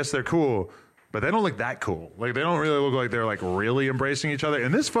 oh, I guess they're cool. But they don't look that cool. Like, they don't really look like they're like really embracing each other.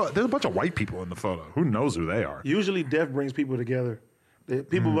 And this photo, there's a bunch of white people in the photo. Who knows who they are? Usually death brings people together.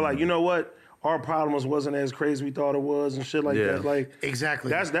 People were like, you know what? Our problems wasn't as crazy as we thought it was and shit like Yeah. that. Like Exactly.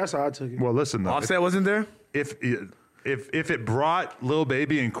 That's how I took it. Well, listen though. Offset wasn't there? If it brought Lil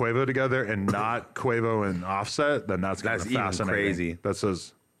Baby and Quavo together and not Quavo and Offset, then that's kind That's of even fascinating. crazy. That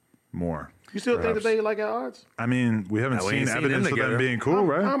says more. You still think that perhaps. they like at odds? I mean, we haven't No, we seen ain't seen evidence them of them together. being cool,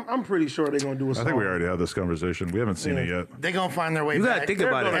 right? I'm pretty sure they're gonna do a song. I think we already had this conversation. We haven't seen it yet. They're gonna find their way You back. gotta think They're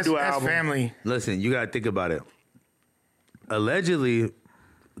about gonna it. do an That's album. family. Listen, you gotta think about it. Allegedly,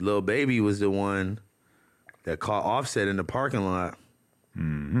 Lil Baby was the one that caught Offset in the parking lot.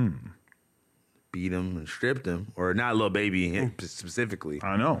 Beat him and stripped him. Or not Lil Baby him specifically.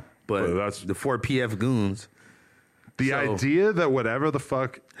 I know, But that's the 4 PF goons. the so- idea that whatever the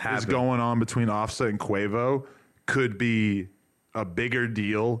fuck is Happened. going on between Offset and Quavo could be a bigger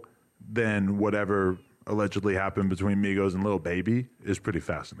deal than whatever allegedly happened between Migos and Lil Baby is pretty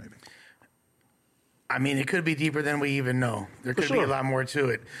fascinating. I mean, it could be deeper than we even know. There could be sure. a lot more to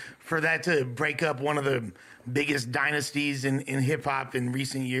it. For that to break up one of the biggest dynasties in hip hop in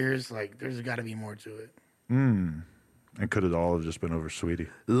recent years, like there's got to be more to it. And could it all have just been over Sweetie?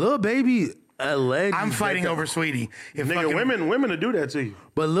 Lil Baby alleged. I'm fighting over Sweetie. If Nigga, fucking- women will do that to you.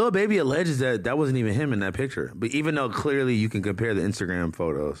 But Lil Baby alleges that wasn't even him in that picture. But even though clearly you can compare the Instagram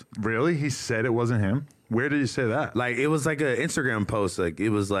photos. Really? He said it wasn't him? Where did he say that? Like it was like an Instagram post. Like it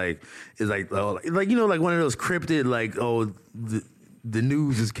was like it's like like you know like one of those cryptid like the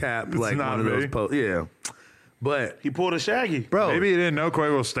news is capped like not one of those me. posts. Yeah, but He pulled a Shaggy. bro, Maybe he didn't know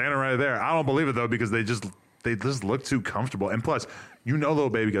Quavo was standing right there. I don't believe it though because they just look too comfortable. And plus, you know, Lil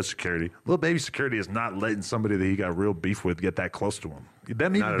Baby got security. Lil Baby security is not letting somebody that he got real beef with get that close to him.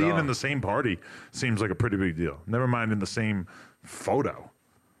 Them Not even at being all. in the same party seems like a pretty big deal. Never mind in the same photo.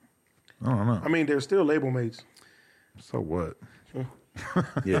 I don't know. I mean, they're still label mates. So what?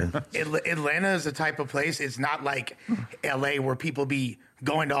 yeah, Atlanta is the type of place. It's not like LA where people be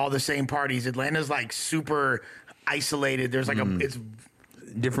going to all the same parties. Atlanta's like super isolated. There's like it's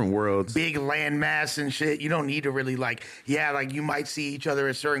different worlds. big land mass and shit. You don't need to really like you might see each other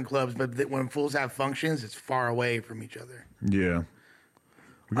at certain clubs, but when fools have functions, it's far away from each other. Yeah.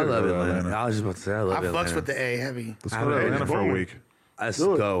 We I gotta love go to Atlanta. I was just about to say I love I Atlanta. fucks with the A heavy. Let's go to Atlanta for a week. Let's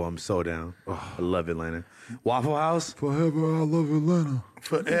Do it. go. I'm so down. I love Atlanta. Waffle House? Forever, I love Atlanta.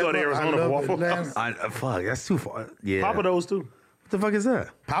 Forever, You go to Arizona I for love Waffle Atlanta. Fuck, that's too far. Yeah. Papa Do's too. What the fuck is that?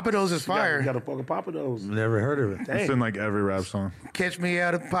 Papa Do's is You fire. got a fucking Papa Do's. Never heard of it. It's in like every rap song. Catch me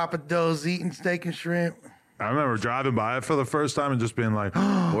out at Papa Do's eating steak and shrimp. I remember driving by it for the first time and just being like,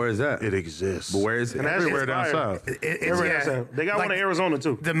 Where is that? it exists. But where is it? And that's Everywhere down fire. south. They got one in Arizona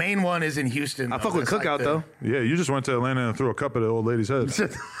too. The main one is in Houston. I though. fuck with It's like Cookout the- though. Yeah, you just went to Atlanta and threw a cup at the old lady's head.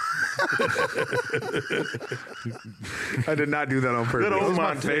 I did not do that on purpose. Good old That was my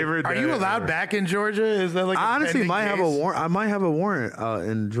Monte. favorite. Are day you allowed ever. back in Georgia? Is that like a I honestly pending might have a case? warrant. I might have a warrant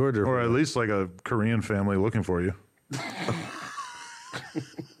in Georgia. Or at least like a Korean family looking for you.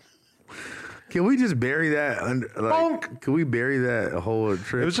 Can we just bury that? Can we bury that whole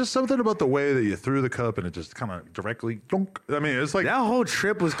trip? It was just something about the way that you threw the cup and it just kind of directly dunk. I mean, it's like that whole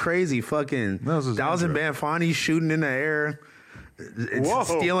trip was crazy. Fucking That was his Thousand intro. Band Fonny shooting in the air, Whoa.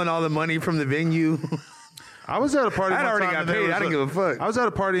 stealing all the money from the venue. I was at a party. I'd one already time got and there paid. was I didn't give a fuck. I was at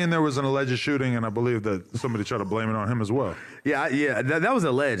a party and there was an alleged shooting, and I believe that somebody tried to blame it on him as well. Yeah, that was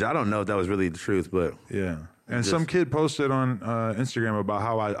alleged. I don't know if that was really the truth, but Yeah. And some kid posted on Instagram about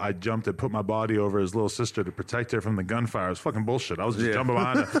how I jumped and put my body over his little sister to protect her from the gunfire. It was fucking bullshit. I was just jumping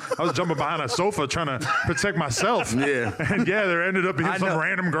behind a sofa trying to protect myself. Yeah. And yeah, there ended up being I some know.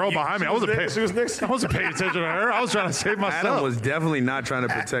 random girl behind me. I wasn't She was next. I wasn't paying attention to her. I was trying to save myself. Adam was definitely not trying to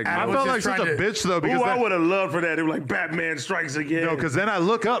protect me. I was felt just like such a trying to- bitch though because Ooh, I that- would have loved for that. It was like Batman Strikes Again. No, because then I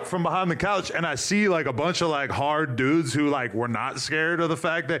look up from behind the couch and I see like a bunch of like hard dudes who like were not scared of the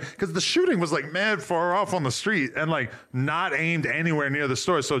fact that because the shooting was like mad far off on the street and like not aimed anywhere near the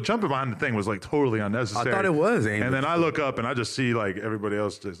store. So jumping behind the thing was like totally unnecessary. I thought it was aimed And then at I look up and I just see like everybody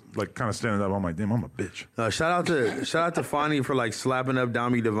else just like kind of standing up. I'm like, damn, I'm a bitch. Shout out to Fonny for like slapping up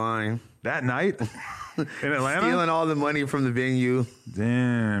Dami Divine, That night in Atlanta, stealing all the money from the venue.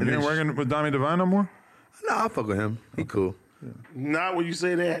 damn, you ain't working with Dami Divine no more. No, I fuck with him. He cool. Not when you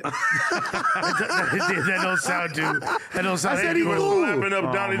say that. that don't sound too. That don't sound. I said he anything. cool. Slapping up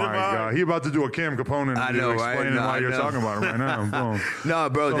Oh Donnie my Divine. god, he about to do a Cam Capone I interview know, right? explaining No, why I you're know. talking about him right now. Boom. No,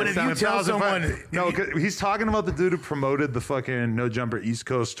 bro. But that if you sounds- tell someone, No, 'cause he's talking about the dude who promoted the fucking No Jumper East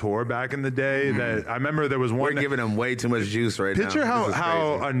Coast tour back in the day. That I remember there was one. we're giving him way too much juice right now. Picture how This is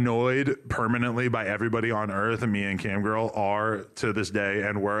how crazy. annoyed permanently by everybody on Earth and me and Cam Girl are to this day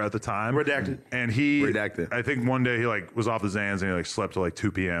and were at the time. Redacted. And he, Redacted. I think one day he like was off the Zans and he like slept till like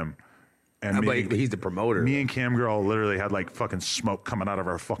 2 p.m. And But he's the promoter. me and Cam Girl literally had like fucking smoke coming out of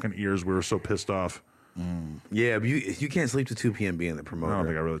our fucking ears. We were so pissed off. Yeah, but you can't sleep to 2 p.m. being the I don't promoter.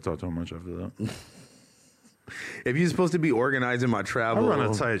 think I really talked too much after that. If you're supposed to be organizing my I travel, run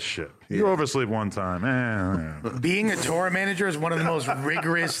a tight ship. You oversleep one time. being a tour manager is one of the most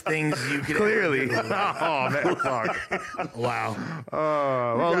rigorous things you could clearly. Oh, man, fuck. Wow.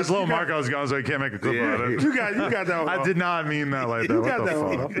 Well, this little Marco's gone, so he can't make a clip out of it. You got that one. I did not mean that like that. You What got the that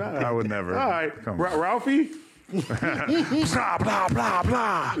one. fuck? All right. I would never. All right. Come on. Ralphie? Blah, blah, blah,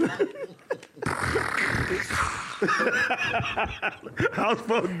 blah. I was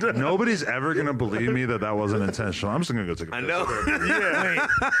supposed to. Nobody's ever going to believe me that wasn't intentional. I'm just going to go take a I piss. know.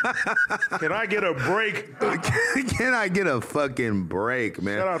 Yeah. Can I get a break? Can I get a fucking break,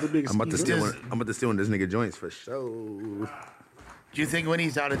 man? Shout out to Big I'm about to Ski. steal one of this nigga joints for sure. Do you think when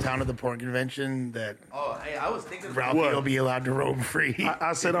he's out of town at the porn convention that Oh, hey, I was thinking. Ralphie What? will be allowed to roam free?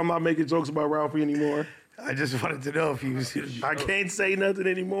 I said I'm not making jokes about Ralphie anymore. I just wanted to know if he was. I can't say nothing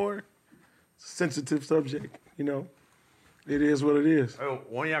anymore. It's a sensitive subject, you know. It is what it is.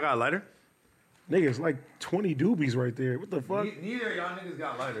 One of y'all got a lighter? Nigga, it's like 20 doobies right there. What the fuck? Neither of y'all niggas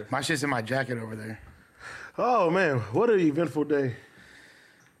got lighters. My shit's in my jacket over there. Oh, man. What an eventful day.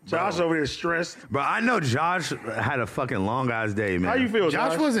 Josh over here stressed. Bro, I know Josh had a fucking long ass day, man. How you feel,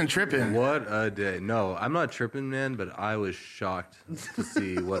 Josh Josh? wasn't tripping. What a day. No, I'm not tripping, man, but I was shocked to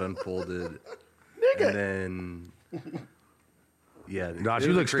see what unfolded. And then, yeah. Josh, it you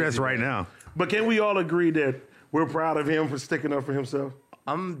was a look stressed crazy right day. now. But can we all agree that we're proud of him for sticking up for himself?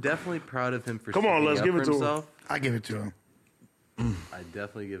 I'm definitely proud of him for Come on, sticking let's up give for it to him. himself. I give it to him. I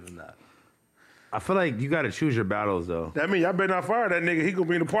definitely give him that. I feel like you got to choose your battles, though. That means I better not fire that nigga. He gonna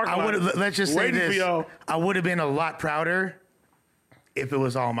be in the parking I lot. would. Let's just say waiting for this. y'all. I would have been a lot prouder if it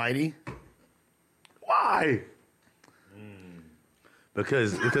was Almighty. Why?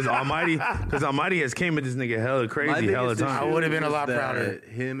 Because Almighty has came at this nigga hella My crazy hella biggest time. I issue would've been a was lot that prouder.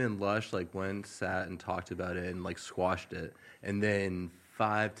 Him and Lush like went, sat, and talked about it and like squashed it, and then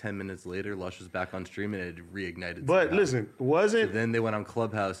 5-10 minutes later, Lush was back on stream and it had reignited. But somehow. listen, So wasn't then they went on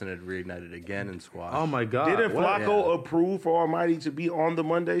Clubhouse and it reignited again and squashed. Oh my god! didn't what? Flacco approve for Almighty to be on the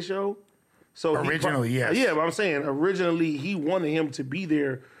Monday show? So Originally, yes. Yeah, but I'm saying originally he wanted him to be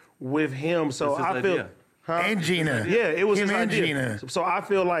there with him. So That's his I feel. idea. And Gina. Yeah, it was him his and idea. Gina. So I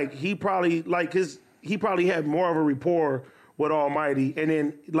feel like he probably had more of a rapport with Almighty, and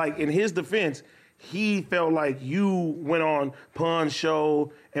then like in his defense, he felt like you went on Pun's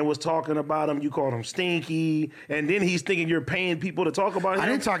show and was talking about him. You called him stinky, and then he's thinking you're paying people to talk about him. I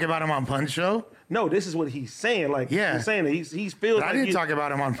didn't talk about him on Pun's show. No, this is what he's saying. Like Yeah. he's saying that he feels. I like didn't you, talk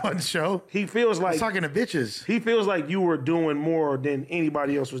about him on Pun's show. He feels I like was talking to bitches. he feels like you were doing more than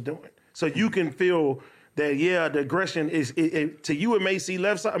anybody else was doing. So you can feel that, yeah, the aggression is to you. It may see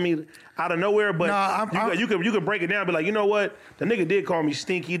left side. I mean, out of nowhere, but No, you can break it down. And be like, you know what? The nigga did call me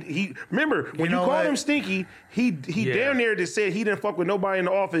stinky. He remember when you know called what? him stinky. He damn near just said he didn't fuck with nobody in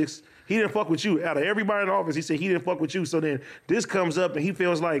the office. He didn't fuck with you. Out of everybody in the office, he said he didn't fuck with you. So then this comes up and he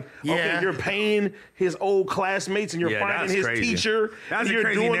feels like, okay, Yeah. you're paying his old classmates and you're Yeah, finding that's his crazy. teacher. That's and a you're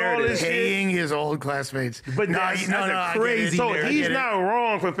crazy doing all narrative. this shit. Paying his old classmates. But no, that's no, a I get it. crazy So narrative. he's I get it. not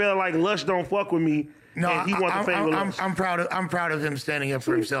wrong for feeling like Lush don't fuck with me. No, and he wants to favor Lush. I'm proud of him standing up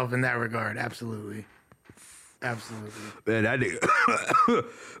for himself in that regard. Absolutely. Man, that nigga,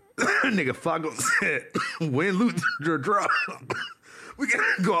 that nigga Flacco said, win, lose, or draw. We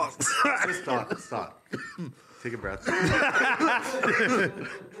gotta go outside. Stop. Take a breath.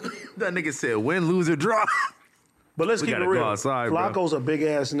 That nigga said, win, lose, or draw. But let's We keep it gotta go real. outside, bro. Flacco's a big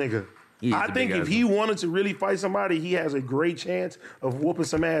ass nigga. He is I a think big if ass he wanted to really fight somebody, he has a great chance of whooping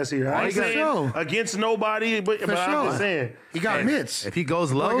some ass here. I ain't For saying sure. against nobody, but For I'm sure. just saying. He got mitts. If he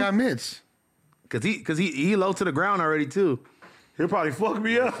goes Boy low, got mitts. cause he low to the ground already too. He'll probably fuck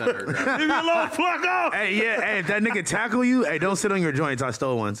me up. Leave me alone, Flacco. Hey, yeah, hey, if that nigga tackle you, hey, don't sit on your joints. I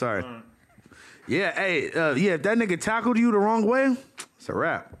stole one. Sorry. Yeah, hey, yeah, if that nigga tackled you the wrong way, it's a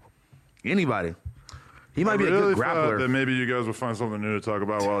wrap. Anybody. He might be a really good thought grappler. that maybe you guys would find something new to talk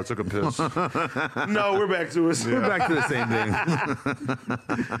about while I took a piss. No, we're back to it. We're back to the same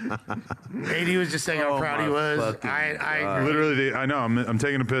thing. AD was just saying how proud he my was. fucking I agree. Literally, I know. I'm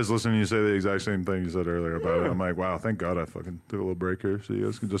taking a piss listening to you say the exact same thing you said earlier about it. I'm like, wow, thank God I fucking took a little break here so you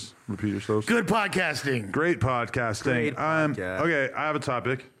guys can just repeat yourselves. Good podcasting. Great podcasting. Great podcast. Okay, I have a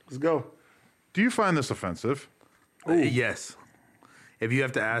topic. Let's go. Do you find this offensive? Yes. If you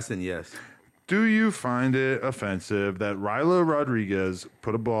have to ask, then yes. Do you find it offensive that Rylo Rodriguez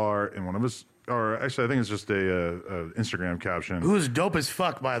put a bar in one of his, or actually I think it's just a Instagram caption. Who's dope as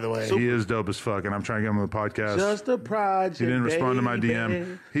fuck, by the way. He is dope as fuck, and I'm trying to get him on the podcast. Just a project. He didn't respond to my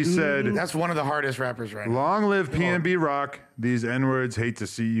DM. He said, That's one of the hardest rappers right now. "Long live PNB Rock. These N-words hate to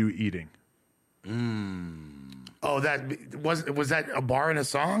see you eating." Oh, was that a bar in a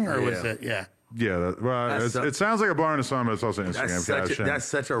song or was Yeah. it? Yeah. Yeah, That's it sounds like a bar in a song, but it's also an Instagram caption. That's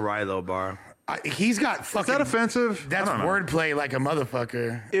such a Rilo bar. He's got fucking. Is that offensive? That's I don't know. wordplay like a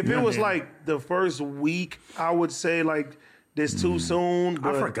motherfucker. If You it know was what I mean? like the first week, I would say like this too soon.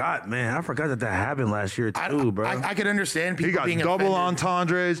 But I forgot, man. I forgot that happened last year too, bro. I could understand people He got being double offended.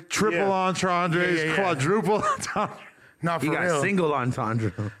 entendres, triple Yeah. entendres, Yeah, yeah, yeah. quadruple entendres. No, for he got real. single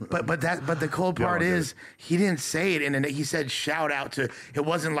entendre. But the cool part okay. is he didn't say it, and then he said shout out to. It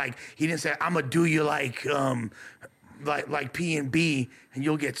wasn't like he didn't say I'm gonna do you like P&B and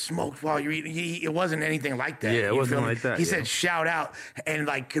you'll get smoked while you're eating. It wasn't anything like that. Yeah, it You wasn't feel me? like that, He yeah. said shout out and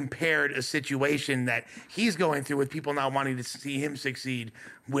like compared a situation that he's going through with people not wanting to see him succeed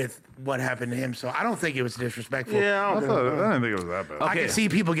with what happened to him. So I don't think it was disrespectful. yeah, I I don't didn't think it was that bad. I Okay. can see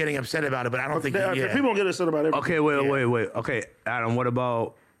people getting upset about it, but I don't think. think. Yeah. People don't get upset about everything. Okay, wait. Okay, Adam, what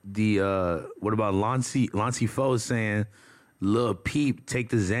about Lancey Foe saying, Lil Peep, take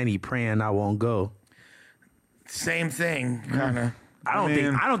the Zanny praying I won't go. Same thing, kind of. I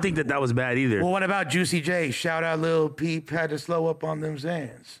don't think that was bad either. Well, what about Juicy J? Shout out Lil Peep had to slow up on them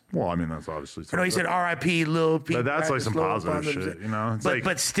Zans. Well, I mean, that's obviously. I know he said R.I.P. Lil Peep. But that's had like to some slow up positive on them shit, Zans. you know? It's But like-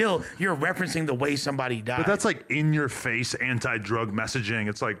 but still, you're referencing the way somebody died. But that's like in your face anti-drug messaging.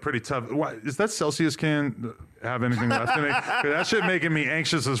 It's like pretty tough. Why is that Celsius can have anything left in it? 'Cause that shit making me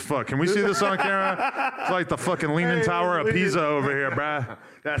anxious as fuck. Can we see this on camera? It's like the fucking Leaning Tower of Pisa over here,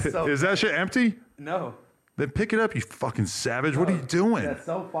 bruh. Is that shit empty? No. Then pick it up, you fucking savage. What are you doing? That's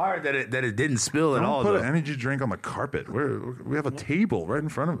so far that it didn't spill at all. Don't put Though. an energy drink on the carpet. We have a table right in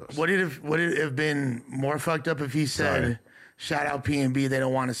front of us. would it have been more fucked up if he said, Sorry. "Shout out P&B, they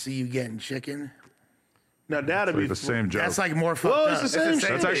don't want to see you getting chicken"? Now that'd be Like the same joke. That's like more fucked Well, up. it's the same shit.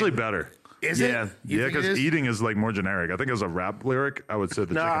 That's actually better. Is Yeah. it? You Yeah, think it because is? eating is like more generic. I think as a rap lyric, I would say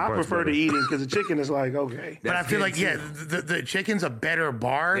the Nah, chicken I part's prefer better. the eating because the chicken is like okay. But I That's feel like good, the chicken's a better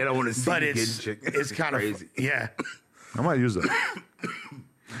bar. They don't wanna see but you it's getting chicken. it's kind of Crazy. yeah. I might use that.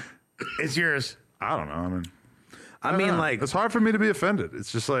 It's yours. I don't know. I mean, I mean, like, it's hard for me to be offended.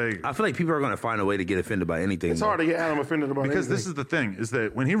 It's just like I feel like people are going to find a way to get offended by anything. It's though. hard to get Adam offended about because this is the thing is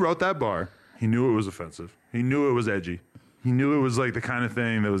that when he wrote that bar, he knew it was offensive. He knew it was edgy. He knew it was like the kind of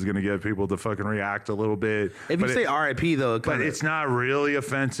thing that was going to get people to fucking react a little bit. If you say RIP though, But it's not really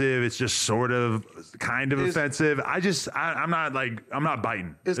offensive. It's just sort of, kind of offensive. I'm not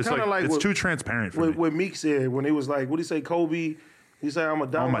biting. It's kind of like it's what- too transparent for me. what Meek said when he was like, what did he say, Kobe? He said, I'm going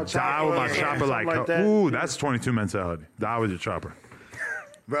to die I'm with gonna my die with my chopper. chopper Something like that. ooh, that's 22 mentality. Die with your chopper.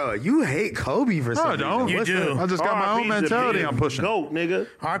 bro, you hate Kobe for No, I some don't. reason. You do. I just got my own RIP 's the mentality. biggest I'm pushing. GOAT, nigga.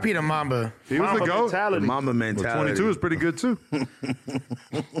 RP to Mamba. He was the Mamba goat. mentality. Mamba But mentality. 22 is pretty good too.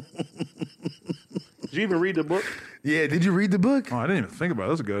 Did you even read the book? Yeah, did you read the book? Oh, I didn't even think about it.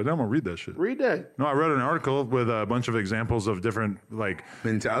 That's good. I'm gonna read that shit. Read that. No, I read an article with a bunch of examples of different like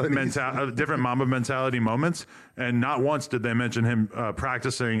Mentalities? different Mamba mentality moments, and not once did they mention him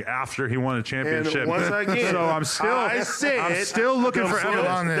practicing after he won a championship. And once again, so I'm still looking for book-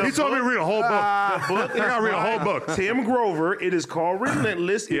 evidence. the He told me to read a whole book. The book I gotta read a whole book. Tim Grover. It is called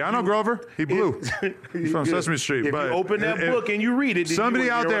Relentless. Yeah, I know Grover. He blew. He's from Sesame Street. If but you open that book and you read it, then somebody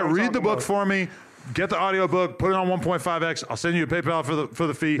you out know there, what I'm read the talking book about. for me. Get the audiobook, put it on 1.5x. I'll send you a PayPal for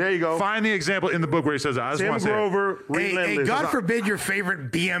the fee. There you go. Find the example in the book where he says, I just Tim want to say it. Grover, Hey, Relentless. God forbid your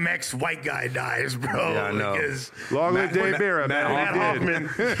favorite BMX white guy dies, bro. Yeah, I know. Because- Long live Dave Beera, Matt man.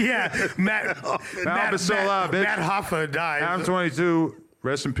 Hoffman. yeah, Matt Basola, bitch. Matt Hoffa died. I'm 22.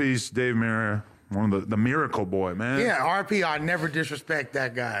 Rest in peace, Dave Mirra. One of the miracle boy, man. Yeah, RP, I'll never disrespect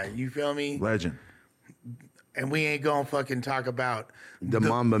that guy. You feel me? Legend. And we ain't gonna fucking talk about The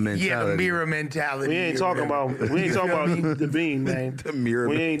Mamba Yeah, the mentality. mirror mentality. We ain't talking about the bean, man. The mirror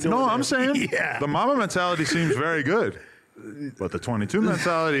We ain't doing No, that. I'm saying Yeah. the Mama mentality seems very good. But the 22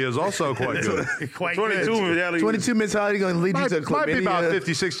 mentality is also quite good. Quite 22 good. mentality. 22 mentality is going to lead you to Might be about chlamydia.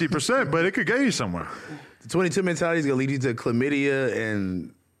 50-60%, but it could get you somewhere. 22 mentality is going to lead you to chlamydia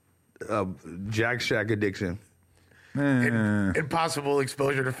and Jack Shack addiction. Impossible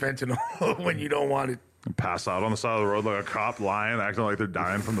exposure to fentanyl when you don't want it. Pass out on the side of the road like a cop lying, acting like they're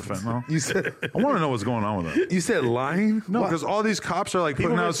dying from the fentanyl. You said I want to know what's going on with that. you said lying? No, What? because all these cops are like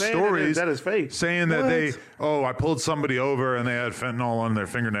People putting been out saying stories that is fake. saying that I pulled somebody over and they had fentanyl on their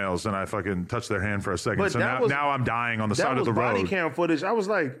fingernails and I fucking touched their hand for a second. But So that now I'm dying on the That side was of the body road. cam footage. I was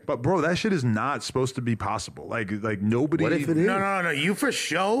like, But bro, that shit is not supposed to be possible. Like nobody. What if it is? No. You for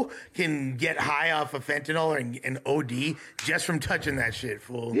show can get high off of fentanyl and OD just from touching that shit,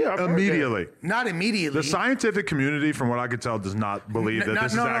 fool. yeah, I've heard that. Immediately. Not immediately. The scientific community, from what I could tell, does not believe that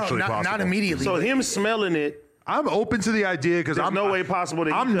this is actually possible. Not immediately. So him smelling it, I'm open to the idea because There's I'm no way possible that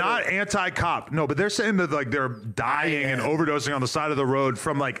he I'm could've- not anti-cop. No, but they're saying that like they're dying and overdosing on the side of the road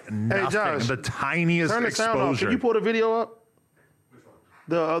from like nothing, Josh, the tiniest turn the sound off. exposure. Can you pull the video up?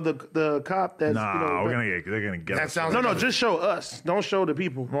 The cop that's Nah, they're gonna get That us. sounds- no, just show us. Don't show the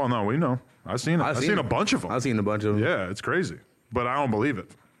people. Well, no, we know. I've seen it. I've seen a bunch of them. I've seen a bunch of them. Yeah, it's crazy, but I don't believe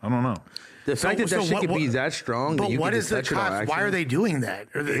it. I don't know. The fact that shit could be that strong. But that you what can is the just touch it on cops? Why accident. are they doing that?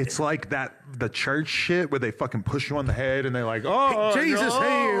 It's like the church shit where they fucking push you on the head and they like, oh, Jesus, no,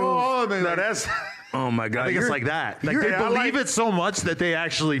 hail. and they No, like- that's. Oh my god! I think it's You're- like that. Like you're- they I believe like- it so much that they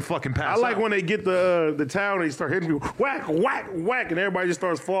actually fucking pass I like out. when they get the towel and they start hitting people, whack, whack, whack, and everybody just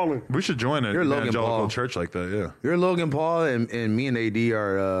starts falling. We should join an You're Logan evangelical Paul. church like that. Yeah. You're Logan Paul, and me and AD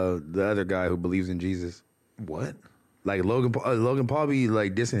are the other guy who believes in Jesus. What? Like Logan Paul be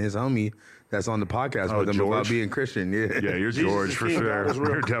like dissing his homie that's on the podcast Oh, with him about George? being Christian. Yeah, Yeah, you're Jesus George is for king, sure. God is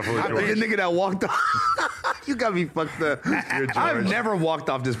real. You're definitely I George. think a nigga that walked off. You got me fucked up. George. I've never walked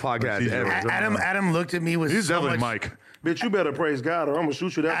off this podcast He's ever. George. Adam looked at me with He's so definitely much. Mike. Bitch, you better praise God or I'm gonna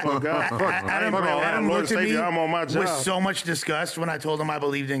shoot you that fuck God. Fuck. Adam, Fuck all that. Adam Lord looked at me Savior, I'm on my job. with so much disgust when I told him I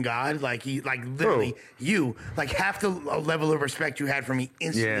believed in God. Like literally, like half the level of respect you had for me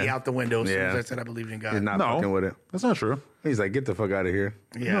instantly Yeah. out the window as soon as Yeah. I said I believed in God. He's not No, fucking with it. that's not true. He's like, get the fuck out of here.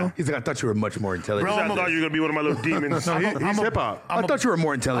 Yeah. He's like, I thought you were much more intelligent. Bro, I thought you were gonna be one of my little demons. He's hip hop. I thought you were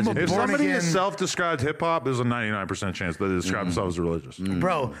more intelligent. If born somebody again- is self-described hip hop, there's a 99% chance that they describe themselves as religious.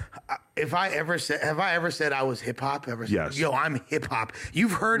 Bro, have I ever said I was hip hop? Yes. Yo, I'm hip hop.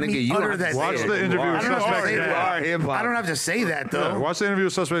 You've heard Nigga, me you utter don't have that. to Watch say the it. interview You with are. I don't Suspect's say You Dad. are that. hip-hop. I don't have to say that though. Yeah, watch the interview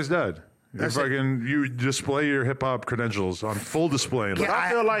with Suspect's Dad. You That's it. fucking you display your hip hop credentials on full display. Yeah, I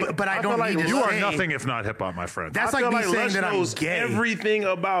feel like- but I I don't feel like need to you are say- nothing if not hip hop, my friend. That's I like feel me like saying Les that I'm knows gay. everything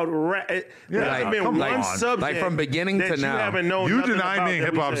about rap. There like, hasn't been come one on. subject Like, from beginning that to you now. haven't known you nothing denying about being that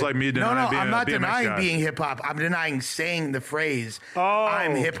hip we hop is say. like me No, denying being I'm a not BMX denying guy. being hip hop. I'm denying saying the phrase Oh.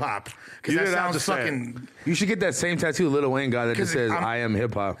 "I'm hip hop" because You that didn't have sounds to say it. fucking. You should get that same tattoo Lil Wayne got that just 'Cause says, I'm- I am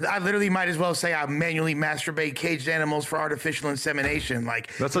hip hop. I literally might as well say I manually masturbate caged animals for artificial insemination. Like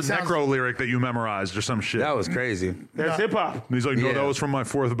That's a it sounds- necro lyric. lyric that you memorized or some shit. That was crazy. That's hip hop. And he's like, no, Yeah. that was from my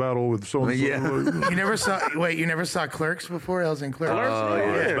fourth battle with so and so. Yeah. You never saw Clerks before? I was in Clerks. Oh,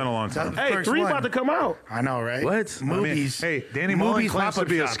 It's yeah. been a long time. That- Hey, Clerks 3 one. about to come out. I know, right? What? I mean, Movies. hey, Danny Mullen Movies claims to pop-up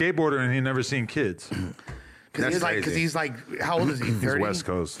be a shop. skateboarder and he never seen kids. Because That's he's crazy. like, how old is he? 30? West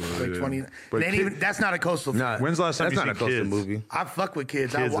Coast, so, Like yeah. 20. But They ain't kid- even, that's not a coastal. Nah, When's the last time that's you not a seen coastal Kids? movie. I fuck with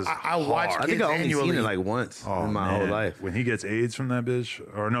kids. Kids is I watch hard. I kids think I only annually. seen it like once in my whole man. life. When he gets AIDS from that bitch,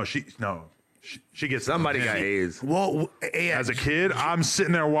 or no, she gets Somebody yeah. got AIDS. Well, yeah, As a kid, I'm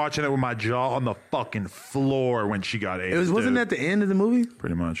sitting there watching it with my jaw on the fucking floor when she got AIDS. Wasn't dude. that the end of the movie?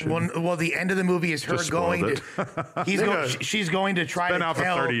 pretty much? well, the end of the movie is her Just going spoiled to. She's going to try It's been to out for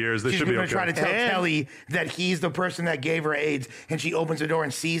tell. 30 years. They she's should be going to try okay. to tell And- Kelly that he's the person that gave her AIDS, and she opens the door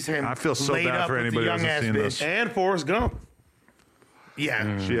and sees him. I feel so laid bad up for with anybody the who young ass hasn't seen bitch. this. And Forrest Gump.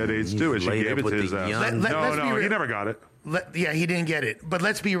 Yeah, She had AIDS too, and she laid gave up it with to his the ass. young- let's be No, he real. never got it. Yeah, he didn't get it. But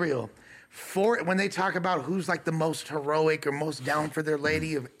let's be real. When they talk about who's like the most heroic or most down for their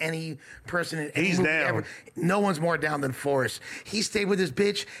lady of any person in any He's movie down. ever, no one's more down than Forrest. He stayed with his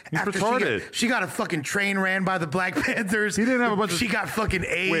bitch after retarded. she got a fucking train ran by the Black Panthers. He didn't have a bunch of- She got fucking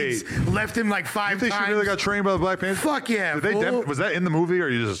AIDS. Wait. Left him like You 5 think times. she really got trained by the Black Panthers? Fuck yeah, Did they fool. was that in the movie, or are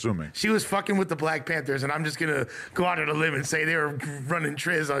you just assuming? She was fucking with the Black Panthers, and I'm just gonna go out on a limb and say they were running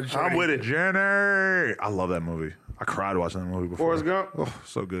triz on Shorty. I'm with it. Jenny, I love that movie. I cried watching that movie before. Forrest Gump? Oh,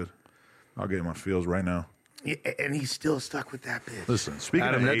 so good. I'll get in my feels right now. Yeah, and he's still stuck with that bitch. Listen, speaking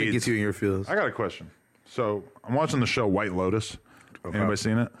Adam, of nothing AIDS, gets you in your feels. I got a question. So I'm watching the show White Lotus. Anybody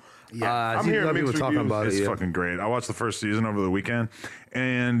seen it? Yeah. See a hearing lot of people mixed talking reviews. about It's it. Yeah. fucking great. I watched the first season over the weekend,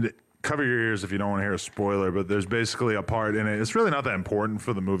 and cover your ears if you don't want to hear a spoiler. But there's basically a part in it. It's really not that important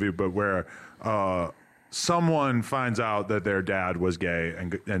for the movie, but where someone finds out that their dad was gay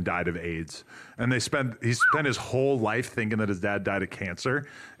and died of AIDS, and he spent his whole life thinking that his dad died of cancer,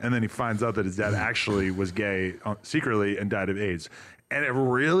 and then he finds out that his dad actually was gay secretly and died of AIDS. And it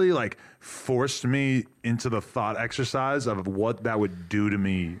really like forced me into the thought exercise of what that would do to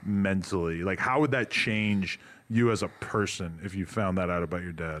me mentally. Like, how would that change you as a person if you found that out about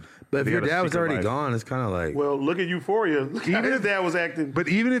your dad? But if He your had a dad was secret already life. gone, it's kind of like. Well, look at Euphoria. Look how his dad was acting. But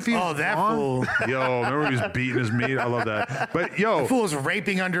even if he's Oh, that gone- fool. Yo, remember he was beating his meat? I love that. But yo, Fool's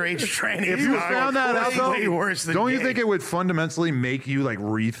raping underage trainees. if you found that out, though, way worse than don't you gay. think it would fundamentally make you like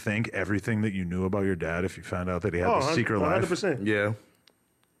rethink everything that you knew about your dad if you found out that he had Oh, this secret life? 100%. Yeah.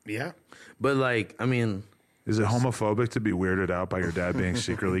 Yeah. But like, I mean, Is it homophobic to be weirded out by your dad being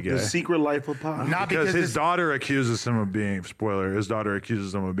secretly gay? The Secret Life of Pop. Not Because because his this, daughter accuses him of being his daughter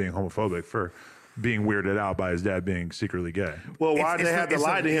accuses him of being homophobic for being weirded out by his dad being secretly gay. Well, it's- why did it's they have the- to it's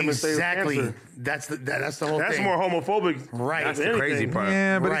lie the- to him and say exactly? cancer? That's the whole That's thing. more homophobic. Right. That's That's the crazy anything. part.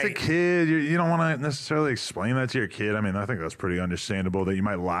 Yeah, but it's a Right. kid. You don't want to necessarily explain that to your kid. I mean, I think that's pretty understandable that you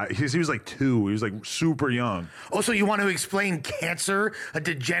might lie. He was like 2. He was like super young. Also, you want to explain cancer, a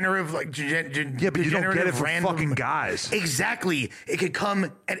degenerative like Yeah, but you don't get it for random, fucking guys. Exactly. It could come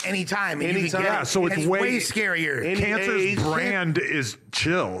at any time. And you Anytime. can get Yeah, it. so it's And way- scarier. Any Cancer's age. brand is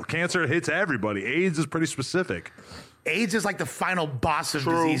chill. Cancer hits everybody. AIDS is pretty specific. AIDS is like the final boss of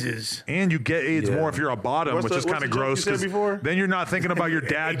True. diseases. And you get AIDS Yeah. more if you're a bottom, What's which the- is what's kind of the joke you gross. said 'Cause before? then you're not thinking about your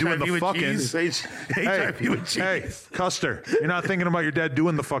dad doing the HIV with fucking. cheese. HIV with cheese. Hey, Custer, you're not thinking about your dad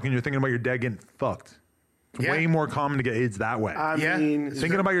doing the fucking. You're thinking about your dad getting fucked. It's Yeah. way more common to get AIDS that way. I Yeah. mean,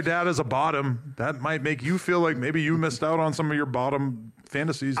 Thinking about your dad as a bottom, that might make you feel like maybe you missed out on some of your bottom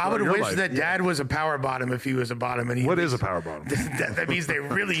fantasies. I throughout would your wish life. that dad was a power bottom if he was a bottom. And he What is a power bottom? that means they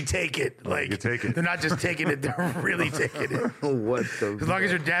really take it. Like you take it. They're not just taking it; they're really taking it. what the? As long as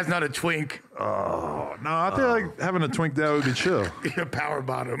your dad's not a twink, No, I feel like having a twink dad would be chill. you're a power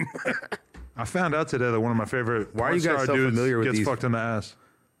bottom. I found out today that one of my favorite Why are you porn guys star so dudes familiar with gets these? fucked in the ass.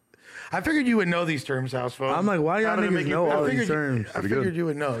 I figured you would know these terms, house phone. I'm like, why do y'all How did it niggas make you know feel? all I these figured, terms? I figured you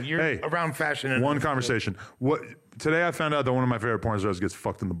would know. You're Hey, around fashion. And One conversation. What today? I found out that one of my favorite porn stars gets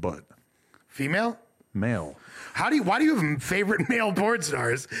fucked in the butt. female. Male. Why do you have favorite male porn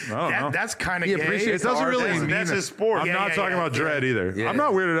stars? don't know. That's kind of He gay. appreciates It doesn't art. really That's- mean that's that- his sport. I'm Yeah, not yeah, talking yeah, about yeah. Dread either. Yeah. I'm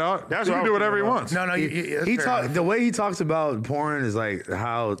not weirded out. That's He what can I do was whatever he thinking wants. No, that's He fair talk enough. the way he talks about porn is like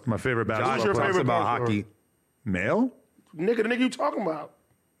how My favorite Josh basketball your player. talks favorite about porn star? hockey. Male? nigga, the nigga you talking about?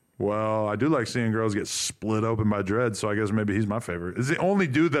 Well, I do like seeing girls get split open by Dread, so I guess maybe he's my favorite. It's the only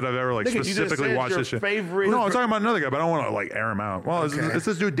dude that I've ever like Nigga, you just specifically said watched your this shit. favorite- No, I'm talking about another guy, but I don't want to like air him out. Well, it's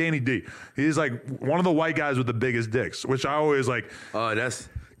this dude Danny D. He's like one of the white guys with the biggest dicks, which I always like. Oh, that's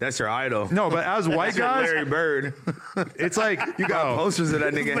your idol. No, but as white guys, Larry Bird. it's like you Got posters of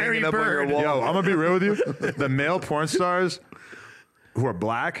that nigga Larry hanging up on your Bird. wall. Yo, I'm gonna be real with you. The male porn stars who are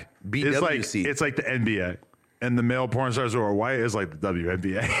black is like BWC. it's like the NBA. and the male porn stars who are white is like the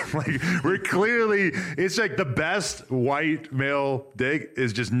WNBA. Like we're clearly, it's like the best white male dick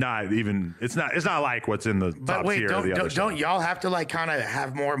is just not even. It's not like what's in the But top wait, tier of the other don't stuff. y'all have to like kind of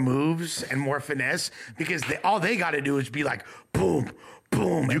have more moves and more finesse because all they got to do is be like boom, boom.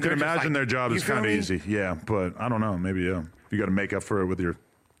 You and can they're just imagine like- their job you is feel kind of me? easy. Yeah, but I don't know. Maybe you got to make up for it with your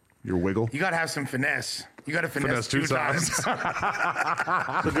wiggle. You got to have some finesse. You got to finesse, Finesse two times.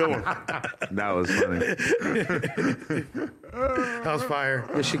 That's a good one. That was funny. That was fire.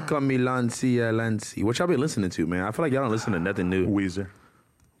 Yeah, she called me Lancy. What y'all been listening to, man? I feel like y'all don't listen to nothing new. Weezer.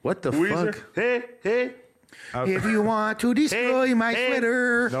 What the Weezer. fuck? Hey. If you want to destroy my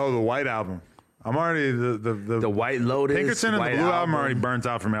sweater. No, the White Album. I'm already The White Lotus. Pinkerton and White the Blue album are already burnt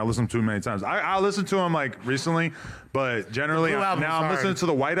out for me. I listened to them many times. I listened to them like recently, but generally The Blue album's now I'm hard. listening to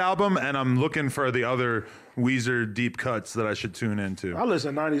the White Album and I'm looking for the other Weezer deep cuts that I should tune into. I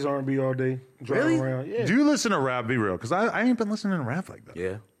listen to 90s R&B all day. Driving Really? around. Yeah. Do you listen to rap? Be real, because I ain't been listening to rap like that.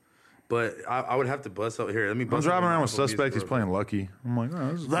 Yeah. But I would have to bust up here. Let me I'm bust driving up around with Apple Suspect. He's Music playing Lucky. I'm like,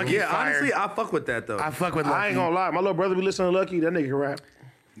 oh, this is Lucky Yeah, fire. honestly, I fuck with that though. I fuck with Lucky. I ain't gonna lie. My little brother be listening to Lucky. That nigga can rap.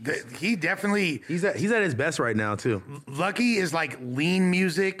 He definitely He's at his best right now too. Lucky is like lean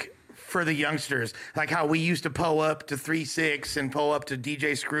music for the youngsters, like how we used to pull up to 3-6 and pull up to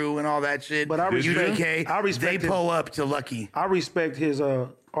DJ Screw and all that shit. But I respect- UGK, I respect they him. pull up to Lucky. I respect his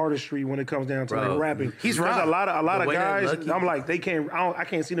artistry when it comes down to Bro, like rapping. he's There's right. a lot The of way that guys. Lucky- I'm like they can't. I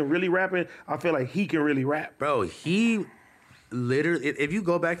can't see them really rapping. I feel like he can really rap. Bro, he literally if you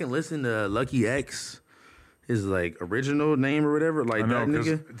go back and listen to Lucky X, his like original name or whatever, like I know, that 'cause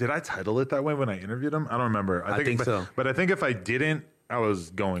nigga. did I title it that way when I interviewed him? I don't remember. I think but, so. But I think if I didn't, I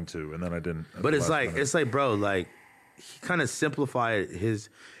was going to, and then I didn't. at But the it's last like minute. it's like, bro, like he kind of simplified his.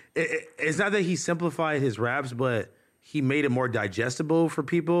 It's not that he simplified his raps, but he made it more digestible for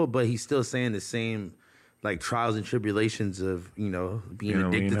people. But he's still saying the same, like trials and tribulations of being Being a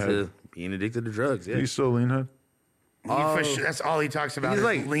lean head. being addicted to drugs. Yeah, He's still lean head. That's all he talks about. He's Is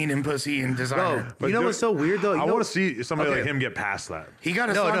like- lean and pussy and bro. designer. You know dude, what's so weird though? I want to see somebody Okay. like him get past that. He got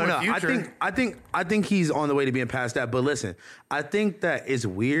a No, song no, with no. Future. I think he's on the way to being past that. But listen, I think that it's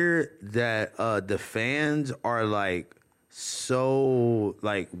weird that the fans are like so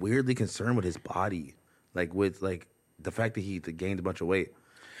like weirdly concerned with his body, like with like the fact that he gained a bunch of weight.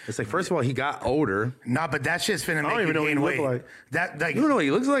 It's like first of all, he got older. Nah, but that shit's finna don't make you even know what gain he weight. look like. That like You don't know what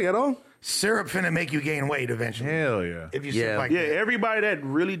he looks like at all. syrup finna make you gain weight eventually. Hell yeah. If you Yeah. sip like Yeah, that. everybody that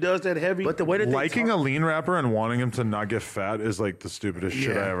really does that heavy. But the way that they Liking talk- a lean rapper and wanting him to not get fat is like the stupidest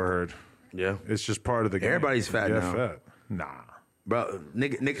shit Yeah. I ever heard. yeah, It's just part of the game. Everybody's fat Get now. fat. Nah. bro,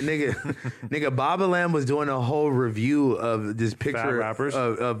 nigga, Baba Lamb was doing a whole review of this picture rappers?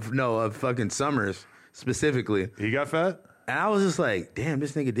 of fucking Summers specifically. He got fat? And I was just like, damn,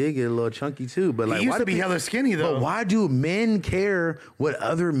 this nigga did get a little chunky too. But like, He used why to do be people- hella skinny though. But why do men care what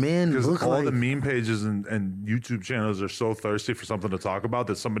other men Because look all like? the meme pages and YouTube channels are so thirsty for something to talk about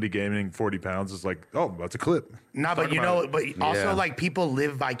that somebody gaining 40 pounds is like, oh, that's a clip. Nah, but Talk you about know, it. but also Yeah. like people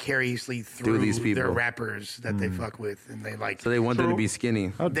live vicariously through these people. their rappers that they fuck with, and they like. So they want them to be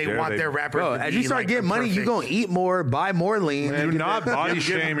skinny. How they dare want their rappers. Bro, to as be you start like getting money, you perfect. gonna eat more, buy more lean. Do not body Give-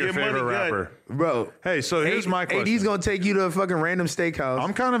 shame your give money favorite good. rapper. Bro, Hey, so here's my question. AD's gonna take you to a fucking random steakhouse.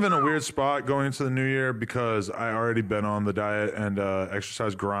 I'm kind of in a weird spot going into the new year because I already been on the diet and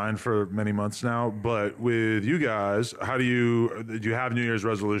exercise grind for many months now. But with you guys, do you have New Year's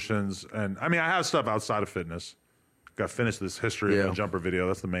resolutions? And I mean, I have stuff outside of fitness. Got to finish this history of Yeah. the jumper video.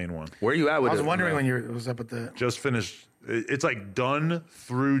 That's the main one. Where you at with I was it? wondering when you was up at the. Just finished. It's like done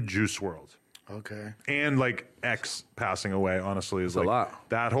through Juice World. Okay. And like X passing away, honestly, is a like lot.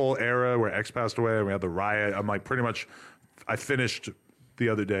 that whole era where X passed away and we had the riot. I'm like pretty much, I finished the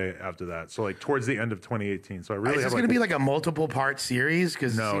other day after that. So like towards the end of 2018. So I really Is have this going to be like a multiple part series?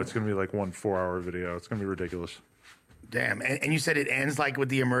 Because no, it's gonna be like 1 4-hour video. It's gonna be ridiculous. damn. And you said it ends like with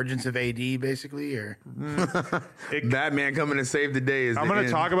the emergence of AD, basically, or Batman coming to save the day. I'm gonna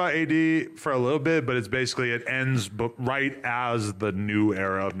talk about AD for a little bit, but it's basically it ends right as the new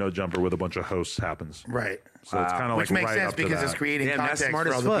era of No Jumper with a bunch of hosts happens. right. So it's kind of like Which makes right sense up to because it's that. creating Damn, that's context smart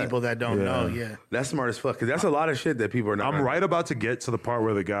for as all the fuck. people that don't know. Yeah. That's smart as fuck because that's a lot of shit that people are not. I'm right about to get to the part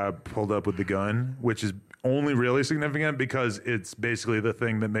where the guy pulled up with the gun, which is only really significant because it's basically the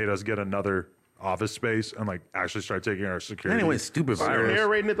thing that made us get another office space and like actually start taking our security. And it went stupid You're viral.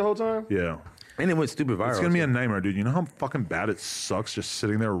 narrating it the whole time. Yeah. And it went stupid viral. It's gonna be a nightmare, dude. You know how fucking bad it sucks just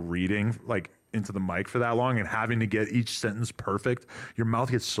sitting there reading like into the mic for that long and having to get each sentence perfect. Your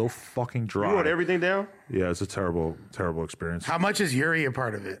mouth gets so fucking dry. You wrote everything down. Yeah, it's a terrible, terrible experience. How much is Yuri a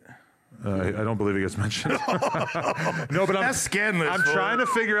part of it? I don't believe he gets mentioned. No, but That's scandalous, I'm fool. trying to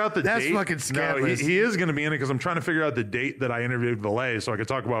figure out the That's date. fucking No, scandalous. he is going to be in it because I'm trying to figure out the date that I interviewed Valet so I could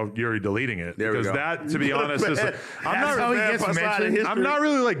talk about Yuri deleting it. There we because go. that, to be honest, is That's I'm not how he really- gets Plus side of mentioned. history. I'm not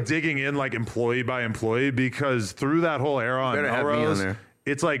really like digging in like employee by employee because through that whole era on Better have me on Melrose, there.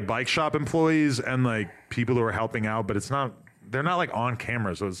 it's like bike shop employees and like people who are helping out, but they're not like on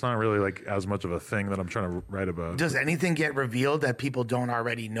camera, so it's not really like as much of a thing that I'm trying to write about. Does anything get revealed that people don't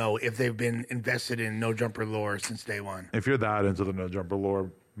already know if they've been invested in No Jumper lore since day one? If you're that into the No Jumper lore,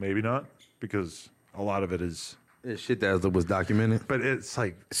 maybe not, because a lot of it is. It's shit that was documented. But it's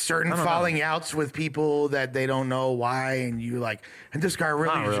like Certain I don't know. falling outs with people that they don't know why, and you like, and this guy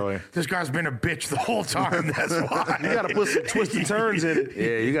Not really. this guy's been a bitch the whole time. That's why. You got to put some twists and turns in it.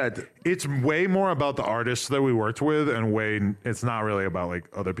 Yeah, you got. It's way more about the artists that we worked with, and it's not really about like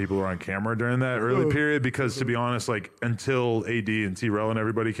other people who are on camera during that early period. Because to be honest, like until AD and T-Rel and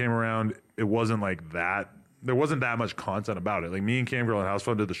everybody came around, it wasn't like that. There wasn't that much content about it. Like me and Camgirl and House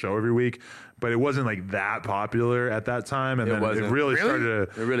Phone did the show every week, but it wasn't like that popular at that time. And It then wasn't. it really Really?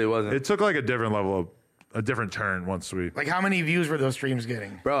 started to. It really wasn't. It took like a different level of a different turn once we. Like, how many views were those streams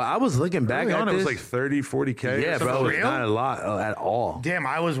getting? Bro, I was looking back Early at on, it this. was like 30, 40K. yeah, or something. bro, it's real? not a lot at all. Damn,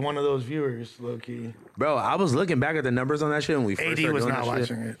 I was one of those viewers, low key. Bro, I was looking back at the numbers on that shit when we first AD started was doing not that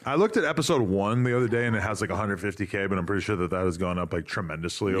shit. watching it. I looked at episode 1 the other day and it has like 150K, but I'm pretty sure that has gone up like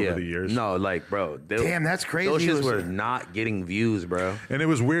tremendously over the years. No, like, bro. Damn, that's crazy. Those It shits was- were not getting views, bro. And it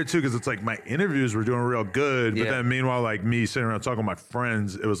was weird too because it's like my interviews were doing real good, but Yeah. then meanwhile, like me sitting around talking to my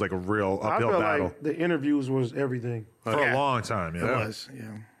friends, it was like a real I uphill feel battle like the interviews was everything. for Yeah. a long time. It was, yeah.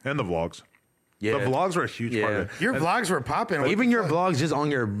 And the vlogs. Yeah. The vlogs were a huge part Yeah. of it. Your vlogs were popping. Even your vlogs just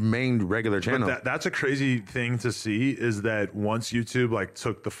on your main regular channel. That's a crazy thing to see is that once YouTube like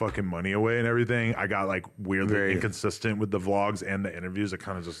took the fucking money away and everything, I got like weirdly Very. inconsistent with the vlogs and the interviews. It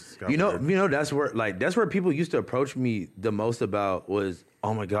kind of just got You know, weird. that's where people used to approach me the most about was,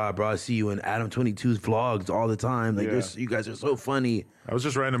 oh my god, bro, I see you in Adam 22's vlogs all the time. Like, Yeah. this, you guys are so funny. I was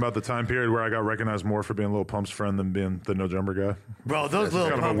just writing about the time period where I got recognized more for being Lil Pump's friend than being the No Jumper guy. Bro, those little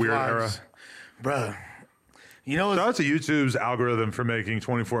kind of a pump weird vlogs. era. Bro. You know, Shout out to YouTube's algorithm for making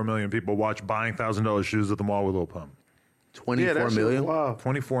 24 million people watch buying $1,000 shoes at the mall with Lil Pump. 24 that shit million. was wild.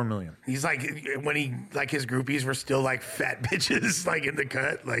 24 million. he's like, when he, like, his groupies were still like fat bitches, like in the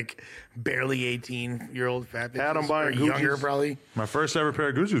cut, like barely 18-year-old fat bitches. Adam buying or younger, Gucci's. probably. My first ever pair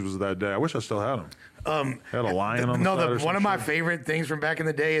of Gucci's was that day. I wish I still had them. Had a lion on the No, side or one of some my shit. favorite things from back in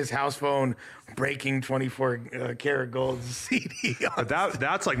the day is House Phone breaking 24 karat gold CD. But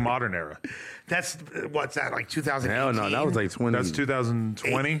that's like modern era. That's, what's that, like 2018? Hell no, that was like 20. That's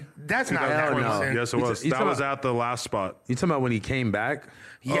 2020. That's not Hell that no. recent. Yes, it You was. t- you That talking was about- at the last spot. You talking about when he came back?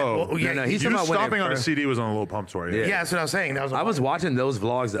 Yeah, Oh, well, yeah, no, he's You talking about when it stopping on a first- CD was on a Lil Pump tour. Yeah. yeah, that's what I was saying. That was I was watching those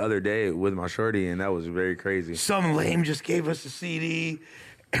vlogs the other day with my shorty, and that was very crazy. some lame just gave us a CD,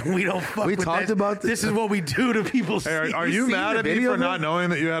 and we don't fuck We with talked that. about this is what we do to people's Hey, are CDs. you seen mad the at me video for of not it? knowing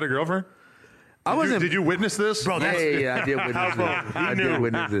that you had a girlfriend? I wasn't. Did you witness this? Bro, Yeah, that's, I did witness it. I did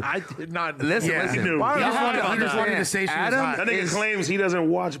witness it. I did not. Listen, Yeah. listen. He knew. Why He would just I wanted- have he just wanted to say she was Adam hot. That nigga is- claims he doesn't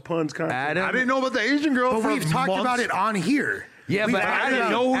watch Pun's content. Adam. I didn't know about the Asian girl. but for we've talked months. about it on here. Yeah, We've but talked I Adam,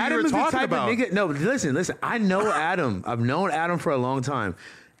 didn't know who you Adam were is the talking type about. of nigga. No, listen. I know Adam. I've known Adam for a long time.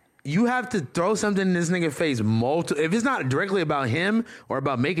 You have to throw something in this nigga's face multiple. If it's not directly about him or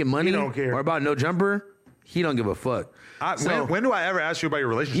about making money don't care. or about No Jumper, he don't give a fuck. So- when do I ever ask you about your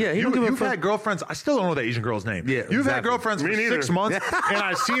relationship? Yeah, he don't give a You've fuck. had girlfriends. I still don't know the Asian girl's name. Yeah, you've had exactly. girlfriends for Me neither. 6 months, and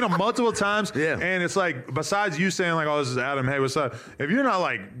I've seen them multiple times. Yeah. and it's like besides you saying like, "Oh, this is Adam. Hey, what's up?" If you're not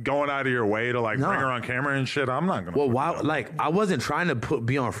like going out of your way to like No. bring her on camera and shit, I'm not gonna. Well, why? Like, I wasn't trying to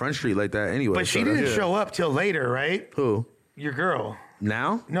be on Front Street like that anyway. But she so didn't that's- show up till later, right? Who? Your girl.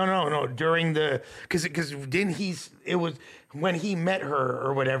 Now? No. During the because didn't it was when he met her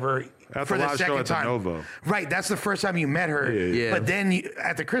or whatever At for the the live show second at the time. Novo. Right, that's the first time you met her. Yeah. But then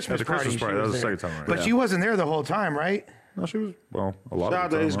at the Christmas At the Christmas she party, that was the there. second time, right? But Yeah. she wasn't there the whole time, right? no, she was a lot Shout out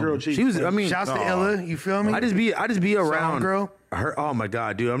of to the his time. girl Chief. She was. I mean, Shouts to Illa, you feel me? I just be around girl? her. Oh my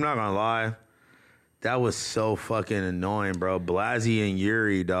god, dude! I'm not gonna lie. That was so fucking annoying, bro. Blasey and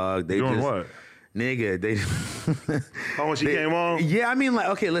Yuri, dog. They Doing just, what? nigga. They. Oh, when she they- came on? Yeah, I mean, like,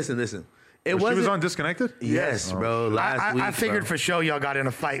 okay, listen. It She was wasn't. on Disconnected. Yes, bro. Last week, I figured bro. for sure y'all got in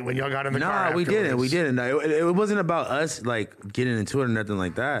a fight when y'all got in the car. No, we afterwards. didn't. We didn't. No, it wasn't about us like getting into it or nothing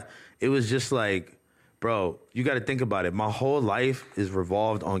like that. It was just like, Bro, you got to think about it. My whole life is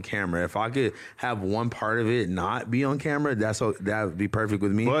revolved on camera. If I could have one part of it not be on camera, that would be perfect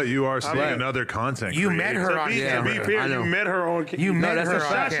with me. But you are seeing another content. You creator. met her on To camera. be fair, I know. you met her on camera. You met that's her a on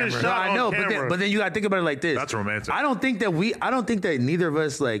shot. camera. No, I know, on camera. but then you got to think about it like this. That's romantic. I don't think that neither of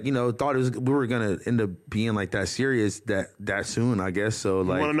us thought we were gonna end up being like that serious that soon. I guess so. You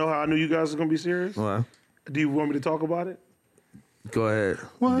want to Like, know how I knew you guys were gonna be serious? well, Do you want me to talk about it? go ahead.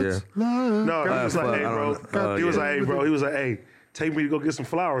 What's Yeah. love? No, he was fuck, like, hey, I bro. don't know. He was Yeah. like, hey, bro. He was like, hey, take me to go get some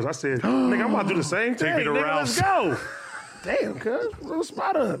flowers. I said, nigga, I'm about to do the same thing. me to Nigga, Ralph's. let's go. Damn, cuz. Little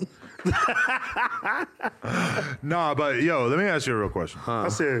spot up. Nah, but yo, let me ask you a real question. I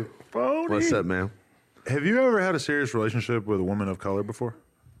said, phone What's up, man? Have you ever had a serious relationship with a woman of color before?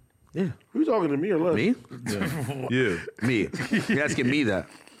 Yeah, Who's talking to me or Les? me, Yeah. me. You asking me that,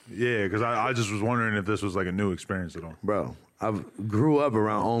 Yeah, because I just was wondering if this was like a new experience at all. bro? I grew up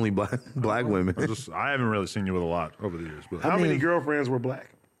around only black women. I haven't really seen you with a lot over the years. But How many girlfriends were black?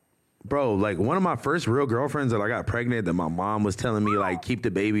 Bro, like one of my first real girlfriends that I got pregnant that my mom was telling me like keep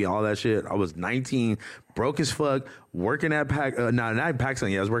the baby, all that shit. I was 19, broke as fuck, working at not Paxson.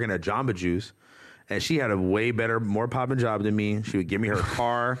 Yeah, I was working at Jamba Juice, and she had a way better, more popping job than me. She would give me her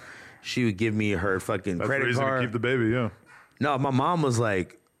car, she would give me her fucking that's credit reason card. to keep the baby, yeah. No, my mom was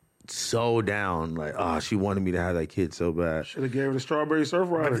like so down, like she wanted me to have that kid so bad. Should have gave her the strawberry surf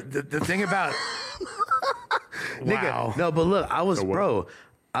rider. The thing about wow. Nigga, no, but look, I was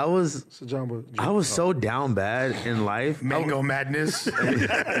I was so down bad in life. Mango madness.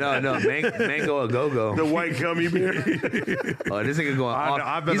 No, mango a go-go. The white gummy bear. Oh, this nigga going off.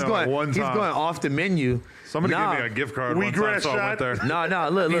 I've been he's there going, one he's time. going off the menu. Somebody gave me a gift card one time, Wheatgrass so I went shot? there. No,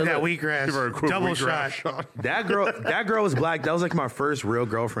 look, Need that look. wheatgrass. Give her a quick Double wheatgrass shot. That girl was black. That was like my first real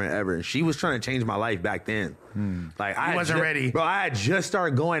girlfriend ever, and she was trying to change my life back then. Like I wasn't ready. bro. I had just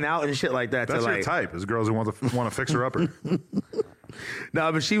started going out and shit like that. That's to your like, type, is girls who want to fix her upper.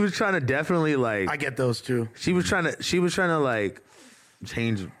 no, but she was trying to definitely like. I get those too. She was trying to like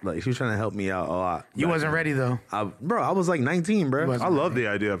change. Like she was trying to help me out a lot. You wasn't ready though. I was like 19, bro. I love the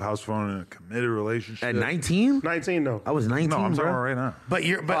idea of house phone in a committed relationship. At 19, 19 though. I was 19. No, I'm talking bro. about right now.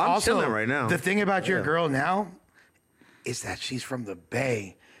 But I'm also chilling right now. the thing about your girl now is that she's from the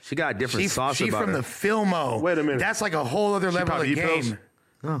Bay. She got a different sauce She's about from her. the Filmo. Wait a minute. That's like a whole other level pop of e-pills?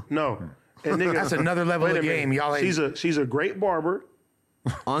 game. No. And nigga, That's another level wait a of minute. game. Y'all ain't. She's a great barber.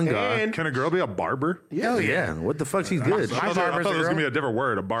 On God. And Can a girl be a barber? Hell Yeah, what the fuck? She's good. I thought barber's there a was girl. gonna be a different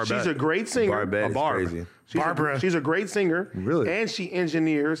word, a barbette. she's a great singer. Barbette is barb. crazy. Barbara. She's a great singer. Really? And she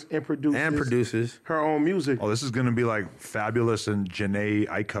engineers and produces. And produces. her own music. Oh, this is gonna be like Fabulous and Janae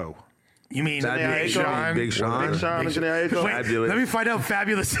Aiko. You mean Fabulous. Big Sean? Big Sean. Big Sean and Janae Aiko. Wait, Fabulous. let me find out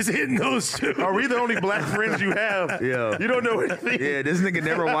Fabulous is hitting those two. Are we the only black friends you have? Yeah. You don't know anything. Yeah, this nigga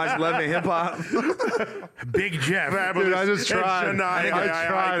never watched Love and Hip Hop. Big Jeff. Dude, I just And tried. Shania I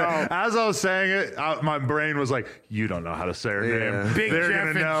tried. Aiko. As I was saying it, my brain was like, "You don't know how to say her Yeah. name. Big They're Jeff gonna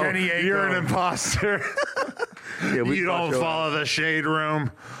and know Jenny Aiko. you're an imposter. Yeah, we you fucked don't your follow the shade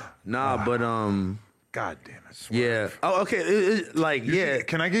room." Nah, but God damn it. yeah. Oh, okay. Like, yeah.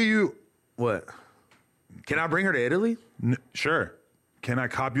 Can I get you? What? Can I bring her to Italy? Sure. Can I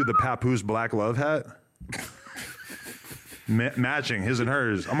cop you the Papoose Black Love hat? Matching his and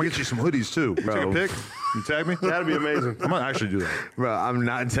hers. I'm gonna get you some hoodies too. You take a Bro. pic. You tag me. That'd be amazing. I'm gonna actually do that. Bro, I'm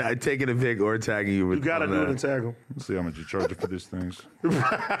not taking a pic or tagging you with You gotta on do it that. and tag them. Let's see how much you charge for these things.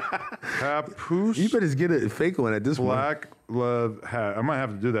 Papoose You better just get a fake one at this point. Black Love hat. I might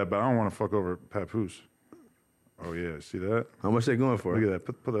have to do that, but I don't want to fuck over Papoose. Oh yeah, see that? How much they going for? Look at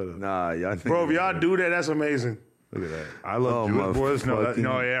that. Put that up. Nah, y'all think. Bro, if y'all do that, that's amazing. Look at that. I love Oh, Jewish my boys. No, fucking yeah,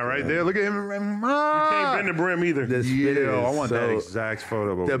 right there. Look at him. Can't bend the brim either. This fit Yeah, I is want so, that exact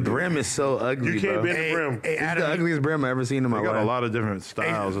photo. The brim is so ugly, You can't bro. bend the brim. Hey, It's the Adam, ugliest brim I've ever seen in my They got life. a lot of different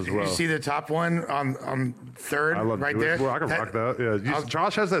styles as well. you see the top one on third I love right Jewish there? boy. I can rock that. Yeah,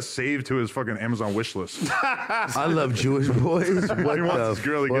 Josh has that saved to his fucking Amazon wish list. I love Jewish boys. What He wants the his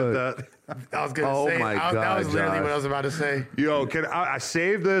girl to fuck? get that. I was gonna Oh say my that God, was literally Josh. what I was about to say. Yo, I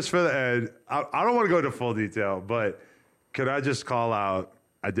saved this for the end. I don't want to go into full detail, but could I just call out?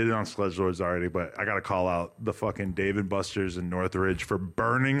 I did it on Sledge Lords already, but I got to call out the fucking Dave and Buster's in Northridge for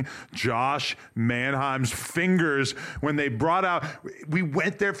burning Josh Mannheim's fingers when they brought out. We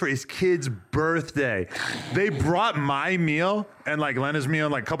went there for his kid's birthday. They brought my meal and like Lena's meal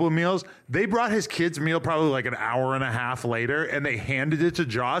and like a couple of meals. They brought his kid's meal probably like an hour and a half later, and they handed it to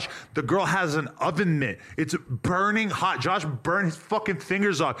Josh. The girl has an oven mitt. It's burning hot. Josh burned his fucking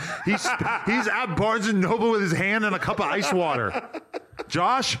fingers off. He's at Barnes and Noble with his hand and a cup of ice water.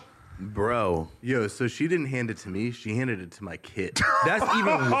 Josh, Bro, Yo, so she didn't hand it to me. She handed it to my kid. that's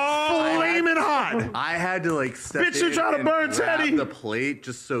even. Flaming hot. I had to like step Bitch, you in trying to and burn grab Teddy. the plate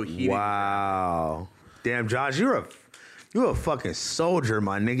just so he Wow. Damn, Josh, you're a fucking soldier,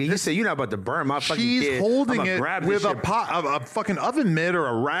 my nigga. You say you're not about to burn my fucking She's kid. holding I'ma it grab with this a shit. pot, a fucking oven mitt or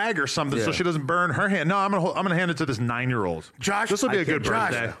a rag or something, so Yeah. she doesn't burn her hand. No, I'm gonna hand it to this 9-year-old. Josh, this will be a good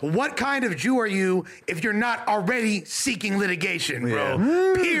Josh, birthday. what kind of Jew are you if you're not already seeking litigation, bro?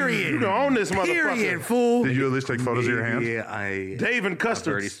 Period. You own this motherfucker. Period, fool. Did you at least take photos of your hands? Yeah, I. Dave and I've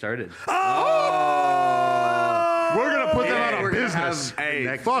already Custards. started. We're gonna put them out of we're gonna business. have Hey,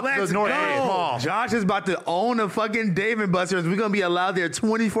 next- Fuck Let's the North go. Mall. Josh is about to own a fucking Dave and Buster's. We're gonna be allowed their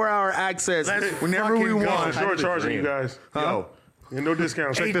 24-hour access Let's whenever we fucking go. want. Short charging you guys. Yo, And no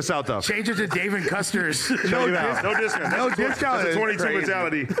discounts. check this out though. Change it to Dave and Custer's. No discount. No discount. That's a 22 Crazy.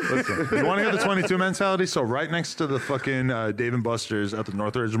 mentality. Listen, you want to hear the 22 mentality? So right next to the fucking Dave and Buster's at the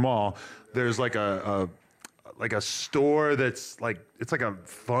Northridge Mall, there's like a store that's like it's like a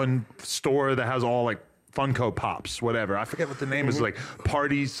fun store that has all like Funko Pops, whatever. I forget what the name is, like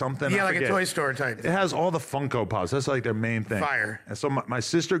Party something. Yeah, I like a forget. toy store type. It has all the Funko Pops. That's like their main thing. Fire. And so my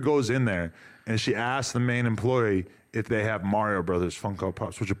sister goes in there and she asks the main employee if they have Mario Brothers Funko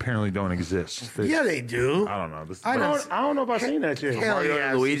Pops, which apparently don't exist. Yeah, they do. I don't know. This, I don't. I don't know if I've seen that yet. Hell Mario and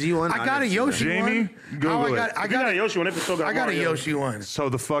yes. Luigi one? I I got a didn't see Yoshi that. one. Jamie, Google I it. got I got a Yoshi one. If it's still got I got a Mario. Yoshi one. So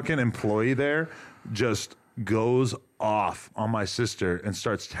the fucking employee there just goes off on my sister and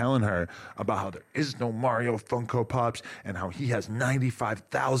starts telling her about how there is no Mario Funko Pops and how he has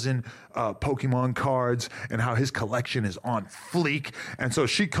 95,000 Pokemon cards and how his collection is on fleek. And so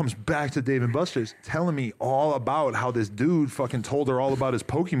she comes back to Dave & Buster's telling me all about how this dude fucking told her all about his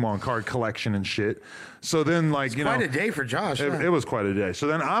Pokemon card collection and shit. So then, like, you know, Quite a day for Josh. huh? it was quite a day. So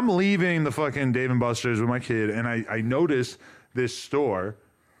then I'm leaving the fucking Dave & Buster's with my kid, and I notice this store.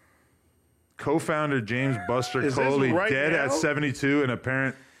 Co-founder James Buster Is this Coley right dead now? at 72 and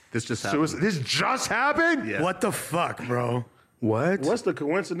apparent This just happened. suicide. This just happened? Yeah. What the fuck, bro? What? What's the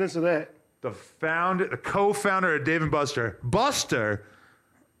coincidence of that? The co-founder of Dave & Buster, Buster,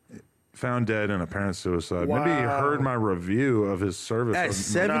 found dead in apparent suicide. Maybe he Wow. heard my review of his service. At on-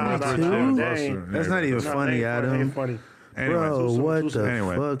 72? Dave & Dang. Buster. That's not even No, funny, ain't Adam. Ain't funny. Anyway, Bro, what the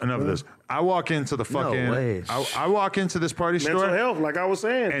anyway, fuck? enough of bro? this. I walk into the fucking. way. I walk into this party Mental store. health, like I was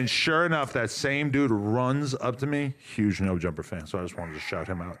saying. And sure enough, that same dude runs up to me. Huge No Jumper fan. So I just wanted to shout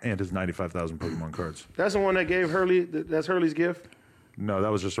him out. And his 95,000 Pokemon cards. That's the one that gave Hurley. That's Hurley's gift. No,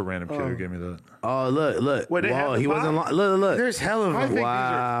 that was just a random kid who gave me that. Oh, look. Wait, they Wow, have the he wasn't. pop? Look. There's hell of I think them.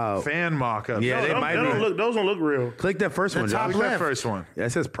 Wow. Fan mock-ups. Yeah, they Them- might they don't be. look. Those don't look real. Click that first one, top Josh. Look at that left. first one.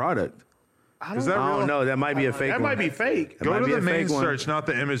 That says product. Is that I real? don't know. That might be a fake That one. might be fake. That Go might to be the a main fake one. search, not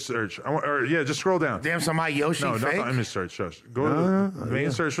the image search. Just scroll down. Damn, so my Yoshi No, fake. not the image search. Josh. Go to the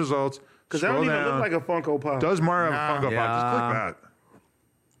main search results. Because that Scroll don't even down. look like a Funko Pop. Does Mario have a Funko Pop? Yeah. Just click that.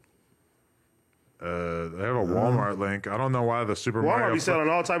 They have a Walmart link. I don't know why the Super Walmart Mario. be selling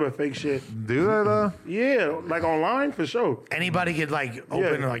all type of fake shit. Do they though? Yeah, like online for sure. Anybody could like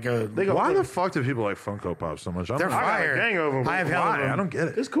open Yeah. like a. They go, Why the fuck do people like Funko Pop so much? They're I fire. a gang of 'em. I have hell of Why? I them. don't get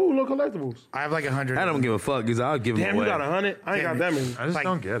it. It's cool little collectibles. I have like 100. I don't give a fuck because I'll give them Damn, away. you got 100? I ain't got that many. I just like-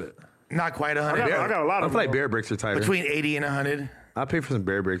 don't get it. Not quite I 100. got a lot I of feel like them. bear bricks are tighter. Between 80 and 100. I pay for some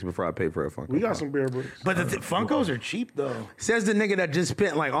bear bricks before I pay for a Funko. We got Pop. some bear bricks. But the Funkos are cheap though. Says the nigga that just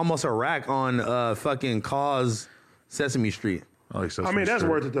spent like almost a rack on fucking Cause Sesame Street. I like I mean, that's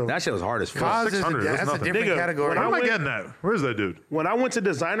worth it though. That shit was hard as fuck. Cause is 600, that's that's a nothing. different Nigga, category. when Where am I went- getting that? Where's that dude? When I went to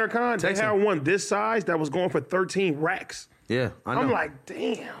Designer Con, they Text had him. one this size that was going for 13 racks. Yeah, I know. I'm like,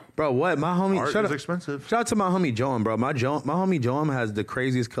 damn. bro, what? My homie, Art shut is up. expensive. Shout out to my homie Joam, bro. My homie Joam has the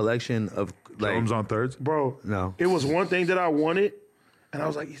craziest collection of like. Jones on thirds. Bro, No. It was one thing that I wanted, and I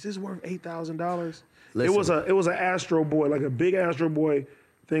was like, is this worth $8,000? It Listen. was an Astro Boy, like a big Astro Boy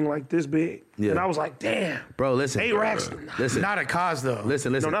thing like this big. Yeah. And I was like, damn. Bro, listen. 8 racks. Listen. Not a Cause though.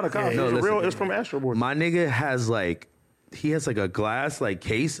 Listen. No, not a copy. No, It's a listen. real, it's from Astro Boy. My nigga has like, he has like a glass like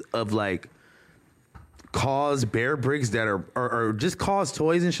case of like Cause bear bricks that are or just Cause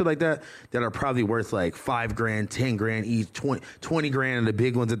toys and shit like that are probably worth like $5 grand, 10 grand each, 20 grand, and the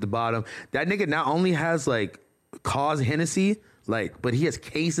big ones at the bottom. That nigga not only has like Cause Hennessy, like, but he has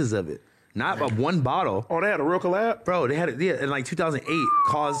cases of it, not but one bottle. Oh, they had a real collab? Bro, they had it in like 2008,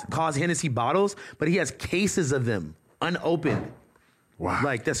 Cause Hennessy bottles, but he has cases of them unopened. Wow.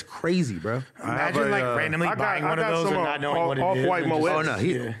 Like that's crazy, bro. Imagine like randomly I got- buying I one of got those some and not knowing what it is. off-white and just- Moet. Oh no,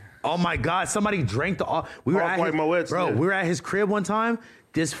 he. Yeah. Oh my God! Somebody drank the. We were at Off-white his, Moets, bro. yeah. We were at his crib one time.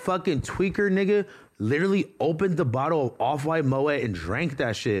 This fucking tweaker nigga literally opened the bottle of Off-White Moet and drank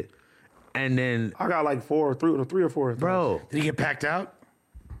that shit, and then I got like three or four. bro, Did he get packed out?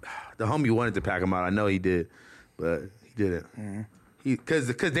 The homie wanted to pack him out. I know he did, but he didn't. Because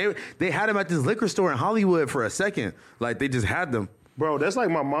they had him at this liquor store in Hollywood for a second. Like, they just had them. Bro, that's like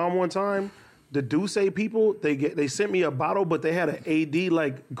my mom one time. The Douce people, they sent me a bottle, but they had an AD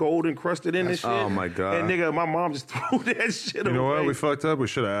like gold encrusted in this shit. Oh my God. And nigga, my mom just threw that shit away. You know what? We fucked up. We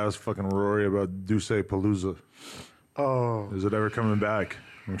should have asked fucking Rory about Douce Palooza. Oh, Is it ever coming back?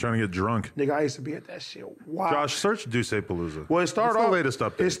 I'm trying to get drunk. nigga, I used to be at that shit. Wow. Josh, search Douce Palooza. Well, it started What's off. the latest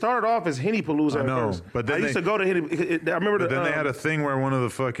update. It started off as Henny Palooza. I know, at first. but then I used they- to go to Henny. I remember But then they had a thing where one of the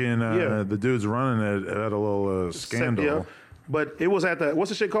fucking the dudes running it had a little scandal. Yeah. But it was at the what's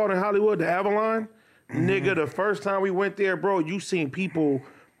the shit called in Hollywood? The Avalon. Nigga, the first time we went there, bro, you seen people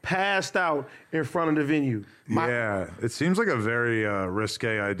passed out in front of the venue. Yeah, it seems like a very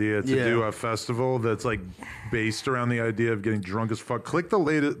risque idea to do a festival that's like based around the idea of getting drunk as fuck. Click the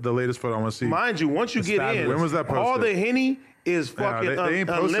latest photo. I want to see. Mind you, once you get in, When was that posted? all the Henny is Yeah, fucking they ain't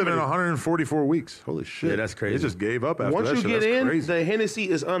posted unlimited. in 144 weeks. Holy shit. Yeah, that's crazy. They just gave up after Once that you shit. get That's in, crazy. the Hennessy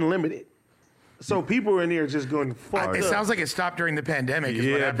is unlimited. So people are in there just going fuck. It up. sounds like it stopped during the pandemic. Is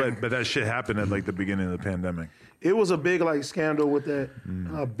what Yeah, happened. but that shit happened at like the beginning of the pandemic. It was a big like scandal with that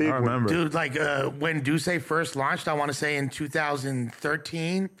big I remember. Dude, like when Douce first launched, I want to say in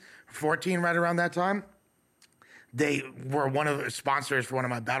 2013, 14, right around that time, they were one of the sponsors for one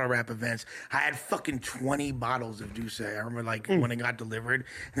of my battle rap events. I had fucking 20 bottles of Douce. I remember like when it got delivered,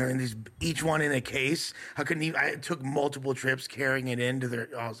 they're in these, each one in a case. I couldn't even, I took multiple trips carrying it into their,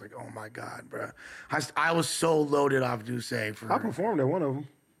 I was like, oh my God, bro. I was so loaded off Douce I for, performed at one of them.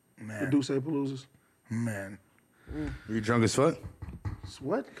 The man, Douce Paloozas. man. You drunk as fuck?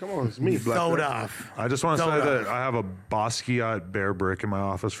 What? Come on, it's me. Throwed off. I just want to say Soda. that I have a Basquiat bear brick in my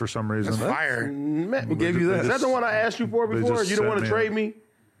office for some reason. That's fire. Man, Who gave you that? Is that the one I asked you for They before? just You don't want sent to me trade a- me?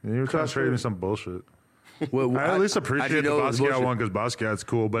 You were trying to trade me some bullshit. Well, I at least appreciate the Basquiat one because Basquiat's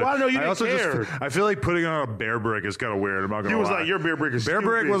cool. But Well, I know you didn't also care. I feel like putting on a bear brick is kind of weird. I'm not gonna He was lie. like, your bear brick is Bear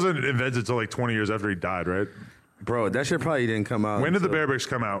brick stupid. wasn't invented until like 20 years after he died, right? Bro, that shit probably didn't come out. When did the until- bear bricks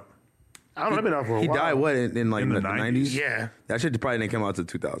come out? I don't know. I've been out for a He while. died what in like In the the 90s? Yeah, That shit probably didn't come out to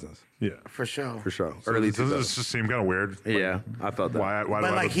 2000s Yeah, for sure. for sure. So Early doesn't 2000s. this just seem kind of weird? Yeah, I felt that. Why do But I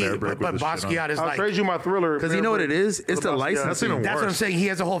have like a bear brick but with this shit on? Basquiat is I'll like, trade you my Thriller. Because you know what it is? It's the Basquiat. licensing. That's even that's what I'm worse. saying. He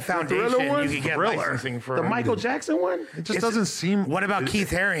has a whole foundation. Thriller You one? can get Thriller. licensing for The Michael Jackson one? It just It's- doesn't seem. What about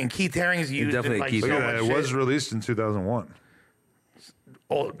Keith Haring? Keith Haring is used definitely in like Keith so Look Haring. at much that. It shit. was released in 2001.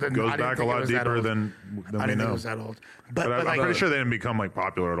 Old. Then Goes I didn't back a think it lot was that deeper old. than I we didn't think know. it was that old. But But I'm like, pretty sure they didn't become like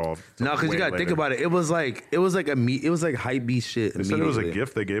popular at all. No, because you gotta think about it. It was like hype beast shit. They said it was a immediately.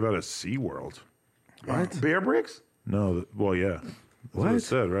 gift they gave out at SeaWorld. Bear bricks? No, well, yeah. That's what it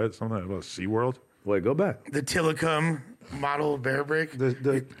said, right? Something about SeaWorld. Wait, go back. the Tillicum model bear brick.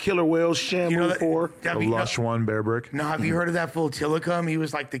 The Killer Whale Shamu You know that, 4. A have you- Lush one bear brick. No, have you heard of that fool Tillicum? He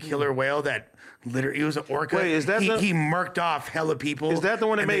was like the killer whale that literally, he was an orca. Wait, is that he, the- he murked off hella people. Is that the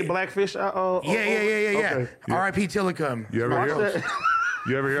one that and made they- Blackfish? Yeah. Okay. R.I.P. Tillicum. You ever Watch hear? that.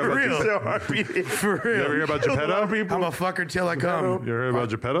 You ever hear For about? real. For real. You ever hear about Geppetto? I'm a fucker Tillicum. You ever heard about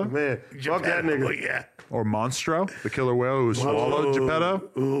Geppetto Man, fuck that nigga. Oh, yeah. or Monstro, the killer whale who swallowed Geppetto?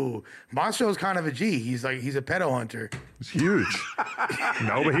 Ooh. Monstro's kind of a G. He's a pedo hunter. It's huge.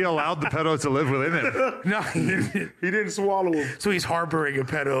 No, but he allowed the pedo to live within him. No, He didn't swallow him. so he's harboring a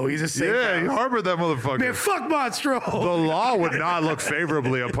pedo. He's a safe Yeah, he house. harbored that motherfucker. Man, fuck Monstro. The law would not look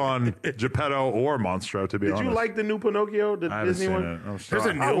favorably upon Geppetto or Monstro, to be Did honest. you like the new Pinocchio, the I haven't Disney seen one? it. I'm There's sorry.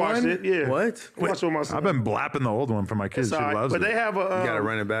 a new I watched one? it. Yeah. What? I watched it with my son. I've been blapping the old one for my kids. It's She all right, loves but it. they have a. You gotta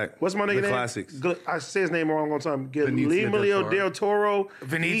run it back. What's my nigga The name? classics. I say his name wrong all the time. Benicio Del Del Toro.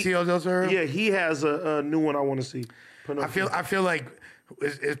 Benicio del Toro? Yeah, he has a new one I want to see. I feel like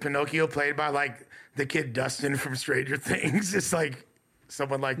is Pinocchio played by like the kid Dustin from Stranger Things? It's like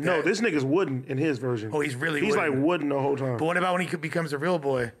someone like that. No, this nigga's wooden in his version. Oh, he's really He's wooden. like wooden the whole time. But what about when he becomes a real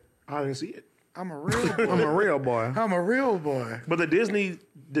boy? I didn't see it. I'm a real boy. I'm a real boy. I'm a real boy. But the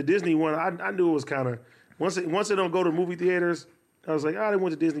Disney one, I knew it was kind of once it don't go to movie theaters. I was like, they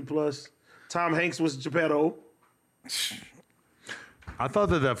went to Disney Plus. Tom Hanks was Geppetto. I thought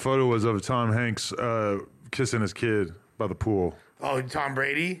that photo was of Tom Hanks kissing his kid by the pool. Oh, Tom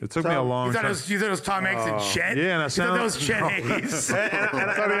Brady. It took me a long You thought, time. it was Tom Hanks and Chet? yeah, and I You thought that was sound- Chet no.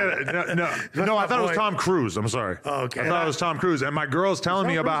 Hayes. No, I thought it was boy. Tom Cruise. I'm sorry. Oh, okay. I thought it was Tom Cruise, and my girl's telling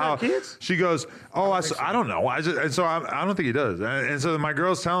me Tom about how Cruise have kids? she goes, "Oh, I don't know." I don't think he does. And so my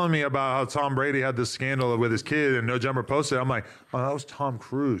girl's telling me about how Tom Brady had this scandal with his kid, and No Jumper posted. I'm like, "Oh, that was Tom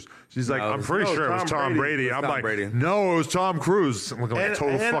Cruise." She's like, No, "I'm pretty no, sure it was Tom Tom Brady. Brady." I'm Tom like, Brady. "No, it was Tom Cruise." I'm looking like a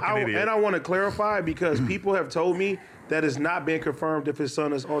total fucking idiot. And I want to clarify because people have told me that has not been confirmed if his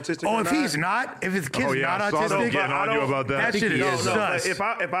son is autistic. Oh, or if not. he's not, if his kid's yeah, not I saw them autistic, getting on you about that. that shit is No, sus. if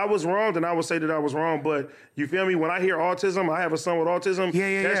I was wrong, then I would say that I was wrong. But you feel me? When I hear autism, I have a son with autism.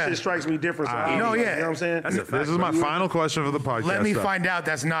 That shit strikes me different. So You know what I'm saying? This is my final question for the podcast. Let me though. find out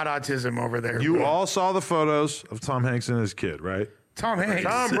that's not autism over there. You bro. all saw the photos of Tom Hanks and his kid, right? Tom Hanks.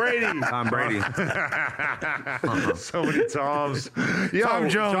 Tom Brady. Tom Brady. So many Toms. Yeah, Tom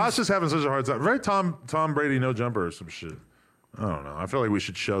Jones. Josh is having such a hard time. Right, Tom Brady, no jumper or some shit. I don't know. I feel like we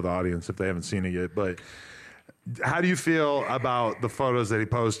should show the audience if they haven't seen it yet. But how do you feel about the photos that he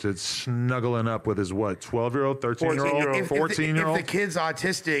posted snuggling up with his 12-year-old, 13-year-old, 14-year-old? If the kid's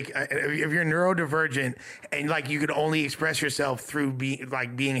autistic, if you're neurodivergent and like you could only express yourself through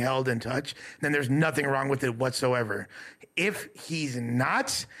being held and touched, then there's nothing wrong with it whatsoever. If he's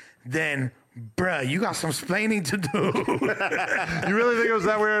not, then bruh, you got some explaining to do. You really think it was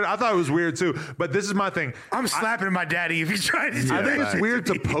that weird? I thought it was weird too. But this is my thing. I'm slapping my daddy if he's trying to do I think that. it's weird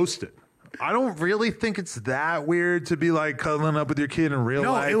to post it. I don't really think it's that weird to be like cuddling up with your kid in real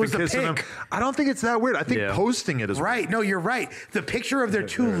No, life it was and the kissing him. pic. I don't think it's that weird. I think posting it is Right. No, you're right. The picture of their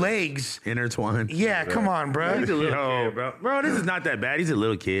two legs. Intertwined. Yeah, come on, bro. He's a little kid, bro. Bro, this is not that bad. He's a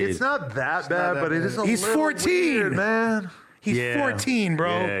little kid. It's not that bad, but it is a He's little 14. weird, man. He's 14, bro.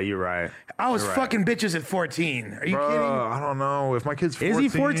 Yeah, you're right. I was fucking bitches at 14. Are you Bro, kidding? I don't know. If my kid's 14. Is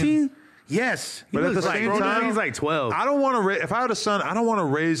he 14? Yes. But at the same time, he's like 12. I don't want to. If I had a son, I don't want to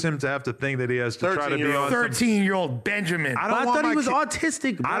raise him to have to think that he has to try to be on. 13-year-old Benjamin. I But I want thought my he was kid-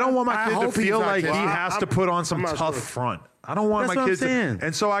 autistic. Bro. I don't want my I kid to hope he's feel like he autistic. has to put on some I'm not tough sure. front. I don't want That's my what I'm kids to, saying.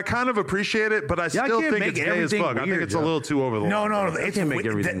 and so I kind of appreciate it, but I still can't think make it's gay as everything fuck. I think weird, it's a Joe. little too over the No, line. no, bro. it's can't make the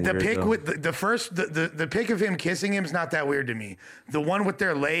everything weird, pic though. with the first the pic of him kissing him is not that weird to me. The one with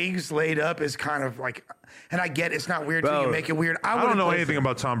their legs laid up is kind of like, and I get it's not weird till Bro, you make it weird. I don't wouldn't know post anything it.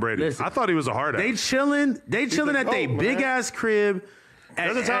 about Tom Brady. Listen, I thought he was a hard They ass. chilling at they GOAT, big ass crib.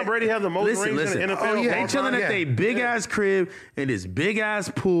 Doesn't Tom Brady have the most rings in the NFL? Oh, yeah. They all chilling time? at they big ass crib in this big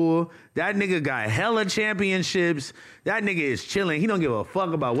ass pool. That nigga got hella championships. That nigga is chilling. He don't give a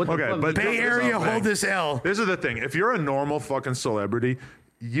fuck about what the Okay, fuck. but Bay Area hold this L. This is the thing. If you're a normal fucking celebrity,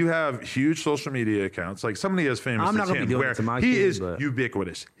 you have huge social media accounts, like somebody as famous I'm not as gonna be him, doing where it to my he kid, is but-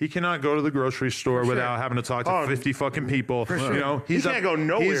 ubiquitous. He cannot go to the grocery store without having to talk to 50 fucking people. You know, He can't go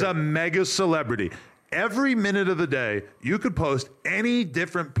nowhere. He's a mega celebrity. Every minute of the day, you could post any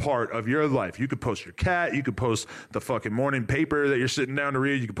different part of your life. You could post your cat. You could post the fucking morning paper that you're sitting down to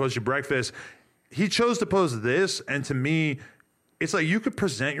read. You could post your breakfast. He chose to post this, and to me, it's like you could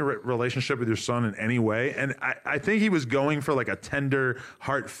present your relationship with your son in any way. And I think he was going for like a tender,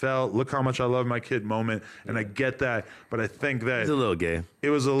 heartfelt, look how much I love my kid moment. And I get that. But I think that He's a little gay.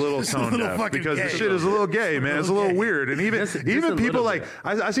 it was a little It's a tone little deaf fucking because the gay. shit is a little gay, man. It's a little gay. weird. And even Just a even people little like,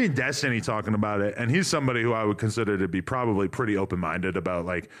 bit. I seen Destiny talking about it. And he's somebody who I would consider to be probably pretty open-minded about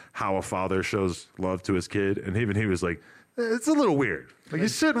like how a father shows love to his kid. And even he was like, it's a little weird. Like you're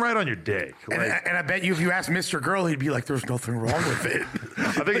sitting right on your dick. And, Like, and I bet you if you asked Mr. Girl, he'd be like, "There's nothing wrong with it."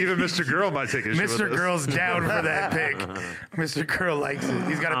 I think even Mr. Girl might take issue with Mr. this. Girl's down for that pic. Mr. Girl likes it.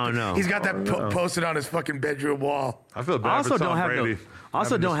 He's got I don't know. He's got that posted on his fucking bedroom wall. I feel bad I also for Tom don't have Brady. no.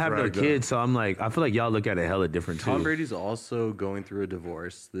 Also having don't this have no drag, though. kids, so I'm like, I feel like y'all look at it hella different too. Tom Brady's also going through a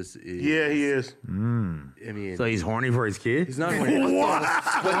divorce. This is Yeah, he is. I mean, So he's horny for his kid. he's not horny. But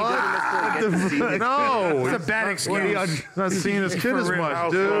he doesn't necessarily get to see his No, It's a bad excuse. not seeing his kid as real.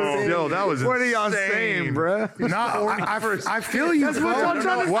 much, dude. Yo, that was What are y'all insane. saying, bruh? No, I feel you.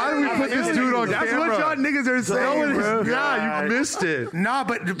 bro. Why did we put this dude on That's camera? what y'all niggas are saying, bro. Yeah, you missed it. Nah,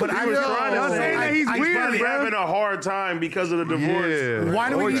 but I was feel trying to Y'all saying that he's weird, Probably bro. having a hard time because of the divorce. Yeah. Why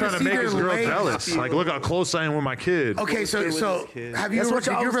do we Or need trying to to see make their his girl legs? jealous? Like, look how close I am with my kid. Okay, so have you That's ever, what did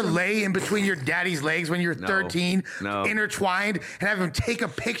you y'all ever was- lay in between your daddy's legs when you're 13, No. intertwined, and have him take a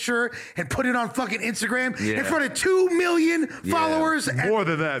picture and put it on fucking Instagram in Yeah. front of 2 million followers? and- More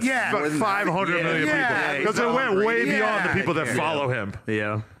than that. Yeah. About 500 million Yeah. people. Because it went way Yeah. beyond the people that follow him.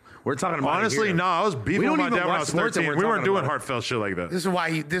 Yeah, we're talking about. Honestly, it no, here. I was beefing We with don't my even dad when I watch was sports and 13. we're We weren't talking doing about it. heartfelt shit like that.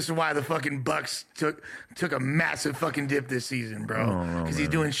 This is why the fucking Bucks took a massive fucking dip this season, bro. Because he's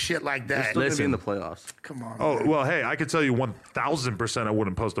doing shit like that. Still gonna be in Listen. the playoffs. Come on. Oh, well, hey, I could tell you 1,000% I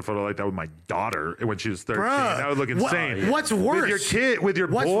wouldn't post a photo like that with my daughter when she was 13. Bruh, That would look what- insane. what's worse? With your kid, with your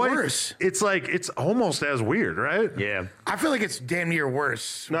What's boy, worse? it's like, it's almost as weird, right? Yeah. I feel like it's damn near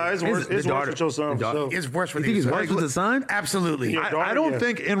worse. No, it's His- worse. the It's daughter- worse with your son. the for daughter- sure. It's worse with You think your he's son. worse with the son? Absolutely. Yeah. I don't Yeah.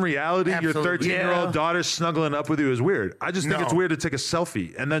 think in reality, Absolutely. your 13-year-old Yeah. daughter snuggling up with you is weird. I just think No. it's weird to take a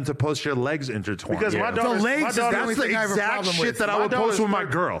selfie and then to post your legs intertwined. Because my daughter, The legs my is the daughter, only That's the thing I have a exact problem shit with. that I My would post daughter's with my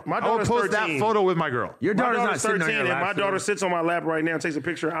thir- girl. my I would daughter's post 13. that photo with my girl. Your my daughter's not daughter's sitting 13, on your and lap. my daughter sits on my lap right now and takes a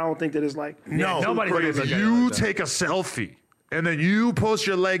picture. I don't think that it's like No. Nobody's But gonna if look at it you like that. take a selfie and then you post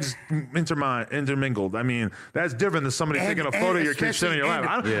your legs intermingled, I mean, that's different than somebody And- taking a and photo of your kid sitting on your lap.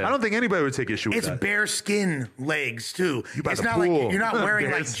 especially- I don't think anybody would take issue with It's that. bare skin legs too. by It's the not pool. like you're not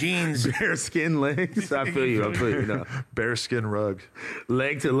wearing like jeans. Bare skin legs. I feel you. No. Bare skin rug.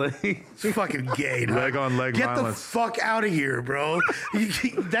 Leg to leg. It's fucking gay. Dog. Leg on leg Get violence. the fuck out of here, bro.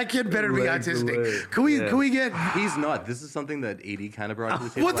 That kid better be Leg to autistic. leg. Can we get? He's not. This is something that AD kind of brought to the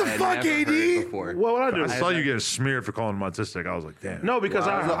table. What the I had fuck, never AD? heard before. what would I do? I saw you getting smeared for calling him autistic. I was like, damn. No, because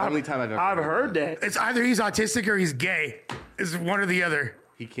Wow. That's the only time I've ever heard that. It's either he's autistic or he's gay. It's one or the other.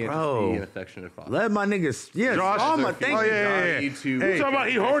 He can't Bro. just be an affectionate father. Let my niggas. Yeah, Josh oh is my a- thank oh, you. yeah. You two. Hey. You talking about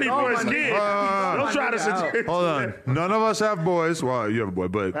he horny for his kid? Don't try to sit. Hold on. None of us have boys. Well, you have a boy,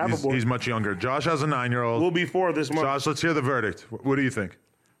 but I have a boy. he's much younger. Josh has a 9-year-old. We'll be 4 this month. Josh, let's hear the verdict. What do you think?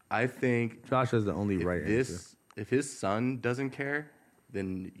 I think Josh is the only right answer. if his son doesn't care,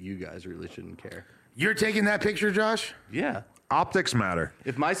 then you guys really shouldn't care. You're taking that picture, Josh? Yeah. Optics matter.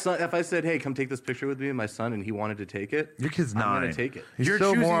 If I said, "Hey, come take this picture with me," and my son, and he wanted to take it, Your kid's I'm 9. gonna take it. He's You're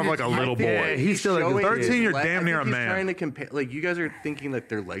still more of choosing like a to- little boy. Yeah, he's still like a showing 13, his you're leg- damn I near think a he's man. Trying to compare, like you guys are thinking like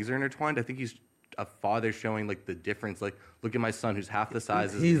their legs are intertwined. I think he's a father showing like the difference. Like, look at my son who's half the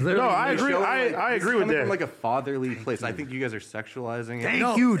size. as He's me. literally. No, I He's agree. showing, I like, he's agree with coming that. From like a fatherly place. I think you guys are sexualizing it.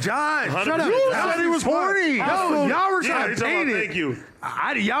 Thank you, Josh. Shut up. You That said he was smart. horny. No, House y'all were Yeah, trying he's to talking paint about it. thank you.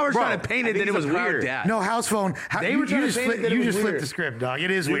 Y'all were trying to paint I it, think then it he's was a proud weird. dad. No, house phone. They were trying to say that it you was just flipped weird. the script, dog.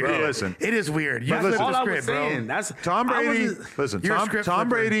 It is weird. did. Listen. It is weird. You But flipped listen. All the I was script, bro. saying. That's Tom I Brady, wasn't- listen, You're a Tom script Tom flipper.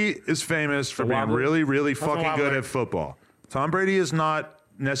 Brady is famous for being wobbler. really, really a fucking wobbler. good at football. Tom Brady is not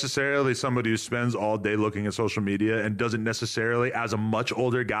necessarily somebody who spends all day looking at social media and doesn't necessarily, as a much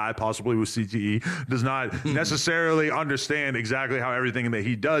older guy, possibly with CTE, does not necessarily understand exactly how everything that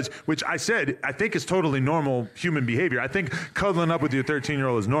he does, which I said, I think is totally normal human behavior. I think cuddling up with your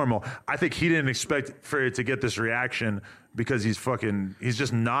 13-year-old is normal. I think he didn't expect for it to get this reaction because he's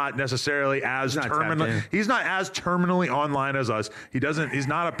just not necessarily as not tapped in. he's not as terminally online as us. He's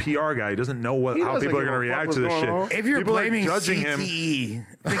not a PR guy. He doesn't know He how doesn't people are give going to a fuck react what's to this going shit. on. If you're People are blaming judging him. CTE,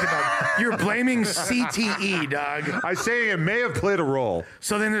 think about it. You're blaming CTE, dog. I say it may have played a role.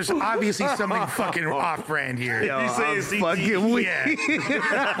 So then there's obviously something fucking off-brand here. Yo, He's saying I'm CTE. fucking weak. Yeah.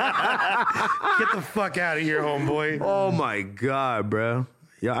 Get the fuck out of here, homeboy. Oh my god, bro.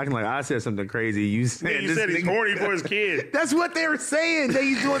 Y'all acting like I said something crazy. You said, You this said he's nigga- horny for his kid. That's what they were saying. That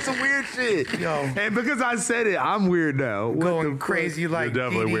he's doing some weird shit. Yo. And because I said it, I'm weird now. What Going the fuck? crazy like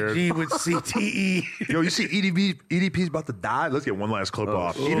definitely DDG with CTE. Yo, you see EDP's about to die? Let's get one last clip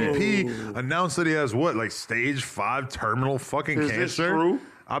off. EDP announced that he has what, stage 5 terminal fucking Is cancer? this true?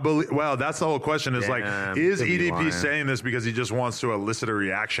 I believe. Well, that's the whole question. Is Damn, is could be EDP lying. saying this because he just wants to elicit a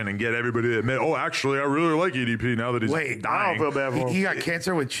reaction and get everybody to admit, oh, actually, I really like EDP now that he's Wait, I don't dying. feel bad for him. He got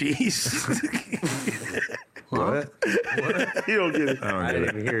cancer with cheese. What? He don't get it. I didn't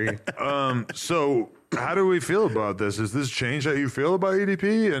even hear you. So, how do we feel about this? Is this change how you feel about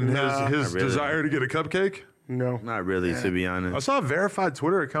EDP and his not really. desire to get a cupcake? No. Not really, to be I honest. saw a verified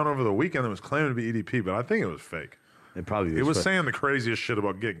Twitter account over the weekend that was claiming to be EDP, but I think it was fake. It probably It was fake. saying the craziest shit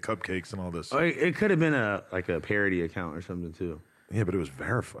about getting cupcakes and all this. Oh, it could have been a parody account or something too. Yeah, but it was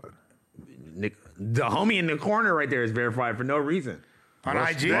verified. Nick, the homie in the corner right there is verified for no reason. On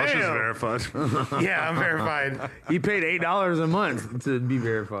IG. Rush is Damn. verified. Yeah, I'm verified. He paid $8 a month to be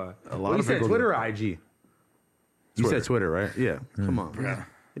verified. A lot of said people Twitter do. or IG? You said Twitter, right? Yeah. Come on, bro.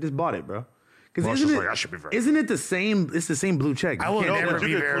 He just bought it, bro. Because Rush isn't is it, like, I should be verified. isn't it the same? It's the same blue check. I will You can't never But tell.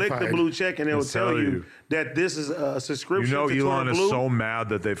 be you can click the verified. blue check and it will It'll tell tell you you. that this is a You subscription know, to Elon Twitter is Blue. so mad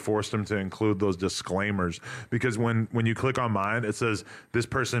that they forced him to include those disclaimers because when you click on mine, it says this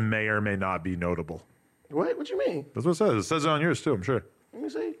person may or may not be notable. What? What you mean? That's what it says. It says it on yours too, I'm sure. Let me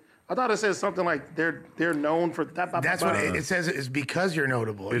see. I thought it said something like they're known for that. That's what it says. It's because you're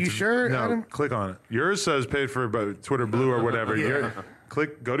notable. Are you It's- sure, No, Adam? click on it. Yours says paid for by Twitter Blue or whatever.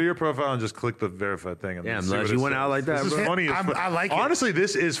 Go to your profile and just click the verified thing. And Damn, see Les, what you it went says. out like that, This bro? is funny. as fuck. I like it. Honestly,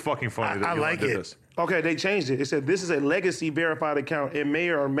 this is fucking funny. That I Elon like did it. This. Okay, they changed it. It said this is a legacy verified account. It may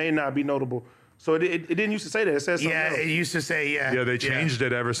or may not be notable. So it didn't used to say that. It says something Yeah, else. it used to say yeah. Yeah, they changed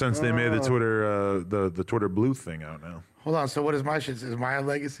it ever since they made the Twitter the Twitter Blue thing out now. Hold on. So what is my shit? Is my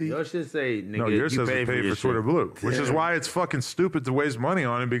legacy? Yours should say, nigga, No, yours you says paid it's paid your for Twitter shit. Blue, which is why it's fucking stupid to waste money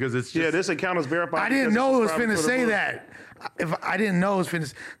on it because it's just Yeah, this account is verified. I didn't because know it was it's subscribed finna to Twitter say Blue. that. If I didn't know it was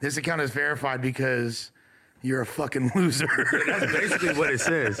finna, this account is verified because you're a fucking loser. That's basically what it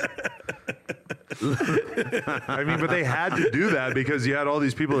says. I mean, but they had to do that because you had all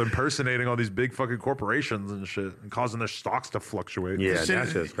these people impersonating all these big fucking corporations and shit and causing their stocks to fluctuate. Yeah,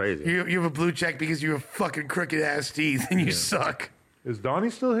 that's just crazy. You have a blue check because you have fucking crooked ass teeth and you suck. Is Donnie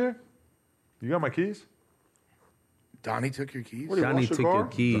still here? You got my keys? Donnie took your keys? What do you Johnny wash your took car? your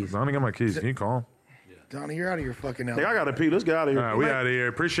keys. Donnie got my keys. Can you call him? Donnie, you're out of your fucking Hey, I gotta pee. Let's get out of here. All right, we out of here.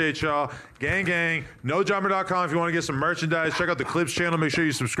 Appreciate y'all. Gang, gang. NoJumper.com if you want to get some merchandise. Check out the Clips channel. Make sure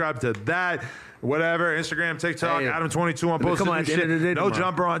you subscribe to that. Whatever. Instagram, TikTok, Hey, Adam22 on but posting come on, new at the shit. end of the day No tomorrow.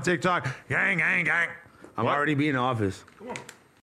 Jumper on TikTok. Gang, gang, gang. I'm What? already being in office. Come on.